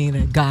reminds me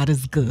that God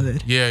is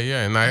good.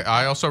 Yeah, and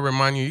I also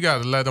remind you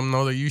got to let them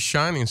know that you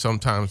shining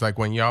sometimes. Like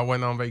when y'all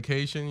went on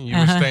vacation, you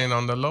were staying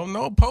on the low.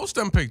 No, post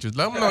them pictures.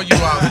 Let them know you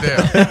out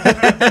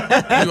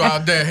there. You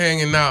out there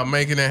hanging out,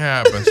 making it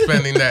happen,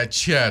 spending that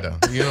cheddar.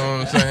 You know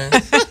what I'm saying?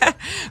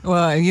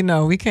 Well, you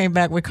know, we came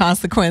back with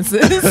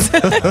consequences. Let's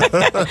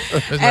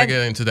not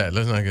get into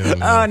that.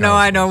 Oh, no,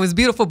 I know. It was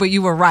beautiful, but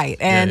you were right.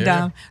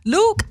 And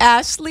Luke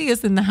Ashley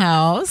is in the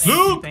house.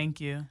 Luke!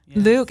 Thank you.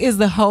 Yes. Luke is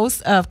the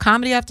host of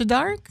Comedy After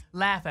Dark.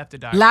 Laugh After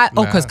Dark.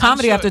 Because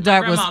Comedy After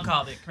Dark was... Grandma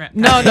called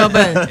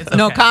it.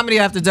 No, Comedy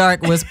After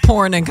Dark was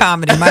porn and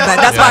comedy. My bad.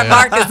 That's why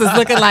Marcus is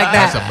looking like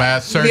that. That's a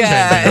bad search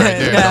engine right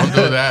there. Don't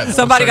do that.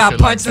 Somebody got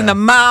punched in the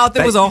mouth.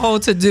 It was a whole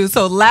to-do.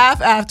 So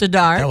Laugh After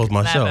Dark. That was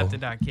my show. Laugh After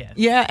Dark, yes.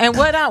 Yeah, and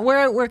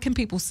where can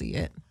people see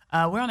it?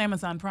 We're on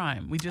Amazon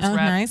Prime. We just wrapped.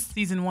 Nice.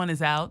 Season 1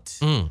 is out.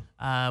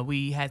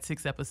 We had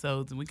 6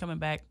 episodes, and we're coming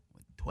back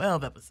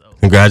 12 episodes.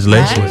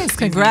 Congratulations. Nice.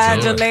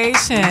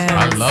 Congratulations.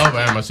 I love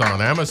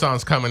Amazon.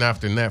 Amazon's coming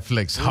after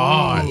Netflix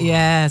hard.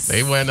 Yes.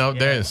 They went up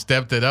there and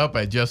stepped it up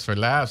at Just for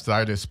Laughs,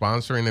 started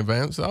sponsoring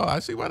events. Oh, I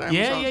see what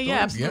Amazon's doing.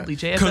 Absolutely.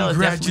 JFL is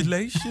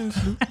Congratulations.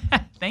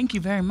 Thank you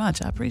very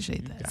much. I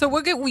appreciate that. So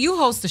you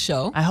host the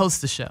show. I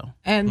host the show.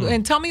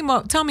 And tell me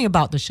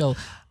about the show.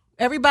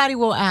 Everybody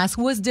will ask,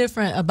 what's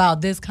different about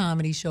this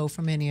comedy show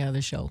from any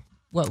other show?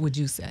 What would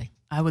you say?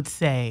 I would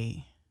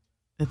say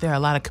that there are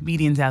a lot of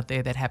comedians out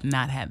there that have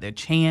not had their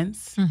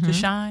chance to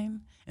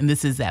shine, and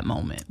this is that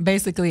moment.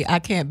 Basically, I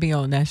can't be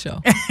on that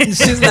show.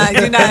 She's not.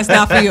 It's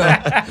not for you.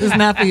 It's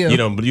not for you. You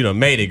done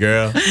made it,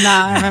 girl.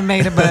 Nah, I haven't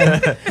made it,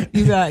 but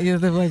you're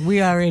like,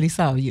 we already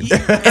saw you.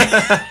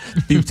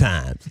 A few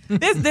times.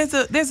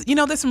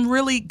 There's some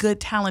really good,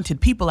 talented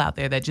people out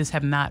there that just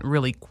have not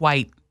really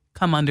quite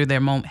come under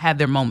their moment, had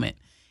their moment.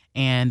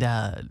 And,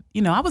 I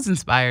was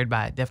inspired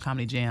by Def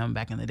Comedy Jam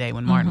back in the day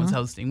when Martin was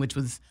hosting, which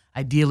was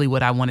ideally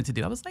what I wanted to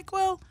do. I was like,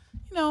 well,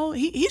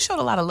 he showed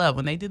a lot of love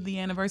when they did the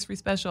anniversary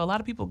special. A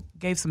lot of people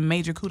gave some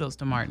major kudos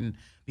to Martin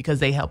because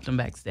they helped him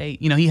backstage.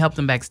 He helped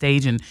him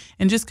backstage and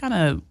just kind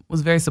of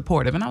was very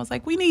supportive. And I was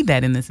like, we need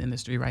that in this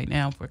industry right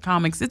now for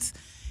comics.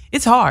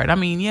 It's hard. I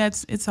mean, yeah,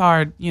 it's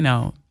hard,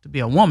 to be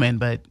a woman,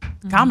 but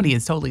comedy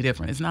is totally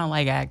different. It's not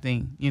like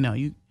acting. You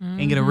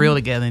can get a reel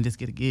together and just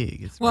get a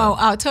gig. Well,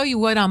 I'll tell you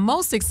what I'm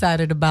most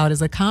excited about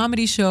is a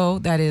comedy show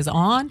that is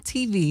on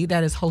TV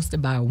that is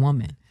hosted by a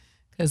woman.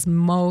 Because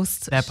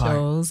most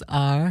shows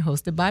are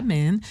hosted by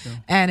men. Sure.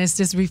 And it's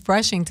just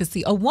refreshing to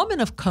see a woman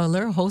of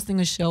color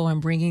hosting a show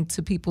and bringing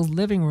to people's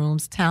living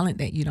rooms talent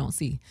that you don't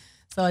see.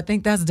 So I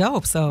think that's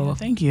dope. So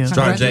thank you.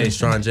 Strong J.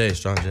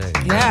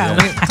 Yeah,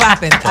 we're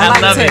clapping. I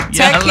love it.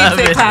 Tech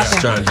keeps it clapping.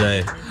 Strong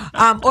J.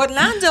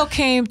 Orlando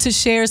came to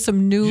share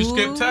some news. You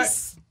skipped Tech?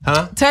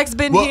 Huh? Tech's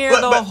been here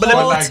the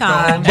whole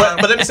time.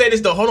 But let me say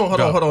this though. Hold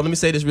on. Let me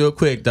say this real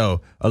quick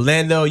though.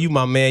 Orlando, you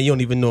my man. You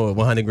don't even know it.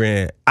 100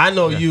 grand. I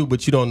know you,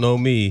 but you don't know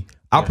me.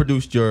 I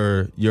produced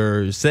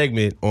your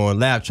segment on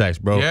Laugh Tracks,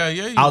 bro.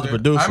 Yeah. I was the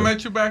producer. I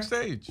met you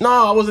backstage. No,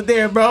 I wasn't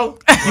there, bro.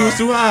 You was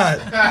too hot.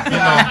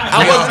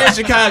 I wasn't in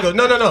Chicago.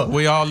 No.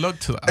 We all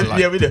looked to.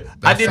 Yeah, we did.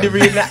 I did the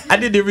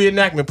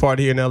reenactment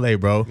party here in LA,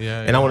 bro.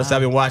 Yeah. And I want to say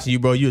I've been watching you,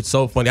 bro. You were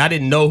so funny. I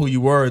didn't know who you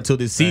were until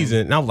this season,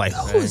 and I was like,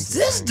 who is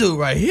this dude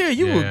right here?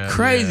 You were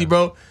crazy,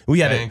 bro.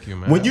 We had Thank you,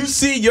 man. When you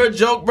see your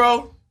joke,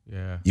 bro.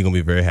 Yeah. You're going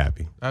to be very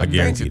happy. I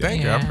guarantee that.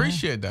 Thank you. I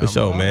appreciate that. For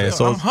sure, man.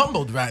 So I'm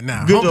humbled right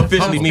now. Good to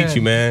officially meet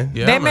you, man.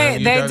 Yeah,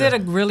 they did a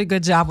really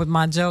good job with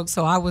my jokes,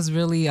 so I was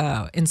really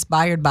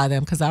inspired by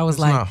them because I was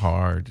it's like, not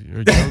hard.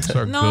 Your jokes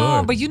are good.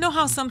 No, but you know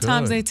how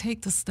sometimes they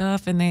take the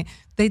stuff and they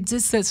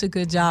did such a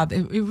good job.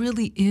 It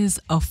really is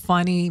a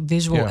funny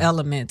visual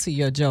element to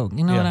your joke.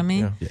 You know what I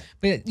mean? Yeah.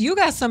 But you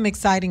got some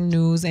exciting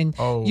news, and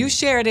you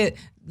shared it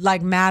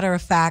like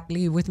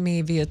matter-of-factly with me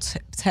via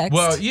text.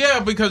 Well, yeah,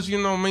 because you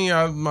know me,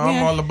 I'm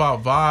all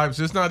about vibes.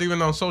 It's not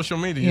even on social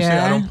media. You see,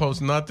 I don't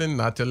post nothing,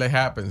 not till it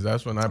happens.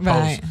 That's when I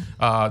post.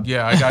 I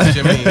got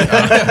Jimmy.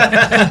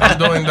 I'm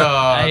doing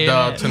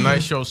the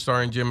Tonight Show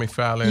starring Jimmy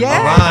Fallon. Yeah.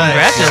 All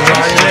right.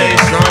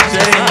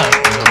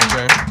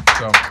 Congratulations.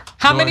 So,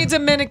 how many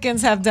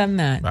Dominicans have done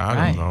that?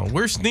 I don't know.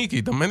 We're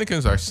sneaky.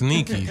 Dominicans are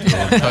sneaky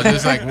because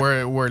it's like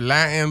we're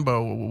Latin,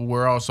 but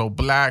we're also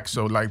black.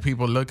 So like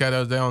people look at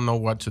us, they don't know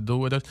what to do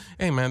with us.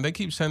 Hey man, they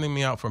keep sending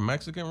me out for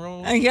Mexican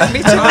roles. Yeah,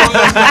 me too.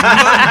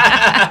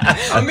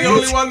 I'm the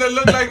only one that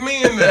looked like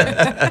me in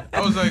there.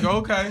 I was like,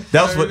 okay.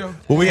 That was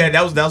when we had.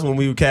 That was when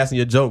we were casting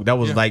your joke. That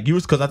was like you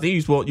was because I think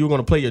you were going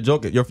to play your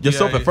joke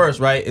yourself at first,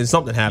 right? And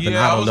something happened.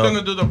 Yeah, I was going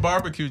to do the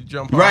barbecue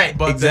jump. Right,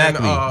 but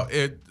exactly.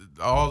 Then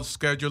all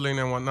scheduling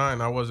and whatnot,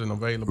 and I wasn't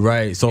available.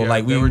 Right, so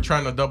like they were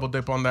trying to double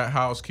dip on that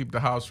house, keep the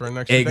house for an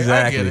extra day.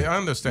 I get it, I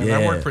understand.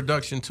 I work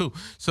production too,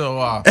 so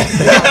I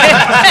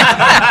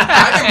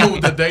didn't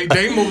move the date.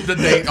 They moved the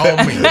date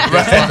on me.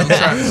 That's what I'm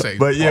trying to say.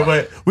 But yeah,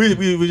 but we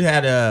were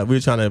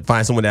trying to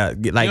find someone that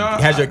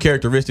has your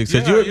characteristics.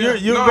 Cause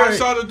you're I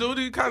saw the dude.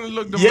 He kind of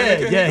looked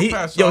Dominican.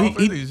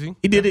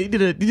 He did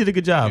a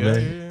good job,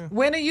 man. Yeah.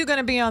 When are you going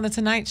to be on the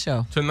Tonight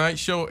Show? Tonight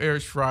Show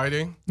airs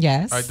Friday.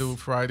 Yes, I do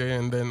Friday,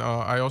 and then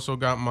I also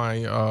got my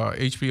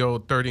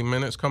HBO 30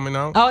 Minutes coming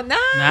out. Oh,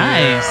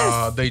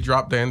 nice. They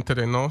dropped the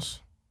Entre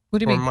Nos. What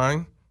do you mean?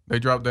 Mine. They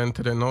dropped the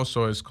Entre Nos,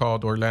 so it's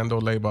called Orlando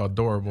Leyva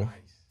Adorable.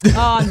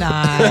 Oh,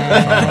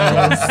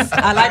 nice.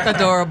 I like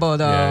Adorable,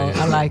 though. Yeah.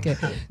 I like it.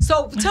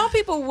 So tell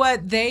people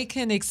what they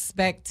can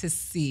expect to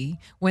see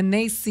when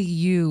they see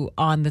you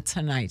on The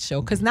Tonight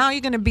Show. Because now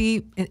you're going to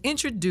be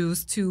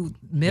introduced to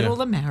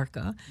Middle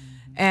America.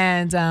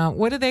 And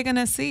what are they going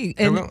to see?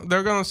 They're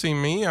going to see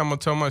me. I'm going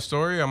to tell my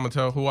story. I'm going to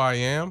tell who I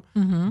am.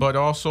 Mm-hmm. But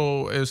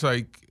also, it's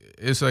like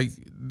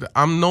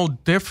I'm no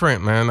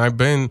different, man. I've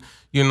been,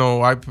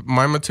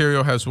 my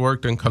material has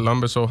worked in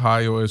Columbus,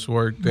 Ohio. It's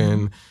worked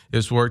in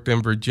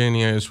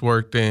Virginia. It's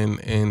worked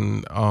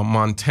in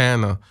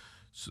Montana.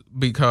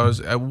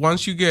 Because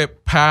once you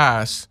get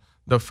past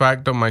the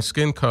fact of my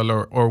skin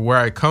color or where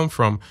I come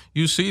from,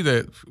 you see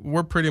that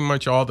we're pretty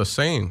much all the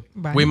same.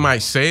 Right. We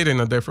might say it in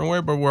a different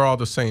way, but we're all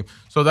the same.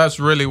 So that's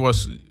really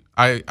what's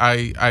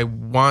I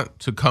want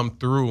to come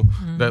through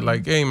that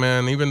like, hey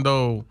man, even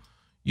though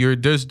you're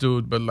this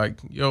dude, but like,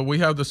 yo, we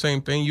have the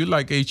same thing. You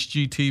like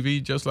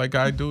HGTV just like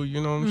I do.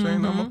 You know what I'm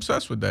saying? I'm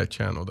obsessed with that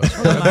channel. That's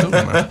what I do,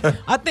 man.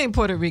 I think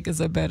Puerto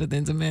Ricans are better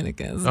than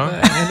Dominicans. Huh?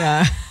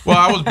 But, Well,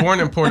 I was born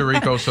in Puerto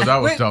Rico, so that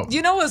was dope.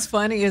 You know what's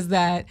funny is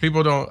that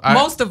People don't.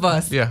 most of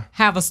us Yeah.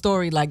 have a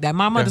story like that.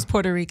 My mother's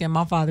Puerto Rican,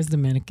 my father's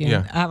Dominican.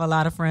 Yeah. I have a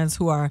lot of friends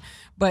who are,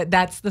 but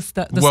that's the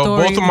story.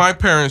 Both of my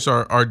parents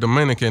are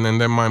Dominican,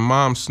 and then my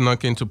mom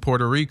snuck into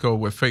Puerto Rico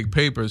with fake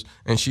papers,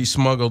 and she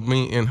smuggled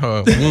me in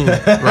her womb,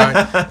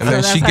 right? And then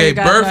that's she how you gave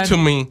got birth that. to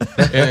me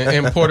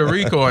in Puerto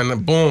Rico, and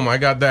then boom, I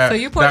got that. So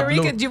you Puerto that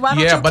blue- Rican? Why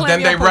don't yeah, you but claim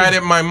then you're they Puerto-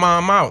 ratted my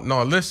mom out.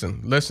 No,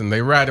 listen,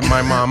 they ratted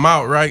my mom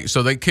out, right?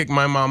 So they kicked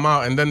my mom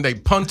out, and then they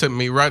punted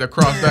me right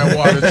across that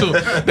water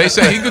too. They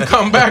said he could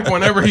come back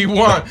whenever he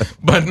want,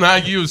 but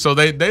not you. So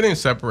they didn't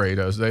separate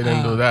us. They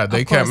didn't do that.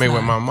 They kept me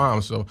with my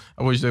mom. So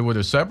I wish they would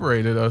have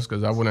separated us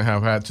because I wouldn't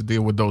have had to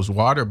deal with those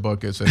water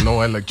buckets and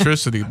no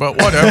electricity. But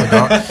whatever,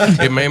 dog.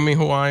 It made me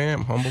who I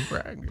am. Humble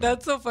brag.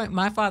 That's so funny.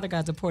 My father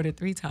got deported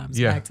 3 times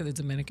Yeah. back to the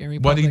Dominican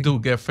Republic. What'd he do?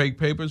 Get fake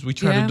papers? We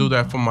tried Yeah. to do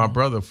that for my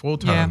brother full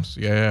times.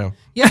 Yeah.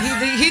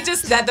 Yeah, he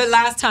just that the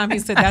last time he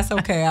said that's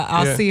okay.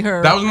 I'll Yeah. see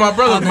her. That was my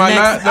brother. on the My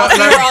next- la- I'll la- see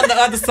la- her on the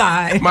other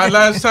side. My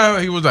last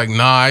time, he was like,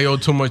 nah, I owe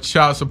too much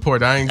child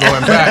support. I ain't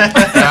going back.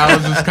 And I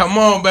was just, come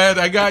on, man,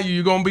 I got you.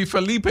 You're going to be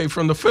Felipe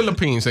from the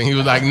Philippines. And he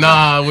was like,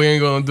 nah, we ain't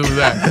going to do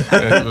that.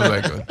 And it was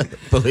like,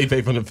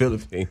 Felipe from the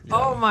Philippines.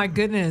 Oh my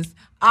goodness.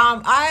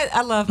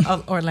 I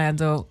love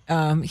Orlando.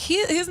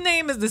 His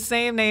name is the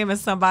same name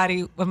as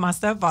somebody with my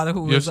stepfather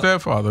who your was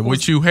stepfather,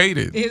 which you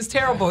hated. He was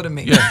terrible to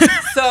me. Yeah.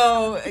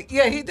 So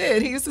yeah, he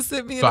did. He used to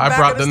sit me. In So the I back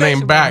brought of the station name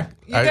with back. him.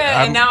 You did,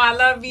 and now I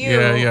love you.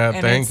 Yeah,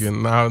 and thank it's- you.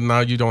 Now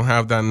you don't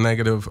have that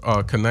negative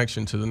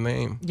connection to the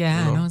name. Yeah,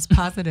 you know? I know it's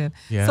positive.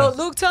 Yeah. So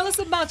Luke, tell us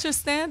about your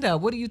stand-up.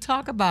 What do you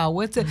talk about?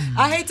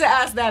 I hate to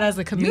ask that as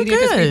a comedian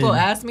because good. people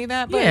ask me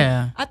that, but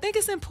Yeah. I think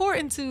it's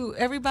important to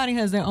everybody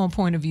has their own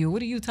point of view.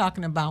 What are you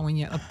talking about when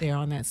you're up there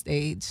on that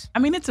stage? I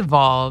mean, it's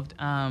evolved.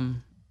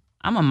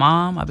 I'm a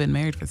mom. I've been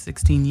married for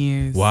 16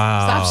 years.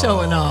 Wow. Stop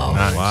showing off.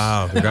 Nice.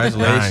 Wow.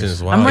 Congratulations.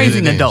 Nice. Wow. I'm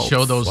raising Didn't adults.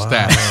 Show those Wow.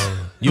 stats.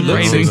 You look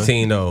Raising-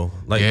 16 though.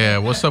 Like Yeah,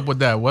 what's up with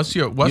that? What's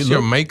your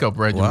look- makeup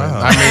regimen?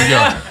 Wow. I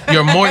mean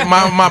your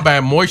my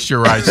bad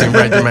moisturizing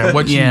regimen.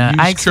 What Yeah, you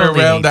I use Purell,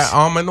 exfoliate. that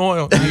almond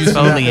oil? You use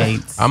that?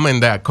 Exfoliates. I'm in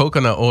that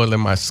coconut oil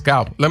in my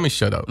scalp. Let me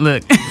shut up.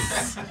 Look,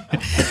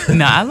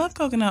 no, I love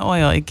coconut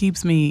oil. It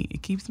keeps me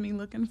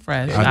looking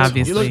fresh.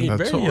 Obviously, You look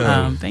very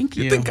young. thank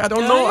you. You think I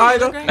don't Yeah, know, you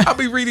look Ida? great. I'll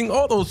be reading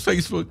all those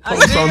Facebook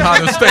posts on how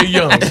to stay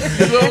young.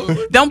 You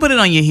know? Don't put it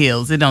on your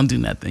heels. It don't do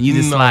nothing. You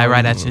just No. slide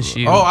right at your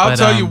shoe. Oh, I'll But,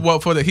 tell you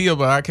what for the heel,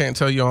 but I can't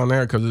tell you on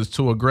there because it's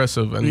too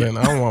aggressive, and then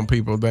I don't want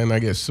people. Then I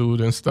get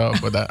sued and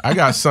stuff. But I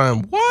got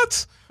son.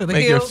 What? For the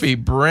Make your heels?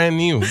 feet brand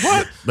new.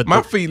 What? But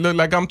My feet look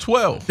like I'm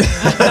 12.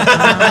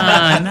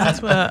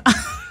 That's what.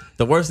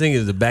 the worst thing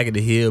is the back of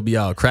the heel be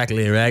all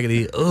crackly and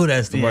raggedy. Oh,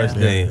 that's the worst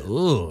thing.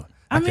 Ooh.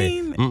 I can't-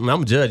 mean- I'm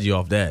gonna judge you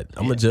off that.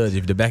 I'm gonna judge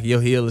if the back of your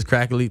heel is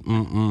crackly.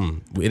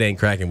 It ain't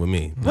cracking with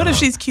me. What if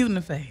she's cute in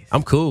the face?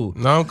 I'm cool.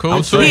 No, I'm cool. I'm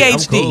too. straight. I'm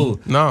PhD. cool.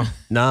 No.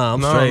 Nah,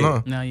 I'm No, straight.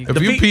 no. No, you- If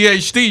The you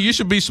PhD, you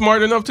should be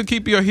smart enough to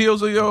keep your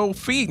heels of your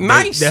feet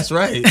nice. That's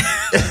right.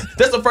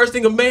 That's the first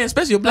thing a man,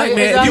 especially a black Like,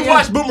 man. is If you that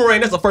watch Boomerang,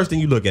 that's the first thing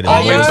you look at.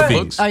 Always Always the the feet.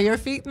 books. Are your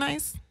feet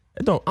nice?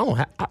 I don't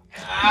have.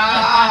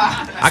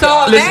 So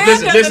a man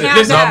doesn't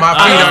have No, that. my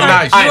feet are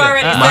nice. You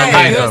already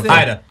said yours is-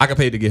 Ida, I can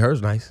pay to get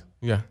hers nice.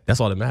 Yeah. That's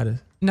all that matters.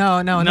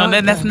 No, No,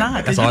 that's not.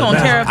 Because That's you're all gonna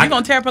it tear matters. up. You're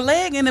gonna tear up a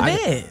leg in the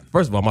bed.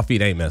 First of all, my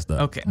feet ain't messed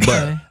up. Okay. But,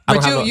 I But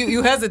don't have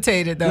you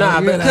hesitated though. Nah,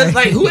 You were because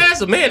like who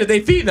asked a man if they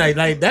feet nice?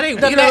 Like that ain't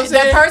The, you know what I'm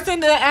saying? person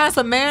that asks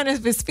a man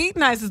if his feet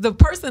nice is the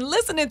person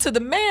listening to the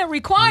man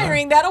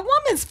requiring that a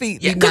woman's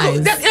feet be 'Cause nice. a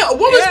woman's Yeah,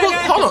 supposed.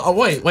 yeah. Hold on. Oh,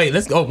 wait.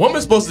 Let's go. A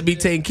woman's supposed to be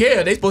taken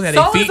care of. They supposed to have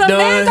So their is feet a done.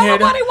 man. Don't hair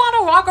done. nobody want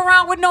to walk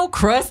around with no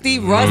crusty,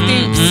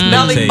 rusty, Tell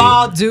smelly you.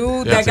 bald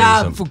dude Yeah, that tell you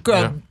got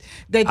something.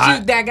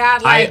 that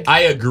got like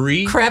I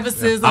agree.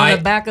 crevices on I-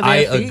 the back of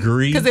I their feet.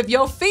 agree. Because if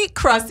your feet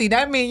crusty,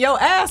 that means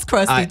your ass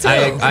crusty too.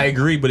 I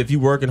agree, but if you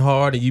working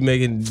hard and you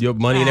making your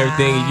money and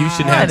everything, you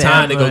shouldn't have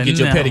time to go Whatever, get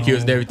your no.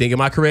 pedicures and everything.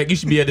 Am I correct? You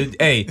should be able to.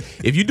 Hey,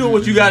 if you doing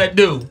what you gotta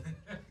do,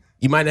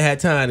 you might not have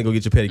time to go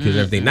get your pedicures and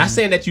everything. Not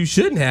saying that you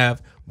shouldn't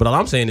have, but all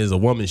I'm saying is a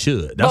woman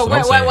should. That's but what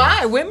I'm saying.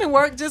 why? Women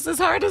work just as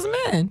hard as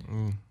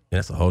men.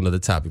 That's a whole nother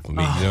topic for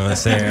me. You know what I'm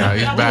saying? Nah,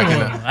 he's backing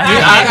up. I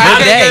I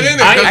can't get in it.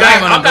 'cause I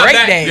came on a I'm not great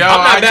back- day. Yo, I'm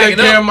not I take backing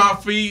care up. of my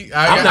feet.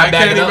 I'm not I can't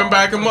backing even up.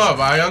 back him up.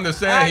 I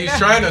understand. He's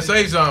trying to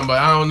say something, but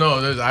I don't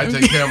know. I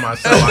take care of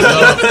myself.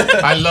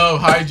 I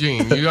love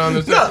hygiene. You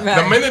understand? Right.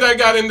 The minute I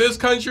got in this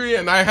country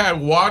and I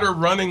had water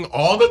running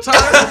all the time,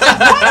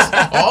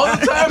 what? All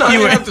the time, I You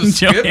didn't were have to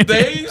enjoying skip it.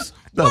 days.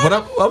 No, but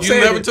I'm You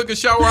saying never took a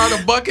shower out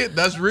of a bucket?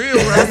 That's real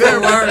right there.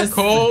 Right?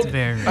 Cold.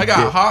 I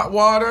got hot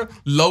water,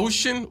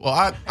 lotion.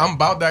 Well, I'm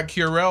about that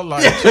Curel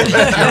life.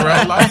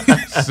 Curel life.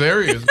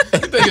 Serious. You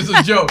think it's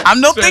a joke? I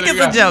don't think it's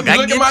a joke. I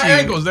Look get at my you.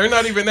 ankles. They're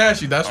not even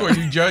ashy. That's where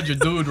you judge a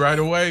dude right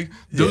away.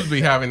 Dudes be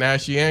having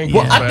ashy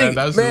ankles, Well, I man. think-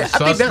 That's man, I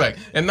think suspect.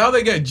 And now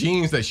they get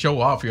jeans that show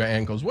off your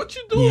ankles. What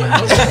you doing?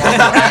 Don't show off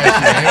your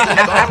ashy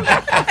ankles,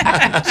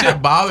 dog.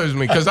 Shit bothers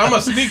me because I'm a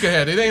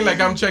sneakerhead. It ain't like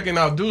I'm checking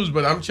out dudes,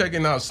 but I'm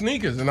checking out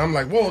sneakers, and I'm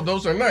like, whoa,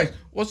 those are nice.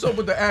 What's up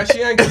with the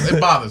ashy ankles? It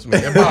bothers me.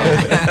 It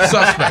bothers me.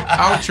 Suspect.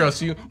 I don't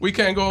trust you. We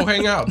can't go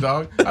hang out,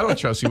 dog. I don't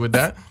trust you with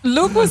that.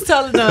 Luke was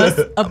telling us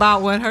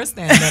about what her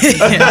stand-up is.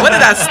 What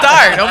did I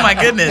start? Oh my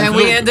goodness! And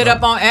we ended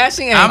up on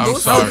ashy I'm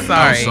ankles. so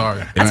sorry.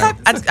 I'm sorry.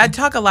 I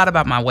talk a lot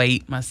about my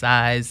weight, my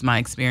size, my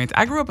experience.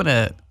 I grew up in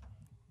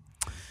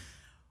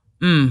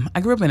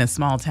a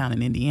small town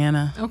in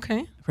Indiana.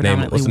 Okay.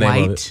 Predominantly What's the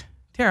name of white. it?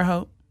 Terre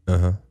Haute.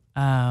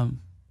 Uh-huh.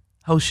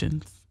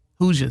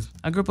 Hoosiers.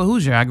 I grew up a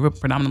Hoosier. I grew up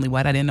predominantly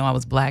white. I didn't know I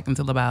was black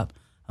until about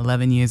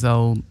 11 years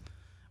old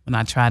when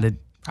I tried to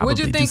probably What'd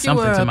you do think you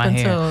something were to up my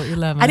hair. until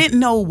 11? I didn't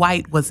know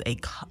white was a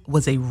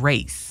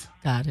race.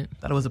 Got it.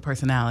 Thought it was a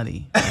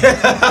personality.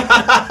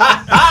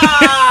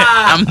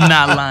 I'm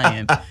not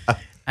lying.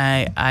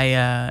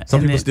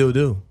 Some people still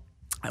do.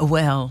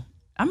 Well,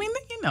 I mean,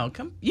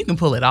 you can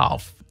pull it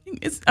off.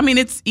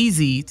 It's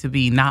easy to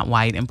be not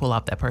white and pull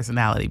off that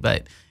personality.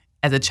 But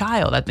as a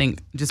child, I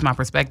think just my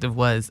perspective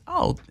was,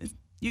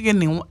 you're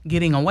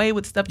getting away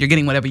with stuff. You're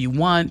getting whatever you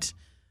want.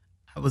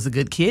 I was a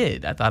good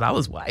kid. I thought I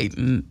was white,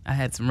 and I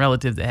had some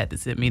relatives that had to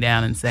sit me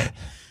down and say,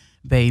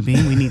 "Baby,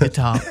 we need to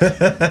talk."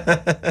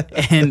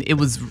 And it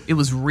was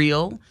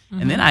real.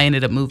 Mm-hmm. And then I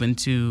ended up moving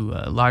to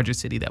a larger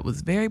city that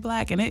was very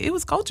black, and it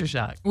was culture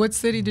shock. What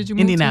city did you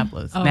move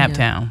Indianapolis, to? Oh,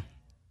 Naptown.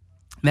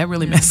 That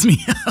really messed me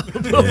up a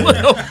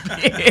little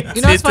bit.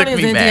 You know what's It took funny is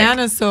me back.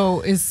 Indiana is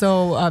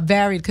so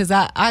varied because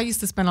I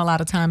used to spend a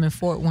lot of time in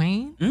Fort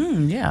Wayne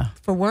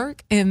for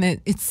work, and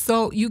it's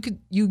so you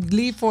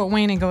leave Fort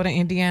Wayne and go to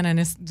Indiana, and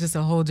it's just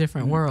a whole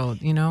different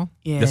world, you know.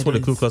 Yeah, That's where the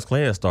Ku Klux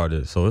Klan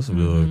started, so it's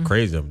real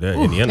crazy up there.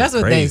 Indiana's that's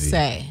what crazy. they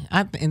say.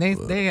 And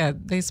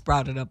they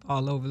sprouted up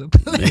all over the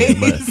place.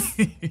 But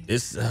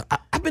it's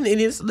I've been in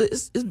Indiana.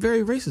 It's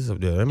very racist up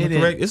there. Am I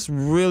correct? It's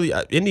really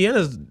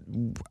Indiana's.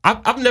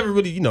 I've never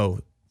really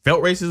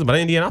felt racism, but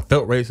in Indiana, I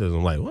felt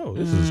racism. Like, whoa,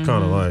 this is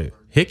kind of like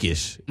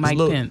hickish. Mike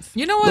Pence.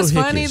 You know what's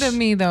little funny hickish. to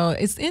me though?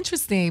 It's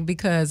interesting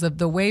because of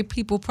the way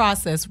people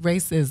process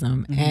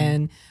racism,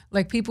 and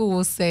like people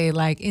will say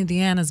like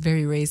Indiana's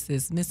very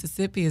racist,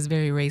 Mississippi is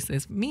very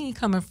racist. Me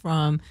coming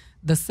from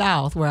the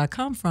South, where I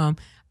come from,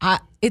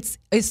 it's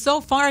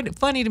so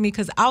funny to me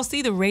because I'll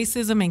see the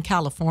racism in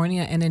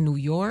California and in New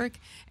York,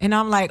 and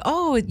I'm like,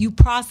 oh, you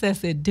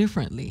process it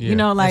differently,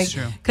 that's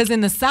true. because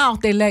in the South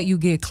they let you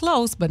get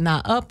close but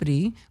not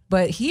uppity,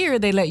 but here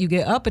they let you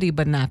get uppity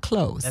but not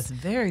close. That's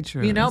very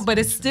true. But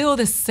it's still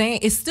the same.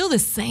 It's still the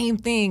same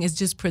thing. It's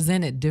just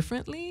presented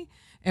differently.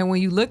 And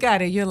when you look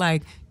at it, you're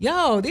like,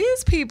 yo,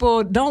 these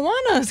people don't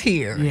want us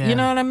here. Yeah. You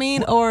know what I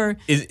mean? Or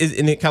Is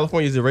in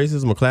California, is it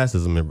racism or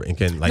classism?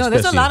 no,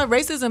 there's a lot of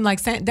racism.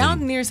 Like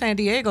down near San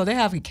Diego, they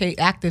have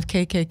active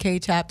KKK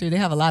chapter. They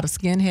have a lot of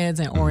skinheads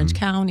in Orange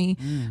County.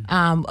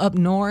 Up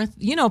north,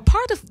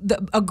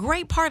 a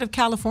great part of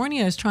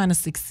California is trying to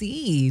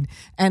succeed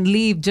and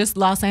leave just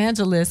Los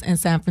Angeles and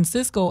San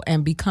Francisco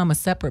and become a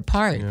separate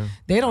part. Yeah.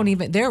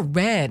 They're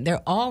red.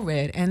 They're all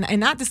red. And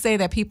not to say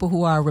that people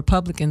who are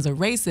Republicans are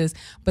racist,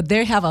 but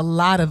they have a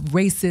lot of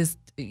racist,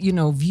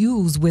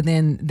 views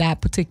within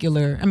that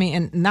particular. I mean,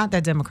 and not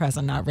that Democrats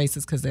are not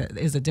racist because there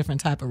is a different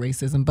type of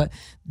racism, but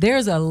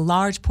there's a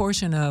large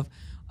portion of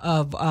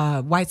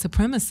white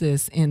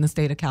supremacists in the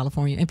state of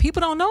California, and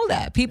people don't know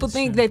that. People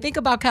they think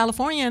about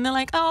California and they're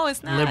like, oh,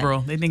 it's not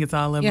liberal. They think it's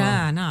all liberal.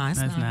 Yeah, no, it's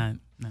That's not.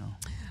 No.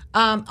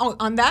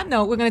 On that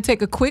note, we're going to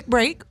take a quick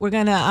break. We're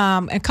going to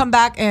and come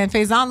back, and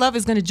Faison Love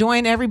is going to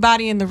join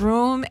everybody in the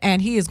room, and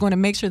he is going to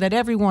make sure that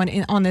everyone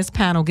on this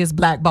panel gets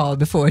blackballed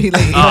before he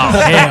leaves. Oh,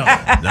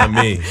 hell. Not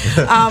me.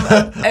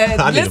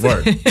 I need to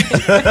work.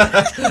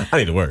 I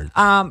need to work.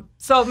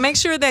 So make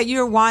sure that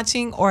you're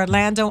watching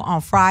Orlando on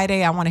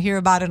Friday. I want to hear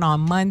about it on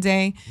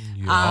Monday.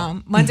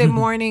 Monday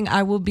morning,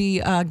 I will be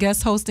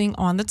guest hosting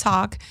on The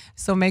Talk.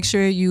 So make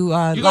sure you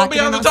lock gonna be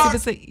it on in The Talk?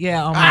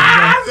 Yeah, on Monday.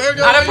 I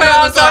didn't put it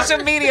on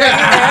social media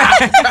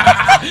either.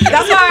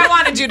 That's why I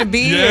wanted you to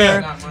be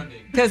here.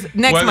 Because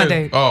next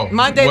Monday.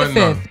 Monday the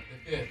 5th.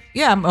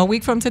 Yeah, a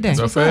week from today.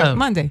 That's what's up.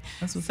 Monday.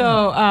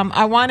 So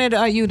I wanted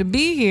you to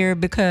be here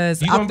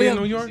because You gonna be in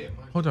New York?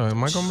 Hold on,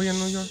 am I gonna be in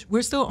New York?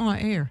 We're still on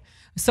air.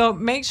 So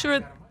make sure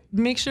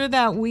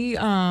that we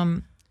I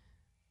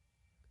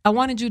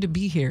wanted you to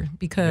be here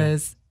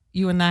because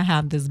you and I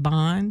have this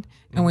bond.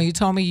 And when you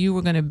told me you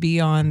were going to be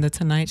on the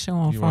Tonight Show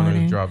on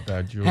Friday, drop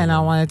that jewel. and I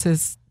wanted to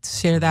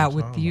share that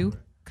with you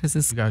because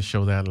it's You gotta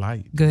show that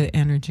light. good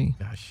energy.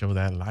 You gotta show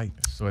that light.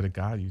 I swear to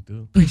God, you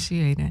do.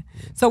 Appreciate it.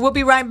 So we'll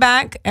be right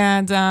back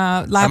and live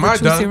Am I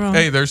with Truth done? Serum.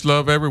 Hey, there's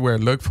love everywhere.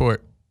 Look for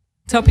it.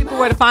 Tell people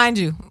where to find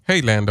you.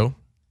 Hey, Lando.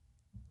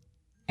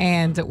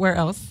 And where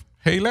else?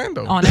 Hey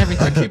Lando. On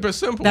everything. I keep it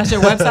simple. That's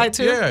your website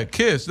too? Yeah,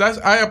 Kiss.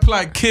 I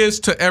apply Kiss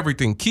to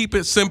everything. Keep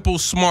it simple,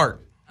 smart.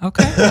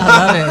 Okay,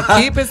 I love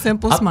it. Keep it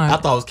simple, smart. I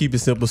thought it was keep it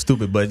simple,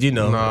 stupid, but you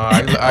know. No,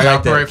 I like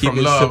operate that. Keep from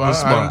it love. simple, I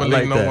smart. don't believe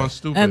like no that. one's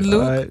stupid. And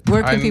Luke,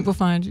 where can people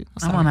find you?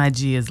 I'm on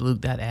IG as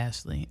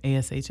Luke.Ashley.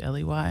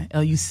 ASHLEY.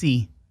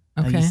 LUC.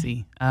 Okay.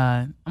 LUC.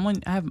 I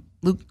have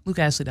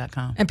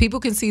LukeAshley.com. And people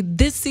can see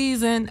this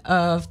season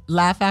of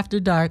Laugh After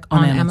Dark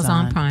on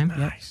Amazon Prime.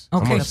 Nice. I'm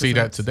Okay. gonna see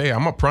that today.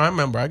 I'm a Prime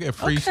member. I get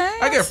free. Okay,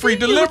 I get free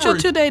see you with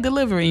delivery. your 2-day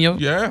delivery.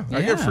 Yeah,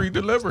 I get free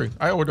delivery.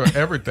 I order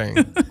everything.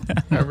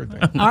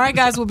 Everything. All right,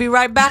 guys, we'll be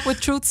right back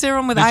with Truth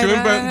Serum with Did Ida. you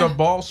invent the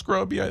ball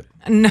scrub yet?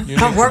 No, You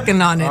know? I'm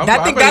working on it. I've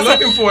I think been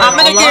that's looking for it I'm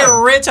gonna online. get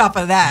rich off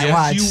of that. Yes,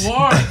 Watch. you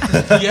are.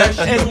 Yes,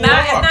 you It's are.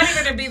 not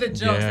even gonna be the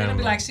jokes. Yeah, It's gonna be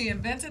man. like she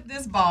invented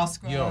this ball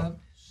scrub. Yo,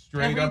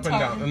 straight Every up and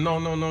time.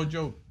 down. No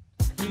joke.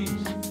 Please.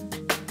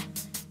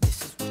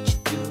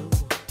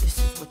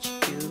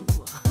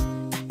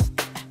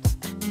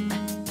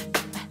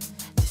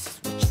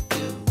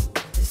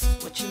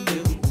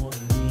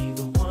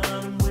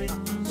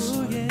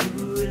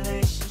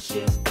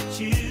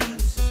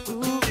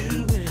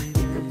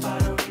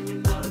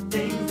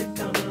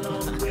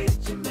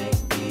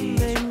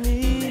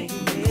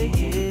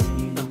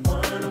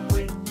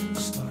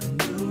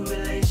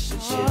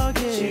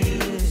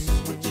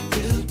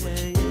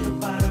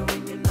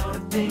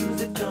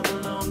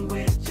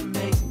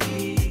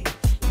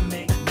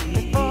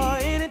 Or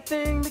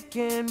anything that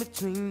came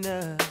between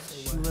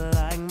us. You were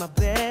like my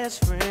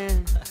best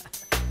friend.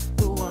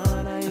 The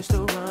one I used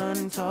to run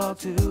and talk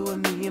to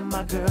when me and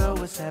my girl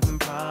was having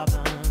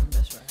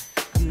problems.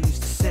 You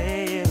used to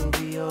say it'll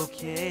be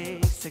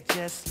okay.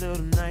 Suggest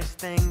little nice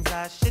things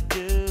I should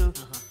do.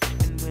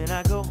 And when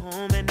I go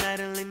home at night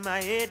and lay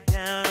my head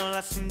down, all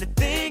I seem to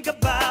think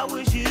about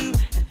was you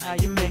and how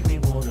you make me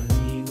wanna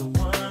leave the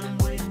one I'm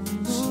with.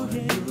 Start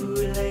a new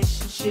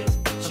relationship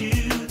with you.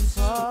 This is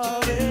what you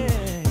do.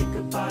 Think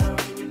about her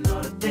and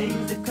all the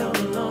things that come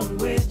along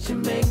with you.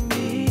 Make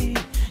me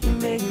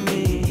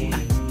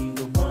leave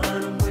the one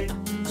I'm with.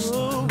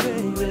 Start a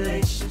new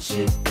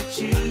relationship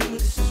with you.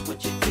 This is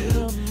what you do.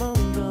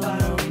 Think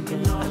about her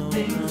and all the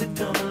things that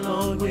come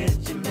along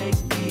with you. Make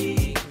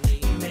me.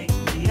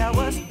 Now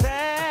what's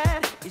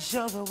bad is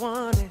you're the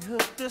one that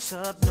hooked us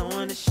up,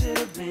 knowing it should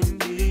have been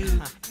you.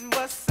 And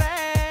what's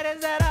sad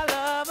is that I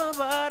love her,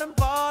 but I'm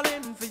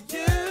falling for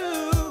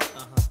you.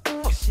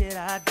 What should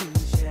I do?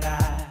 Should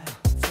I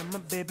tell my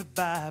baby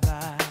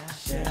bye-bye?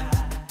 Should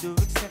I do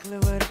exactly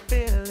what I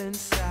feel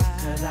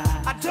inside?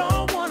 I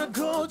don't wanna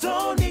go,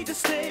 don't need to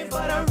stay,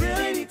 but I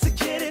really need to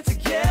get it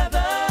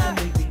together.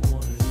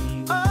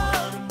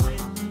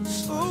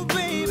 Oh,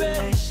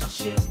 baby,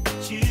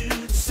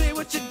 say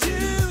what you do.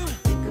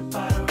 Think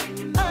about her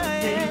and all the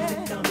things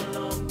that come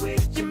along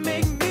with you.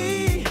 Make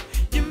me.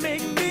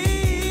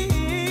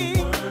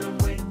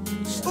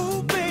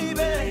 Oh, baby,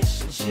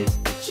 this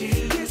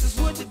is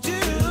what you do.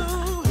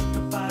 Think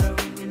about her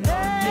and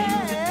all the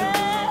things that come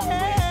along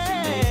with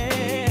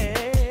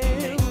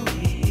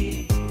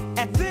you.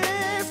 At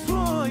this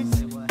point,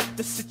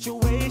 the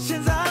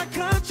situation's out of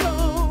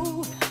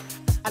control.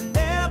 I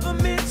never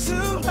meant to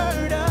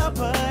hurt her,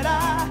 but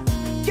I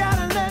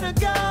gotta let her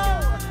go.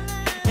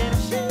 And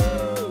she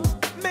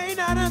may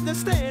not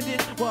understand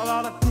it while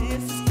all of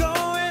this is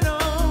going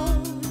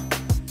on.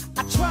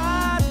 I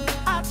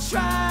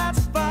tried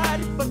to fight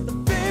it, but the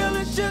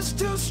feeling's just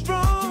too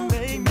strong.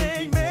 Make me.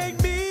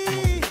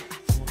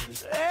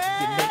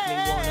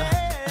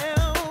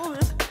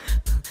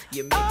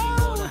 You make me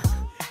wanna.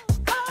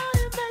 Oh,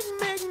 you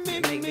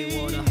make me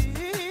wanna.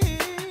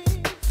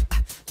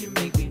 You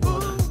make me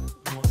wanna.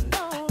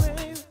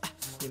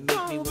 You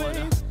make me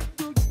wanna.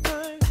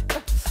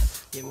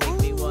 You make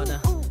me wanna.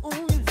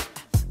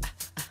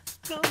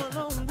 Come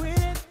along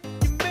with it.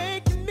 You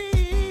make me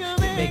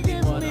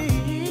wanna.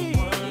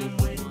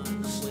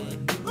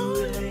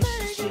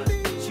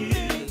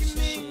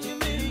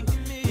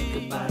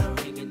 Think about a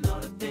ring and all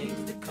the things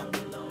that come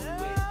along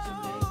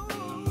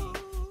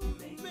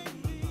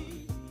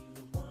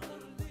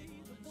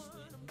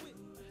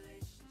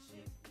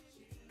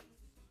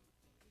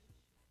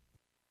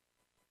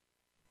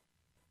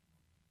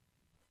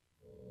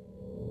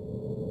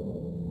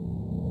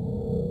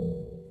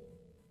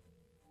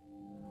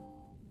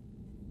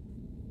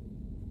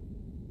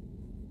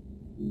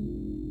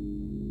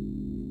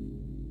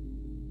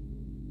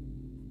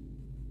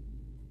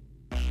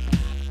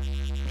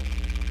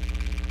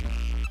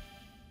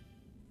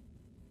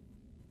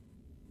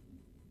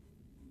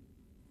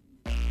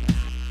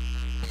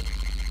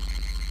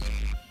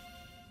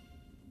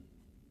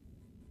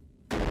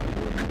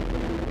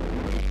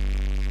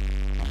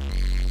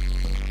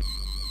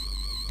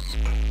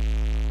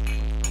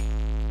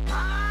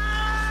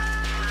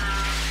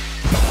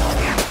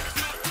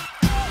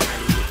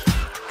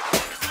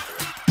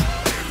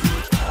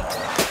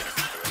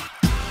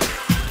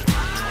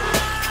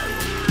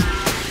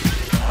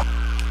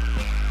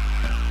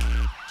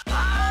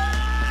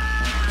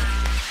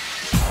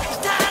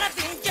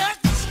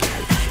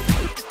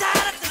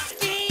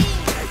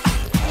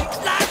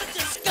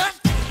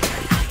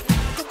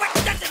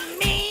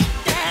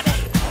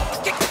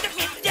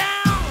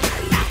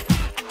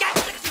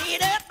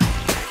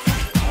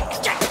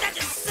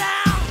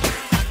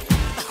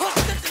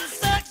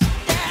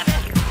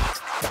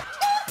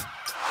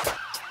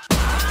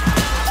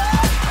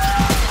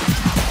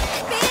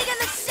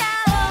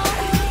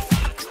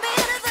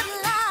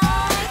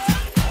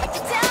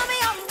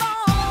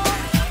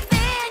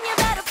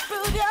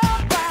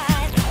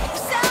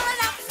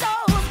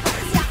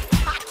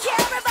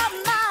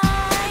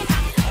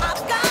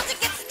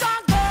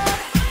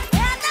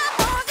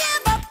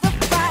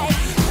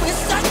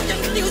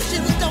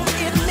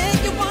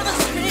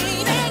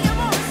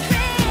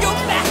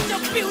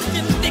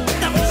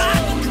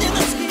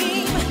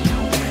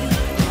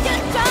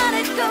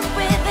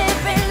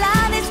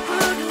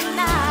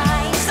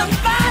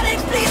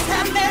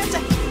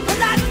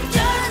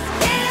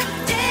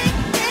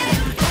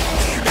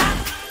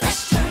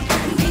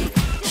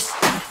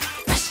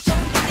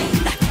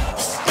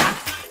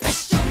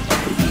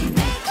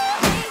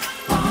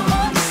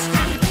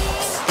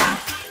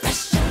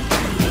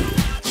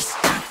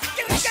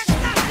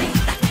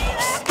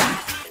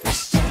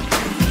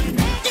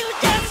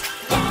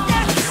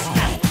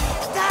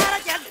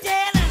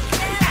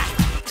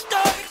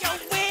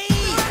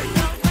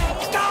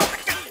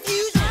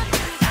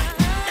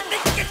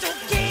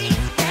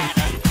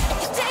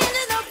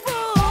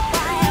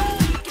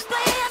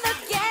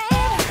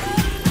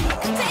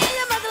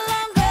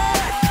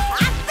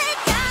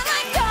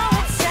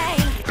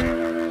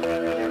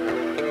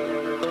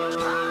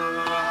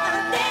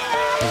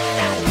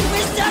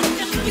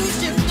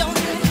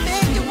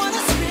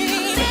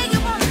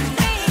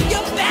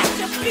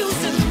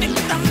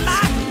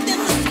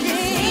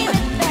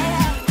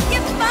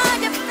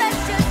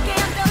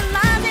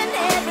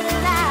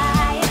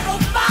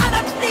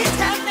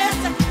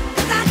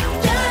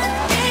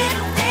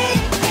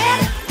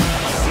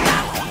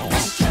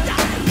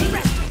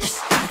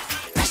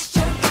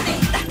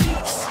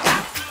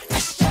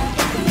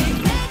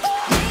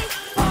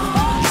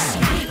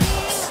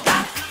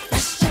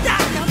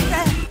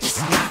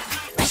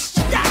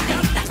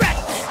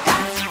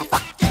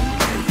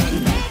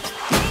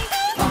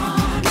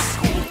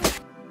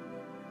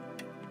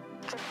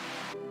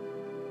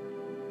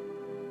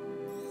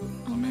Oh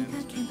my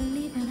God, can't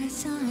believe what I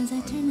saw as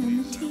I turned on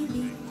the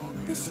TV.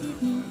 This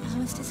evening, I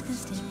was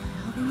disgusted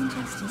by all the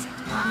injustice.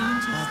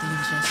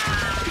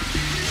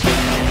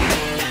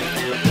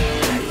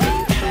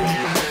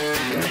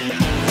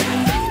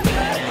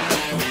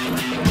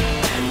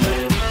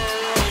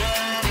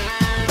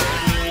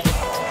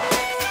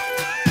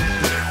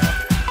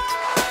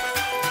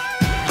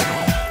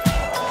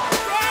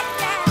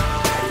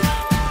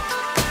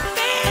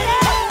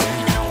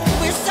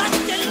 We're such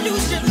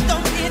delusions,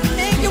 don't it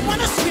make you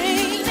wanna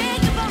scream?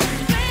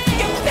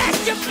 You back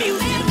your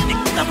music,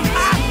 the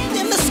mind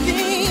in the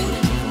scheme.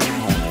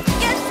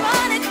 Guess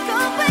what? It's go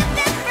with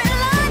different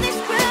line. It's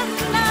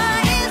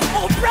criminalized.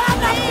 Oh,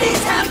 brother,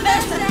 please have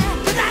mercy,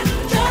 'cause I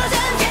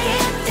just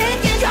can't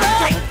take it. Just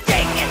can't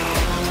take it.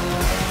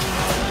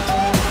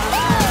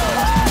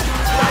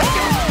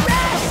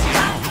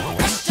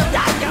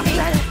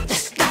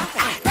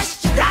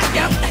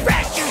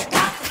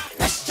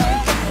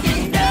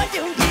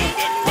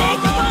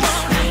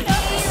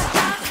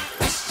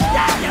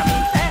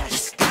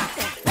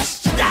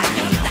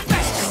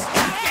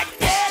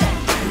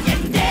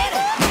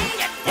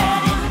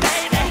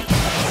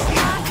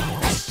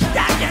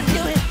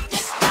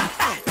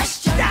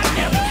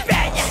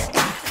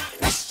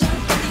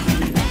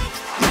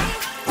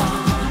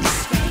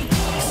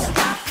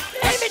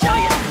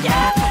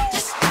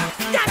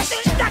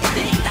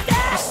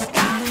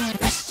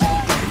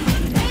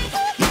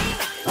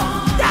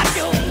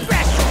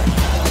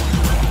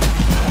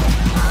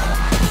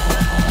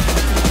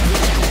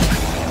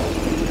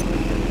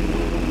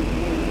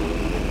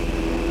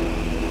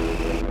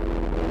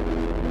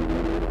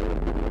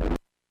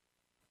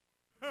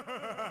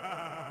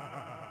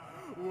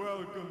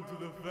 Welcome to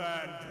the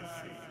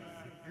fantasy.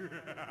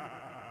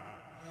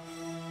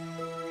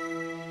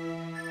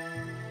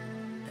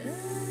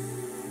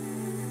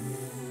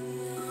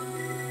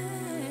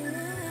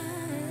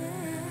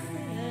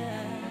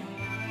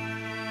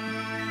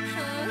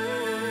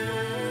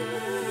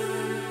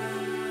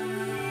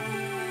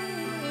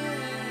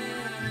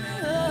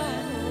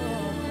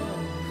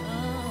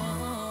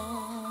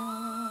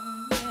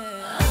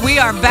 We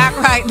are back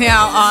right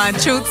now on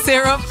Truth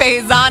Serum.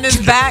 Faison is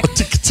back.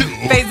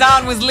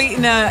 Faison was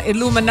leading an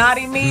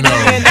Illuminati meeting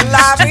in the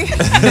lobby.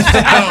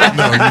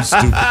 No, you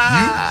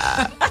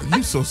stupid.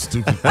 You so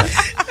stupid.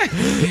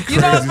 You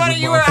know what's funny?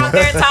 You were out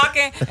there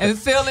talking, and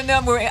Phil and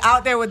them were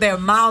out there with their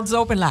mouths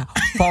open, like,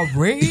 for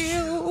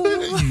real?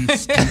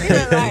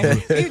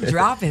 Like, you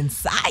dropping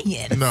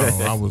science.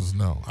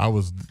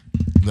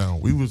 No,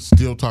 we was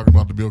still talking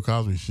about the Bill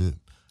Cosby shit.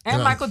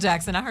 And Michael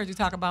Jackson. I heard you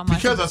talk about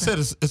Michael Because Jackson.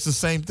 I said it's the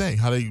same thing.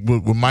 How they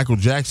with Michael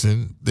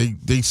Jackson,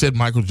 they said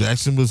Michael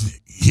Jackson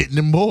was hitting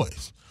them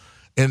boys,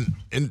 and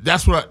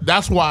that's why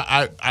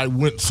I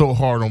went so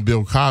hard on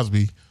Bill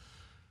Cosby.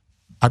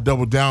 I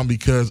doubled down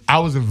because I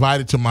was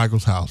invited to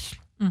Michael's house,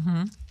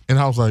 and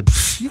I was like,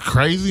 "You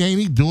crazy?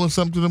 Ain't he doing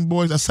something to them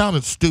boys?" I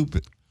sounded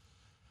stupid.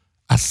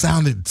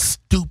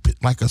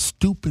 Like a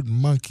stupid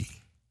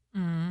monkey.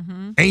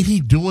 Ain't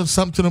he doing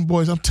something to them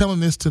boys? I'm telling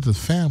this to the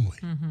family.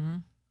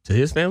 To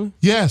his family?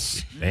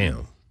 Yes.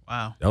 Damn.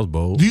 Wow. That was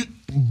bold.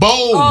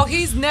 Bold. Oh,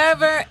 he's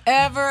never,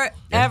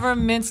 ever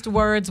minced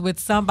words with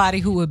somebody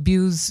who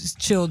abused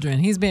children.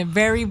 He's been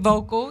very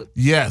vocal.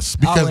 Yes,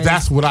 because Always.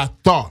 that's what I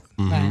thought.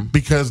 Right.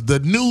 Because the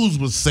news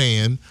was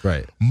saying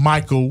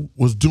Michael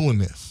was doing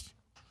this.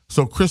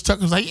 So Chris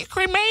Tucker was like, "You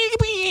crazy, man?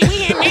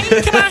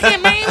 Come out here,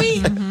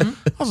 baby."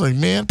 I was like,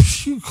 "Man,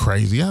 you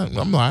crazy."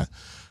 I'm not.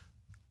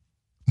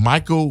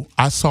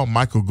 I saw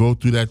Michael go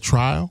through that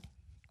trial,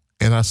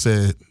 and I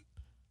said,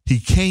 he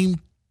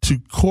came to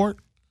court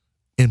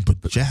in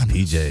pajamas.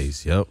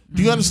 PJs, yep.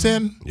 Do you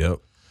understand?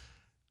 Yep.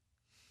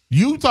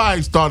 You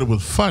guys thought it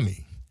was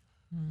funny.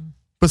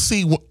 But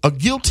see, a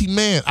guilty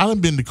man, I done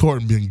been to court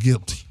and been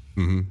guilty.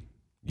 You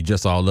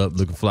just all up,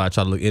 looking fly,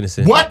 try to look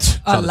innocent. What?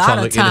 A lot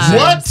of times.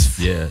 What?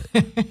 Yeah.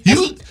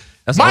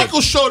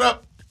 Michael showed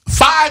up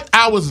 5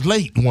 hours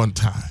late one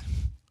time.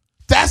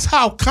 That's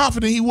how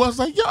confident he was.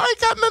 Like, yo, I ain't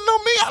got nothing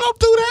on me. I don't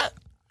do that.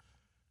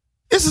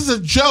 This is a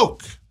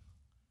joke.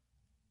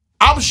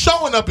 I'm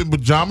showing up in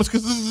pajamas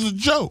because this is a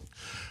joke.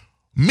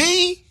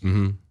 Me,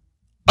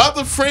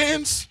 other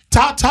friends,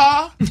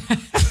 Tata,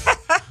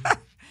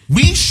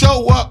 we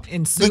show up.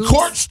 In the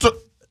suits?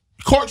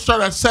 court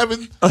start at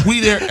 7. We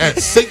there at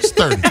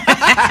 6:30.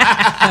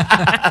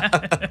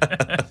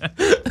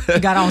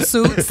 Got on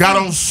suits. Got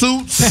on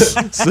suits.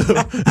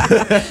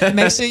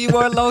 Make sure you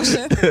wore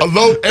lotion.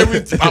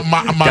 Everything.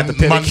 My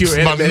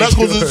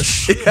knuckles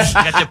is.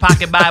 Got your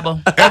pocket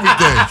Bible.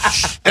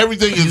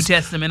 Everything is New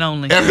Testament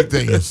only.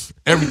 Everything is.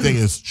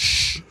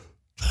 Shh.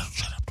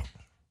 Shut up.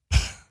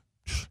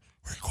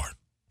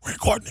 We're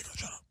recording, nigga.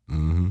 Shut up.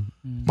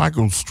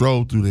 Michael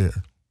strolled through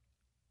there,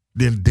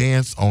 then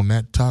danced on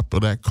that top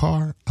of that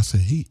car. I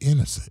said, he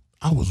innocent.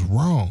 I was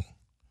wrong.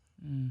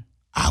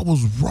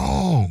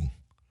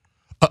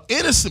 An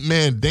innocent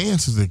man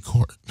dances in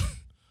court.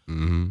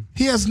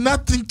 He has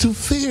nothing to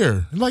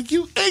fear. Like,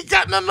 you ain't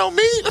got nothing on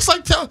me. It's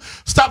like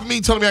stopping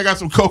me telling me I got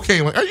some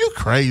cocaine. Like, are you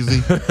crazy?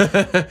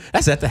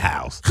 That's at the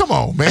house. Come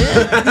on, man.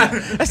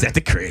 That's at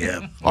the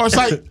crib. Or it's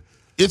like,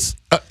 it's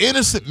an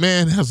innocent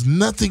man has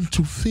nothing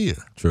to fear.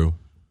 True.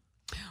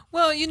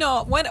 Well, you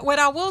know, what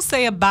I will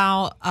say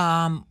about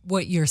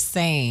what you're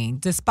saying,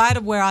 despite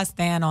of where I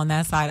stand on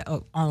that side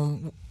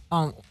on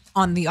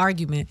the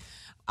argument,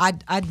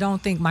 I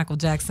don't think Michael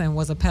Jackson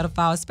was a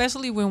pedophile,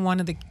 especially when one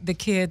of the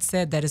kids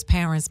said that his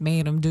parents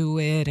made him do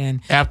it,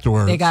 and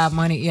afterwards they got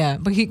money. Yeah,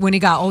 but when he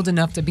got old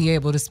enough to be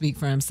able to speak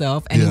for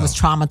himself, and he was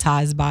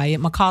traumatized by it.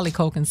 Macaulay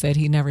Culkin said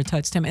he never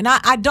touched him, and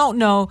I don't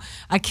know.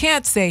 I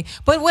can't say,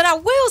 but what I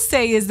will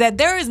say is that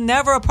there is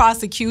never a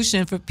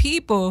prosecution for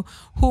people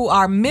who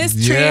are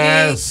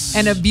mistreating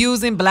and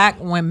abusing black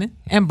women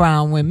and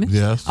brown women.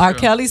 Yes, R.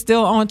 Kelly's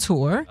still on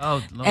tour.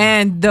 Oh, Lord.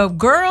 And the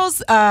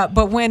girls, but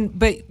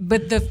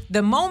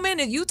the moment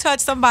that you touch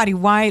somebody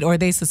white, or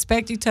they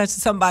suspect you touched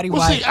somebody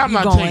white, see, I'm you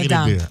not going taking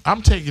down. it there.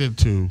 I'm taking it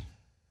to,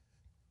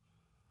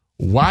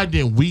 why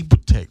didn't we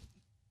protect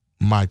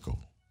Michael?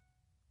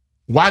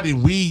 Why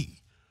didn't we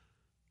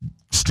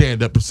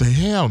stand up and say,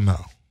 hell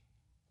no?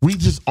 We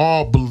just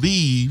all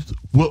believed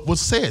what was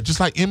said, just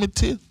like Emmett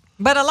Till.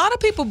 But a lot of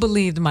people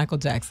believed Michael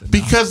Jackson.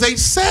 Because they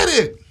said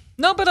it.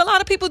 No, but a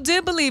lot of people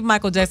did believe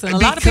Michael Jackson. A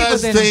lot of people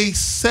Because didn't. they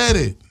said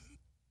it.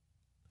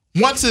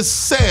 Once it's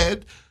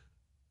said,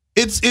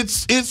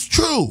 it's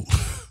true.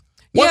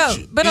 Yeah,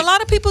 but a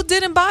lot of people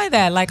didn't buy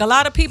that. Like, a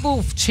lot of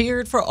people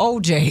cheered for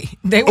OJ.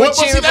 They were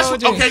cheering for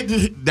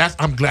OJ.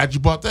 I'm glad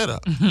you brought that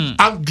up.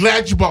 I'm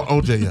glad you brought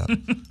OJ up.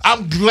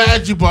 I'm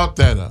glad you brought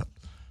that up.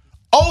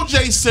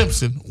 OJ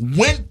Simpson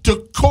went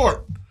to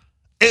court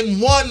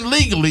and won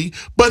legally,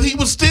 but he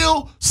was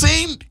still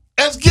seen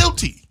as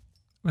guilty.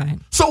 Right.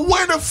 So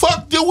where the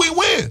fuck do we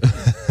win?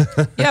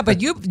 Yeah, but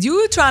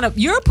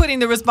you're putting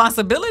the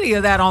responsibility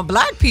of that on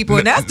black people,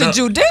 and that's the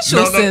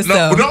judicial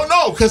system.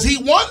 No, because he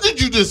won the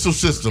judicial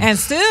system. And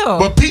still.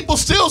 But people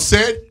still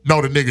said,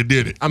 no, the nigga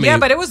did it. Yeah,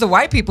 but it was the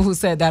white people who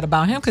said that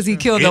about him because he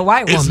killed a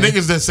white woman. It's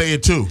niggas that say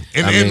it too.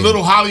 In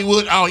little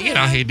Hollywood,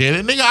 he did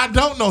it. Nigga, I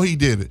don't know he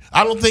did it.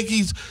 I don't think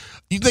he's...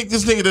 You think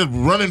this nigga that's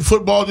running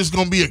football just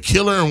gonna be a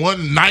killer in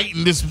one night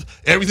and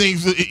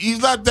he's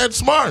not that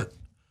smart.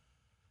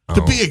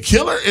 To be a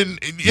killer, and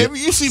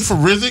you see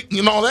Forensic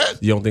and all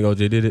that. You don't think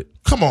OJ did it?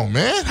 Come on,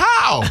 man.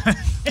 How?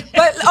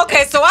 But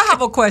okay, so I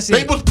have a question.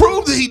 They was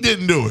proved that he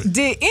didn't do it.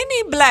 Did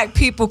any black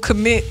people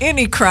commit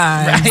any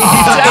crime?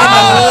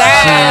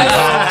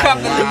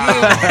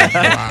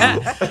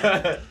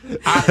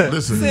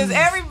 Listen. Since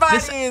everybody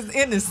is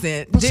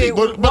innocent, did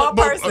one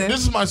person?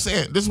 This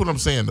is what I'm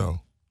saying though.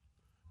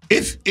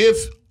 If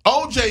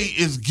OJ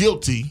is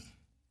guilty,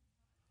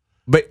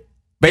 but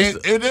and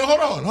then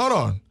hold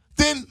on,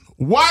 then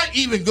why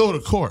even go to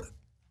court?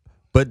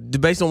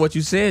 But based on what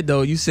you said,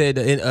 though, you said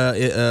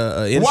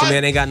innocent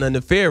man ain't got nothing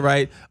to fear,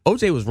 right?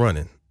 OJ was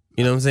running.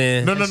 You know what I'm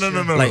saying? No.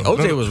 Like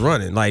OJ was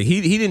running. Like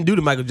he didn't do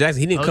the Michael Jackson.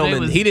 He didn't come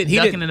in. He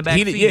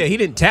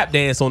didn't tap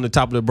dance on the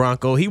top of the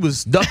Bronco. He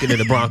was ducking in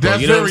the Bronco.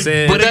 You know what I'm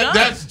saying? But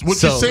that's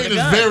what you're saying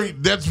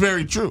is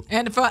very true.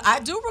 And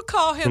I do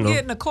recall him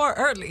getting to court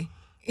early.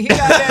 He got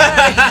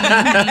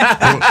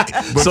that.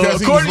 So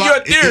according to your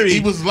theory, he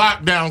was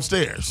locked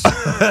downstairs, so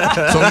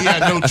he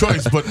had no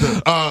choice but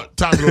to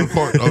time to go to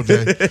court.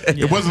 OJ,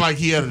 it wasn't like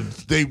he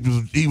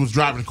was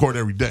driving to court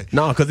every day.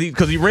 No, because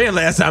he ran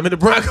last time in the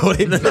Bronco.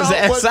 They let his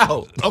ass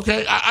out.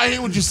 Okay, I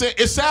hear what you're saying.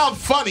 It sounds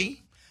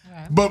funny,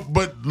 but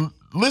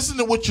listen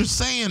to what you're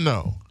saying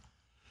though.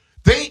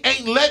 They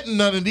ain't letting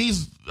none of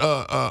these.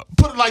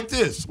 Put it like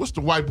this: what's the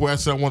white boy I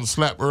said I wanted to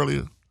slap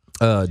earlier?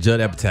 Judd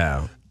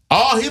Apatow.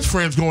 All his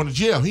friends going to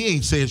jail. He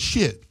ain't said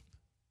shit.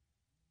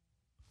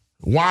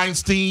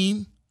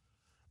 Weinstein,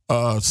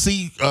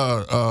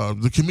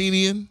 the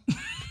comedian,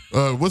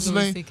 what's his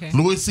name?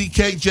 Louis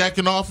C.K.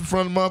 jacking off in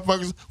front of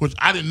motherfuckers, which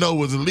I didn't know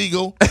was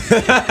illegal.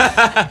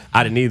 I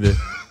didn't either. Yeah,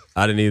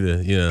 I didn't either.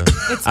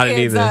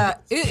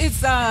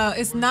 It's not.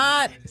 It's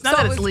not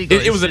that it's legal.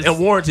 It was an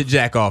unwarranted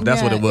jack off.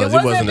 That's what it was.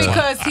 It wasn't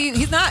because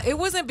he's not. It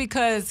wasn't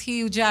because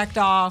he jacked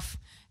off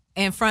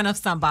in front of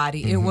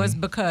somebody. It was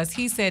because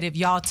he said, if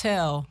y'all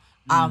tell,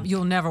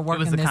 you'll never work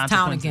in this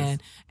town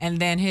again. And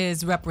then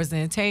his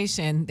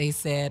representation, they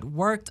said,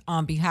 worked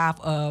on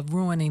behalf of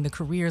ruining the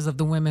careers of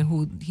the women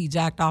who he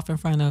jacked off in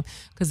front of,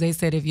 because they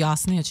said, if y'all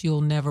snitch,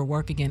 you'll never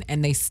work again.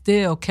 And they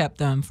still kept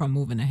them from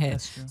moving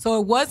ahead. So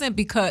it wasn't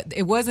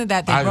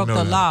that they broke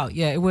the law.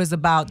 Yeah, it was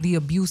about the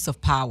abuse of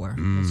power.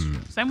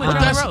 Same with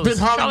Charlie Rose. Been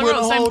Hollywood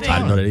the whole time. I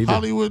didn't know that either.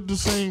 Hollywood the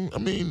same. I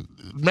mean,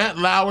 Matt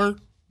Lauer.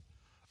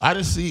 I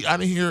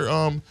didn't hear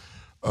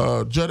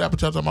Judd Apatow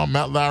talking about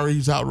Matt Lowry.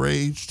 He's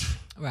outraged.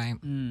 Right.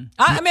 I mean,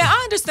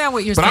 I understand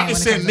what you're saying. But I'm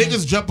just saying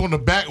niggas jump on the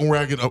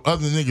bandwagon of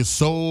other niggas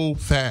so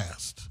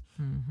fast.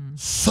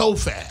 So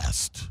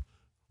fast.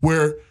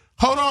 Where,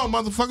 hold on,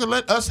 motherfucker,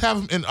 let us have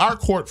them in our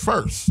court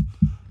first.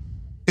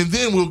 And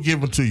then we'll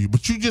give them to you.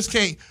 But you just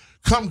can't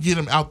come get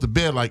him out the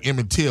bed like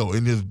Emmett Till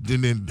and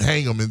then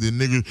hang him and then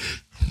niggas,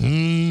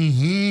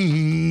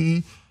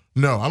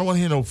 No, I don't want to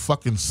hear no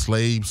fucking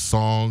slave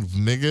songs,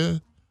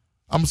 nigga.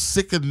 I'm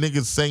sick of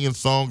niggas singing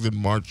songs and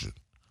marching.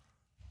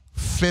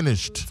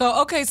 Finished.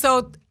 So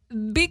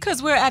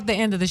because we're at the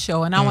end of the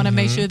show, and I want to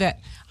make sure that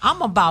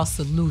I'm about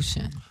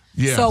solution.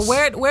 Yes. So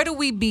where do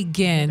we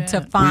begin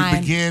to find?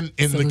 We begin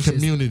in solutions? the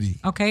community.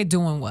 Okay,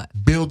 doing what?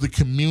 Build the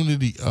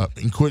community up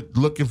and quit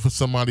looking for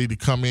somebody to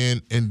come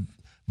in and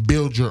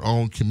build your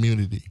own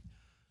community.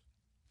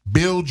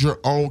 Build your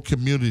own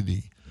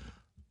community.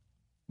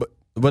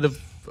 But if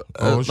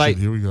shit, like,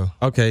 here we go.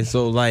 Okay,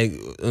 so like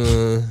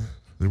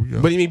there we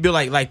go. What do you mean build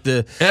like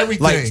the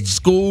everything, like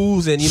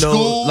schools and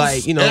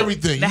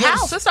everything. The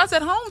house, it starts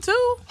at home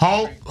too.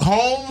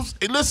 Homes.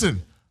 And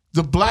listen,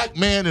 the black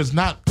man is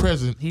not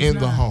present in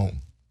the home.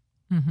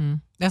 Mm-hmm.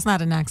 That's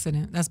not an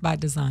accident. That's by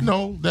design.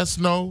 No, that's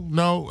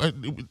no.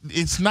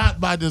 It's not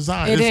by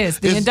design. It is.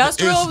 The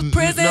industrial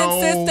prison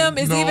system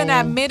is even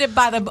admitted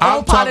by the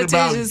old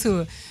politicians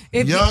who.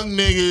 Young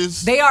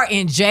niggas. They are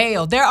in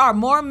jail. There are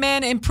more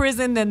men in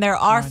prison than there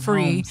are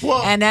free.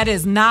 And that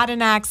is not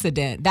an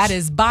accident. That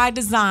is by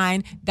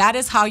design. That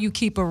is how you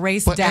keep a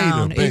race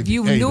down. Ada, if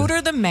you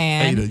neuter the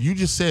man. Ada, you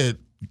just said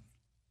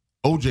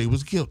OJ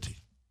was guilty.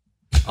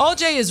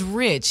 OJ is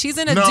rich. He's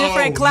in a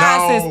different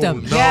class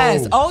system.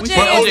 Yes,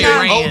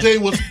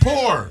 OJ was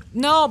poor.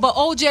 No, but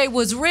OJ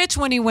was rich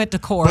when he went to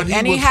court, But he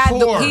and was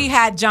he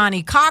had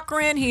Johnny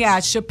Cochran, he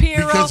had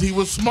Shapiro because he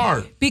was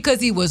smart.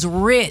 Because he was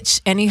rich,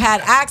 and he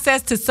had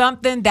access to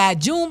something that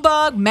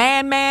Junebug,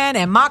 Man,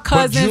 and my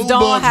cousins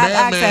don't have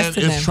access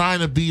to. Is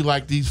trying to be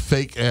like these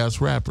fake ass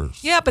rappers.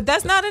 Yeah, but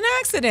that's not an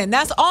accident.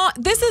 That's all.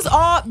 This is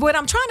all. What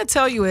I'm trying to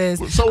tell you is,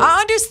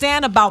 I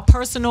understand about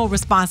personal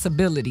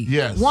responsibility.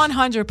 Yes,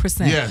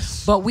 100%.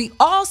 Yes, but we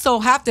also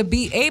have to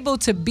be able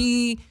to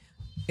be.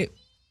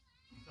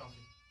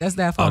 That's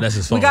that phone. Oh, that's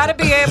his phone. We got to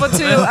be able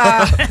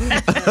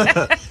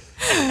to.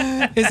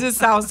 It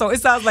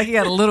sounds like he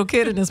had a little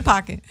kid in his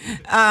pocket.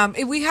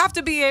 We have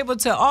to be able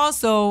to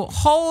also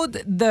hold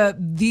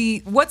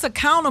the what's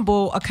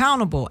accountable,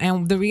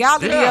 and the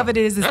reality of it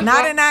is, it's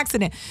not an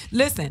accident.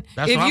 Listen,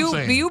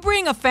 if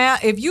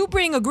you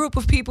bring a group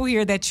of people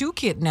here that you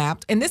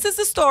kidnapped, and this is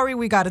a story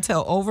we got to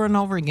tell over and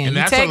over again. And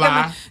that's a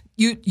lie.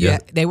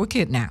 They were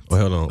kidnapped.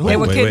 Well, hold on. They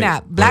were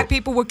kidnapped. Black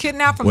people were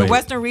kidnapped from the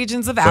western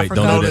regions of Africa.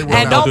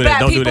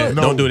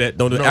 Don't do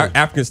that.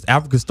 Africans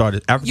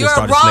started slavery. You're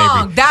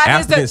wrong.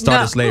 Africans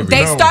started slavery.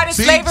 They started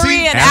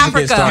slavery in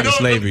Africans Africa. started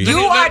slavery. You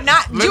are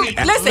not.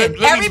 Listen,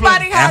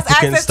 everybody has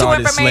access to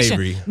information.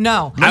 Slavery.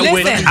 No, I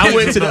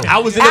was in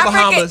the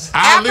Bahamas.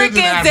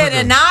 Africans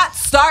did not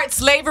start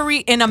slavery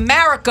in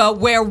America,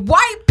 where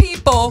white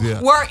people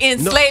were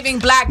enslaving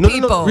black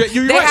people.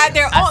 They had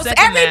their own.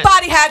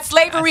 Everybody had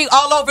slavery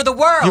all over the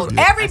world.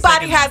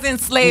 Everybody has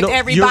enslaved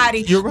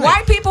everybody. You're right.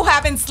 White people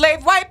have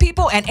enslaved white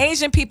people and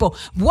Asian people.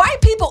 White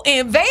people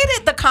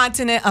invaded the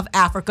continent of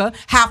Africa,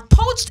 have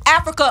poached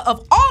Africa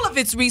of all of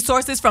its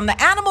resources, from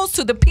the animals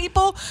to the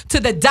people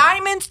to the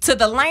diamonds to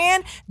the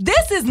land.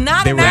 This is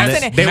not an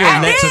accident. They were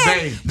let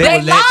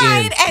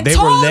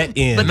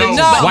in.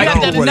 White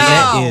people were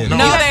let in.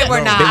 No, they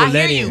were not. They were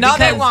let in. No,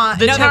 they weren't.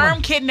 The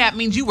term kidnap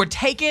means you were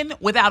taken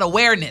without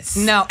awareness.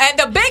 No, and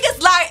the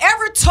biggest lie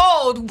ever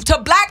told to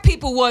black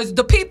people was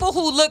the people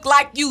who look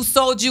like you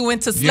sold you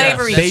into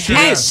slavery. Yes, they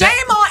did. And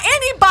shame on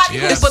anybody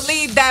who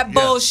believed that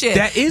bullshit.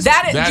 You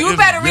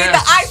better read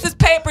the ISIS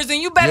papers, and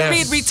you better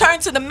read Return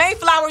to the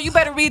Mayflower. You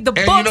better read the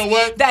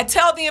books that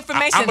tell the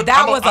information.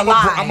 That was a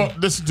lie.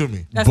 Listen to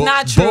me. That's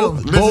not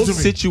true. Both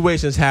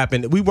situations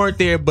happened. We weren't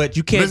there, but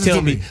you can't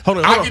tell me. Hold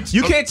on.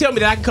 You can't tell me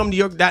that I can come to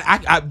your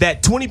that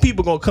 20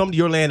 people gonna come to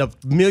your land of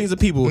millions of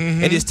people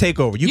and just take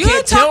over. You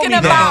can't tell me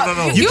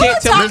that. You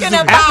can't tell me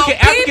that.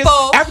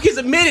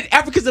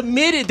 Africans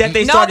admitted that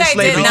they started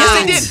slavery. Yes,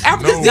 they did.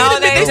 Africans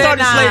did. They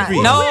started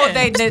slavery. No,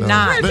 they did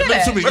not.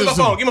 Listen to me. Give me my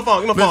phone. Give me my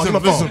phone.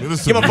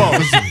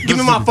 Give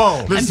me my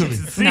phone. Listen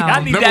to me.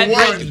 I need that.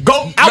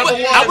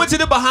 I went to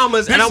the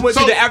Bahamas, and I went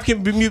to the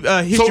African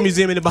History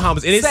Museum in the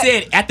Bahamas, and it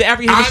said at the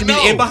African History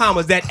Museum in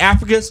Bahamas that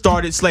Africa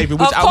started slavery,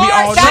 which we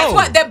all know. That's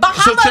what the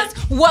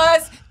Bahamas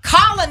was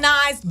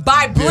colonized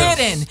by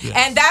Britain,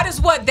 and that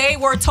is what they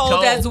were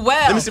told as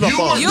well. Let me see my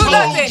phone. You were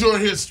told your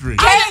history.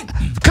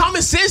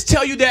 Common sense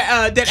tell you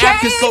that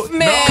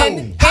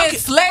cavemen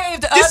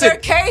enslaved other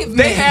cavemen.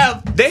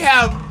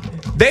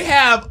 They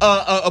have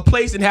a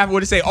place in Africa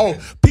where they say, "Oh,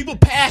 people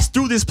pass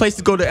through this place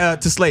to go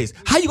to slaves."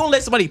 How you gonna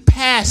let somebody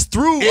pass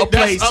through a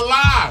place that's a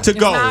lie. to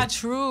go? It's not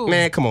true,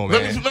 man. Come on,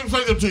 man. Let me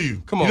say them to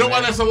you. Come on, you know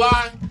man. why that's a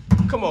lie?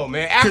 Come on,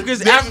 man. Africans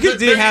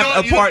didn't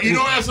have a part. You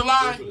know why that's a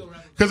lie?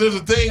 Because there's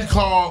a thing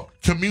called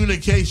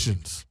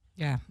communications.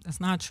 Yeah, that's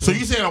not true. So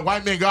you saying a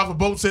white man got off a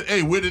boat and said,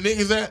 "Hey, where the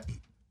niggas at?"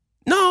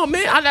 No,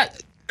 man.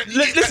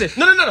 Listen,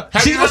 no.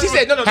 What she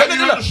said, no.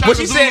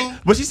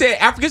 What she said,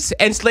 Africans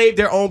enslaved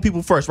their own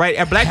people first, right?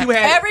 And black people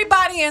had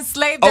everybody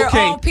enslaved their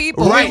own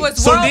people. Right. It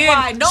was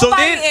worldwide.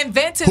 Nobody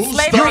invented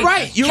slavery.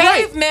 You're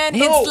right. Cavemen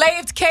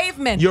enslaved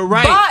cavemen. You're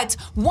right. But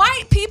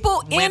white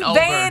people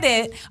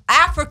invaded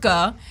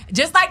Africa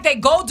just like they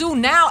go do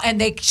now, and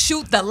they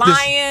shoot the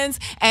lions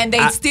and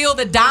they steal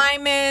the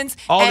diamonds.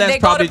 All and that's they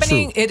go probably to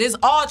Benin. true. It is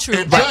all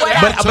true. But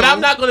I'm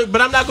not gonna believe.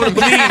 But I'm not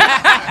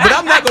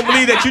gonna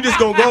believe that you just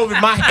gonna go over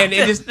and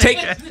just take.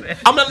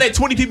 I'm gonna let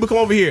 20 people come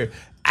over here.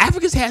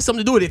 Africans had something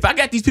to do with it. If I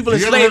got these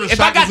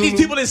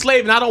people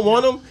enslaved, and I don't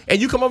want them,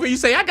 and you come over here, you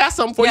say I got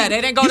something for you. Yeah,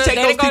 they didn't go you to. take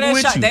They those didn't go people to.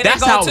 with you. They That's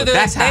didn't go how. to the.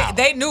 That's how.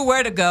 They knew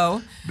where to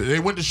go. They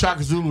went to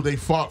Shaka Zulu. They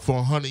fought for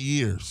 100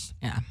 years.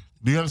 Yeah.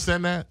 Do you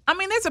understand that? I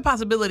mean, there's a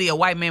possibility a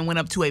white man went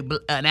up to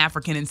an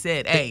African and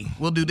said, "Hey,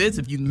 we'll do this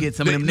if you can get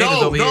some of them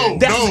niggas over here."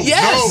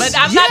 But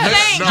I'm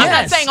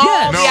not saying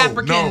all the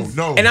Africans.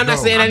 No. And I'm not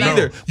saying that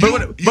either.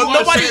 But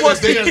nobody wants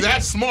they are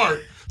that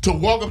smart to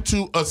walk up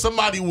to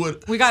somebody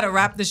with. We got to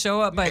wrap the show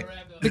up, but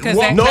because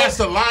walk past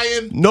the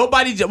lion.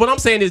 Nobody. What I'm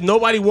saying is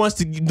nobody wants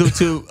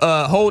to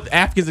hold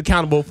Africans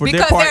accountable for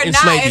their part in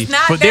slavery. It's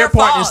not for their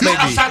part in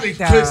fault.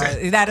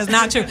 slavery. That is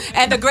not true.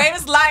 And the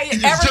greatest lie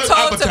ever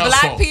told to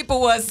black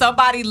people was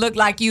somebody looked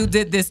like you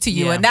did this to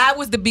you, and that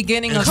was the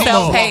beginning of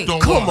self-hate.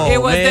 Come on,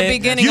 it was man. the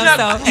beginning of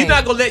self-hate. You're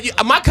not gonna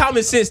let my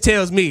common sense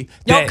tells me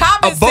your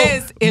common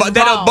sense is wrong.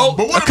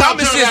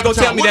 Common sense gonna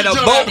tell me that a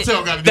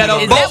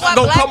boat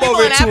gonna come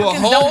over to a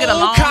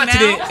whole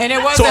continent, and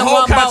it wasn't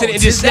one boat.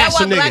 And just snatch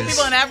some Black niggas.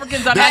 people and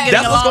Africans are not getting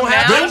That's what's along gonna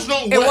happen. now. There's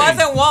no way. It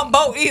wasn't one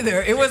boat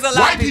either. It was a lot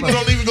White of people.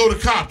 don't even go to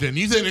Compton.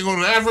 You think they go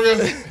to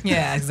Africa?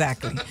 Yeah,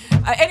 exactly.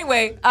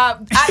 Anyway,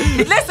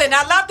 listen,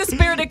 I love the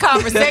spirited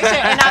conversation,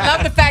 and I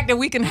love the fact that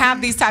we can have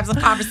these types of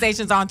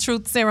conversations on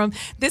Truth Serum.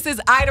 This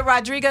is Ida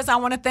Rodriguez. I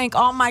want to thank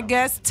all my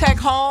guests, Tech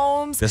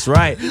Holmes. That's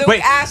right. Luke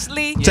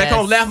Ashley. Check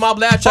on Laugh Mob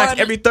Laugh Tracks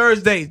every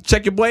Thursday.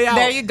 Check your boy out.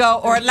 There you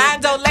go.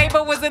 Orlando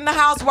Labor was in the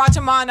house. Watch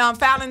him on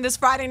Fallon this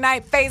Friday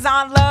night.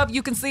 Faison Love.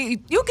 You can see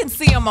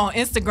him on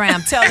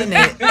Instagram telling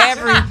it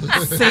every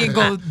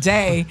single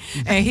day,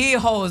 and he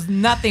holds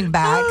nothing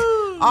back.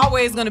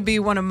 Always going to be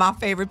one of my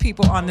favorite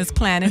people on this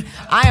planet.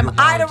 I am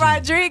Ida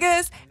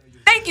Rodriguez.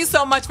 Thank you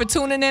so much for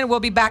tuning in.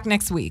 We'll be back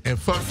next week. And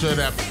fuck to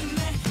that.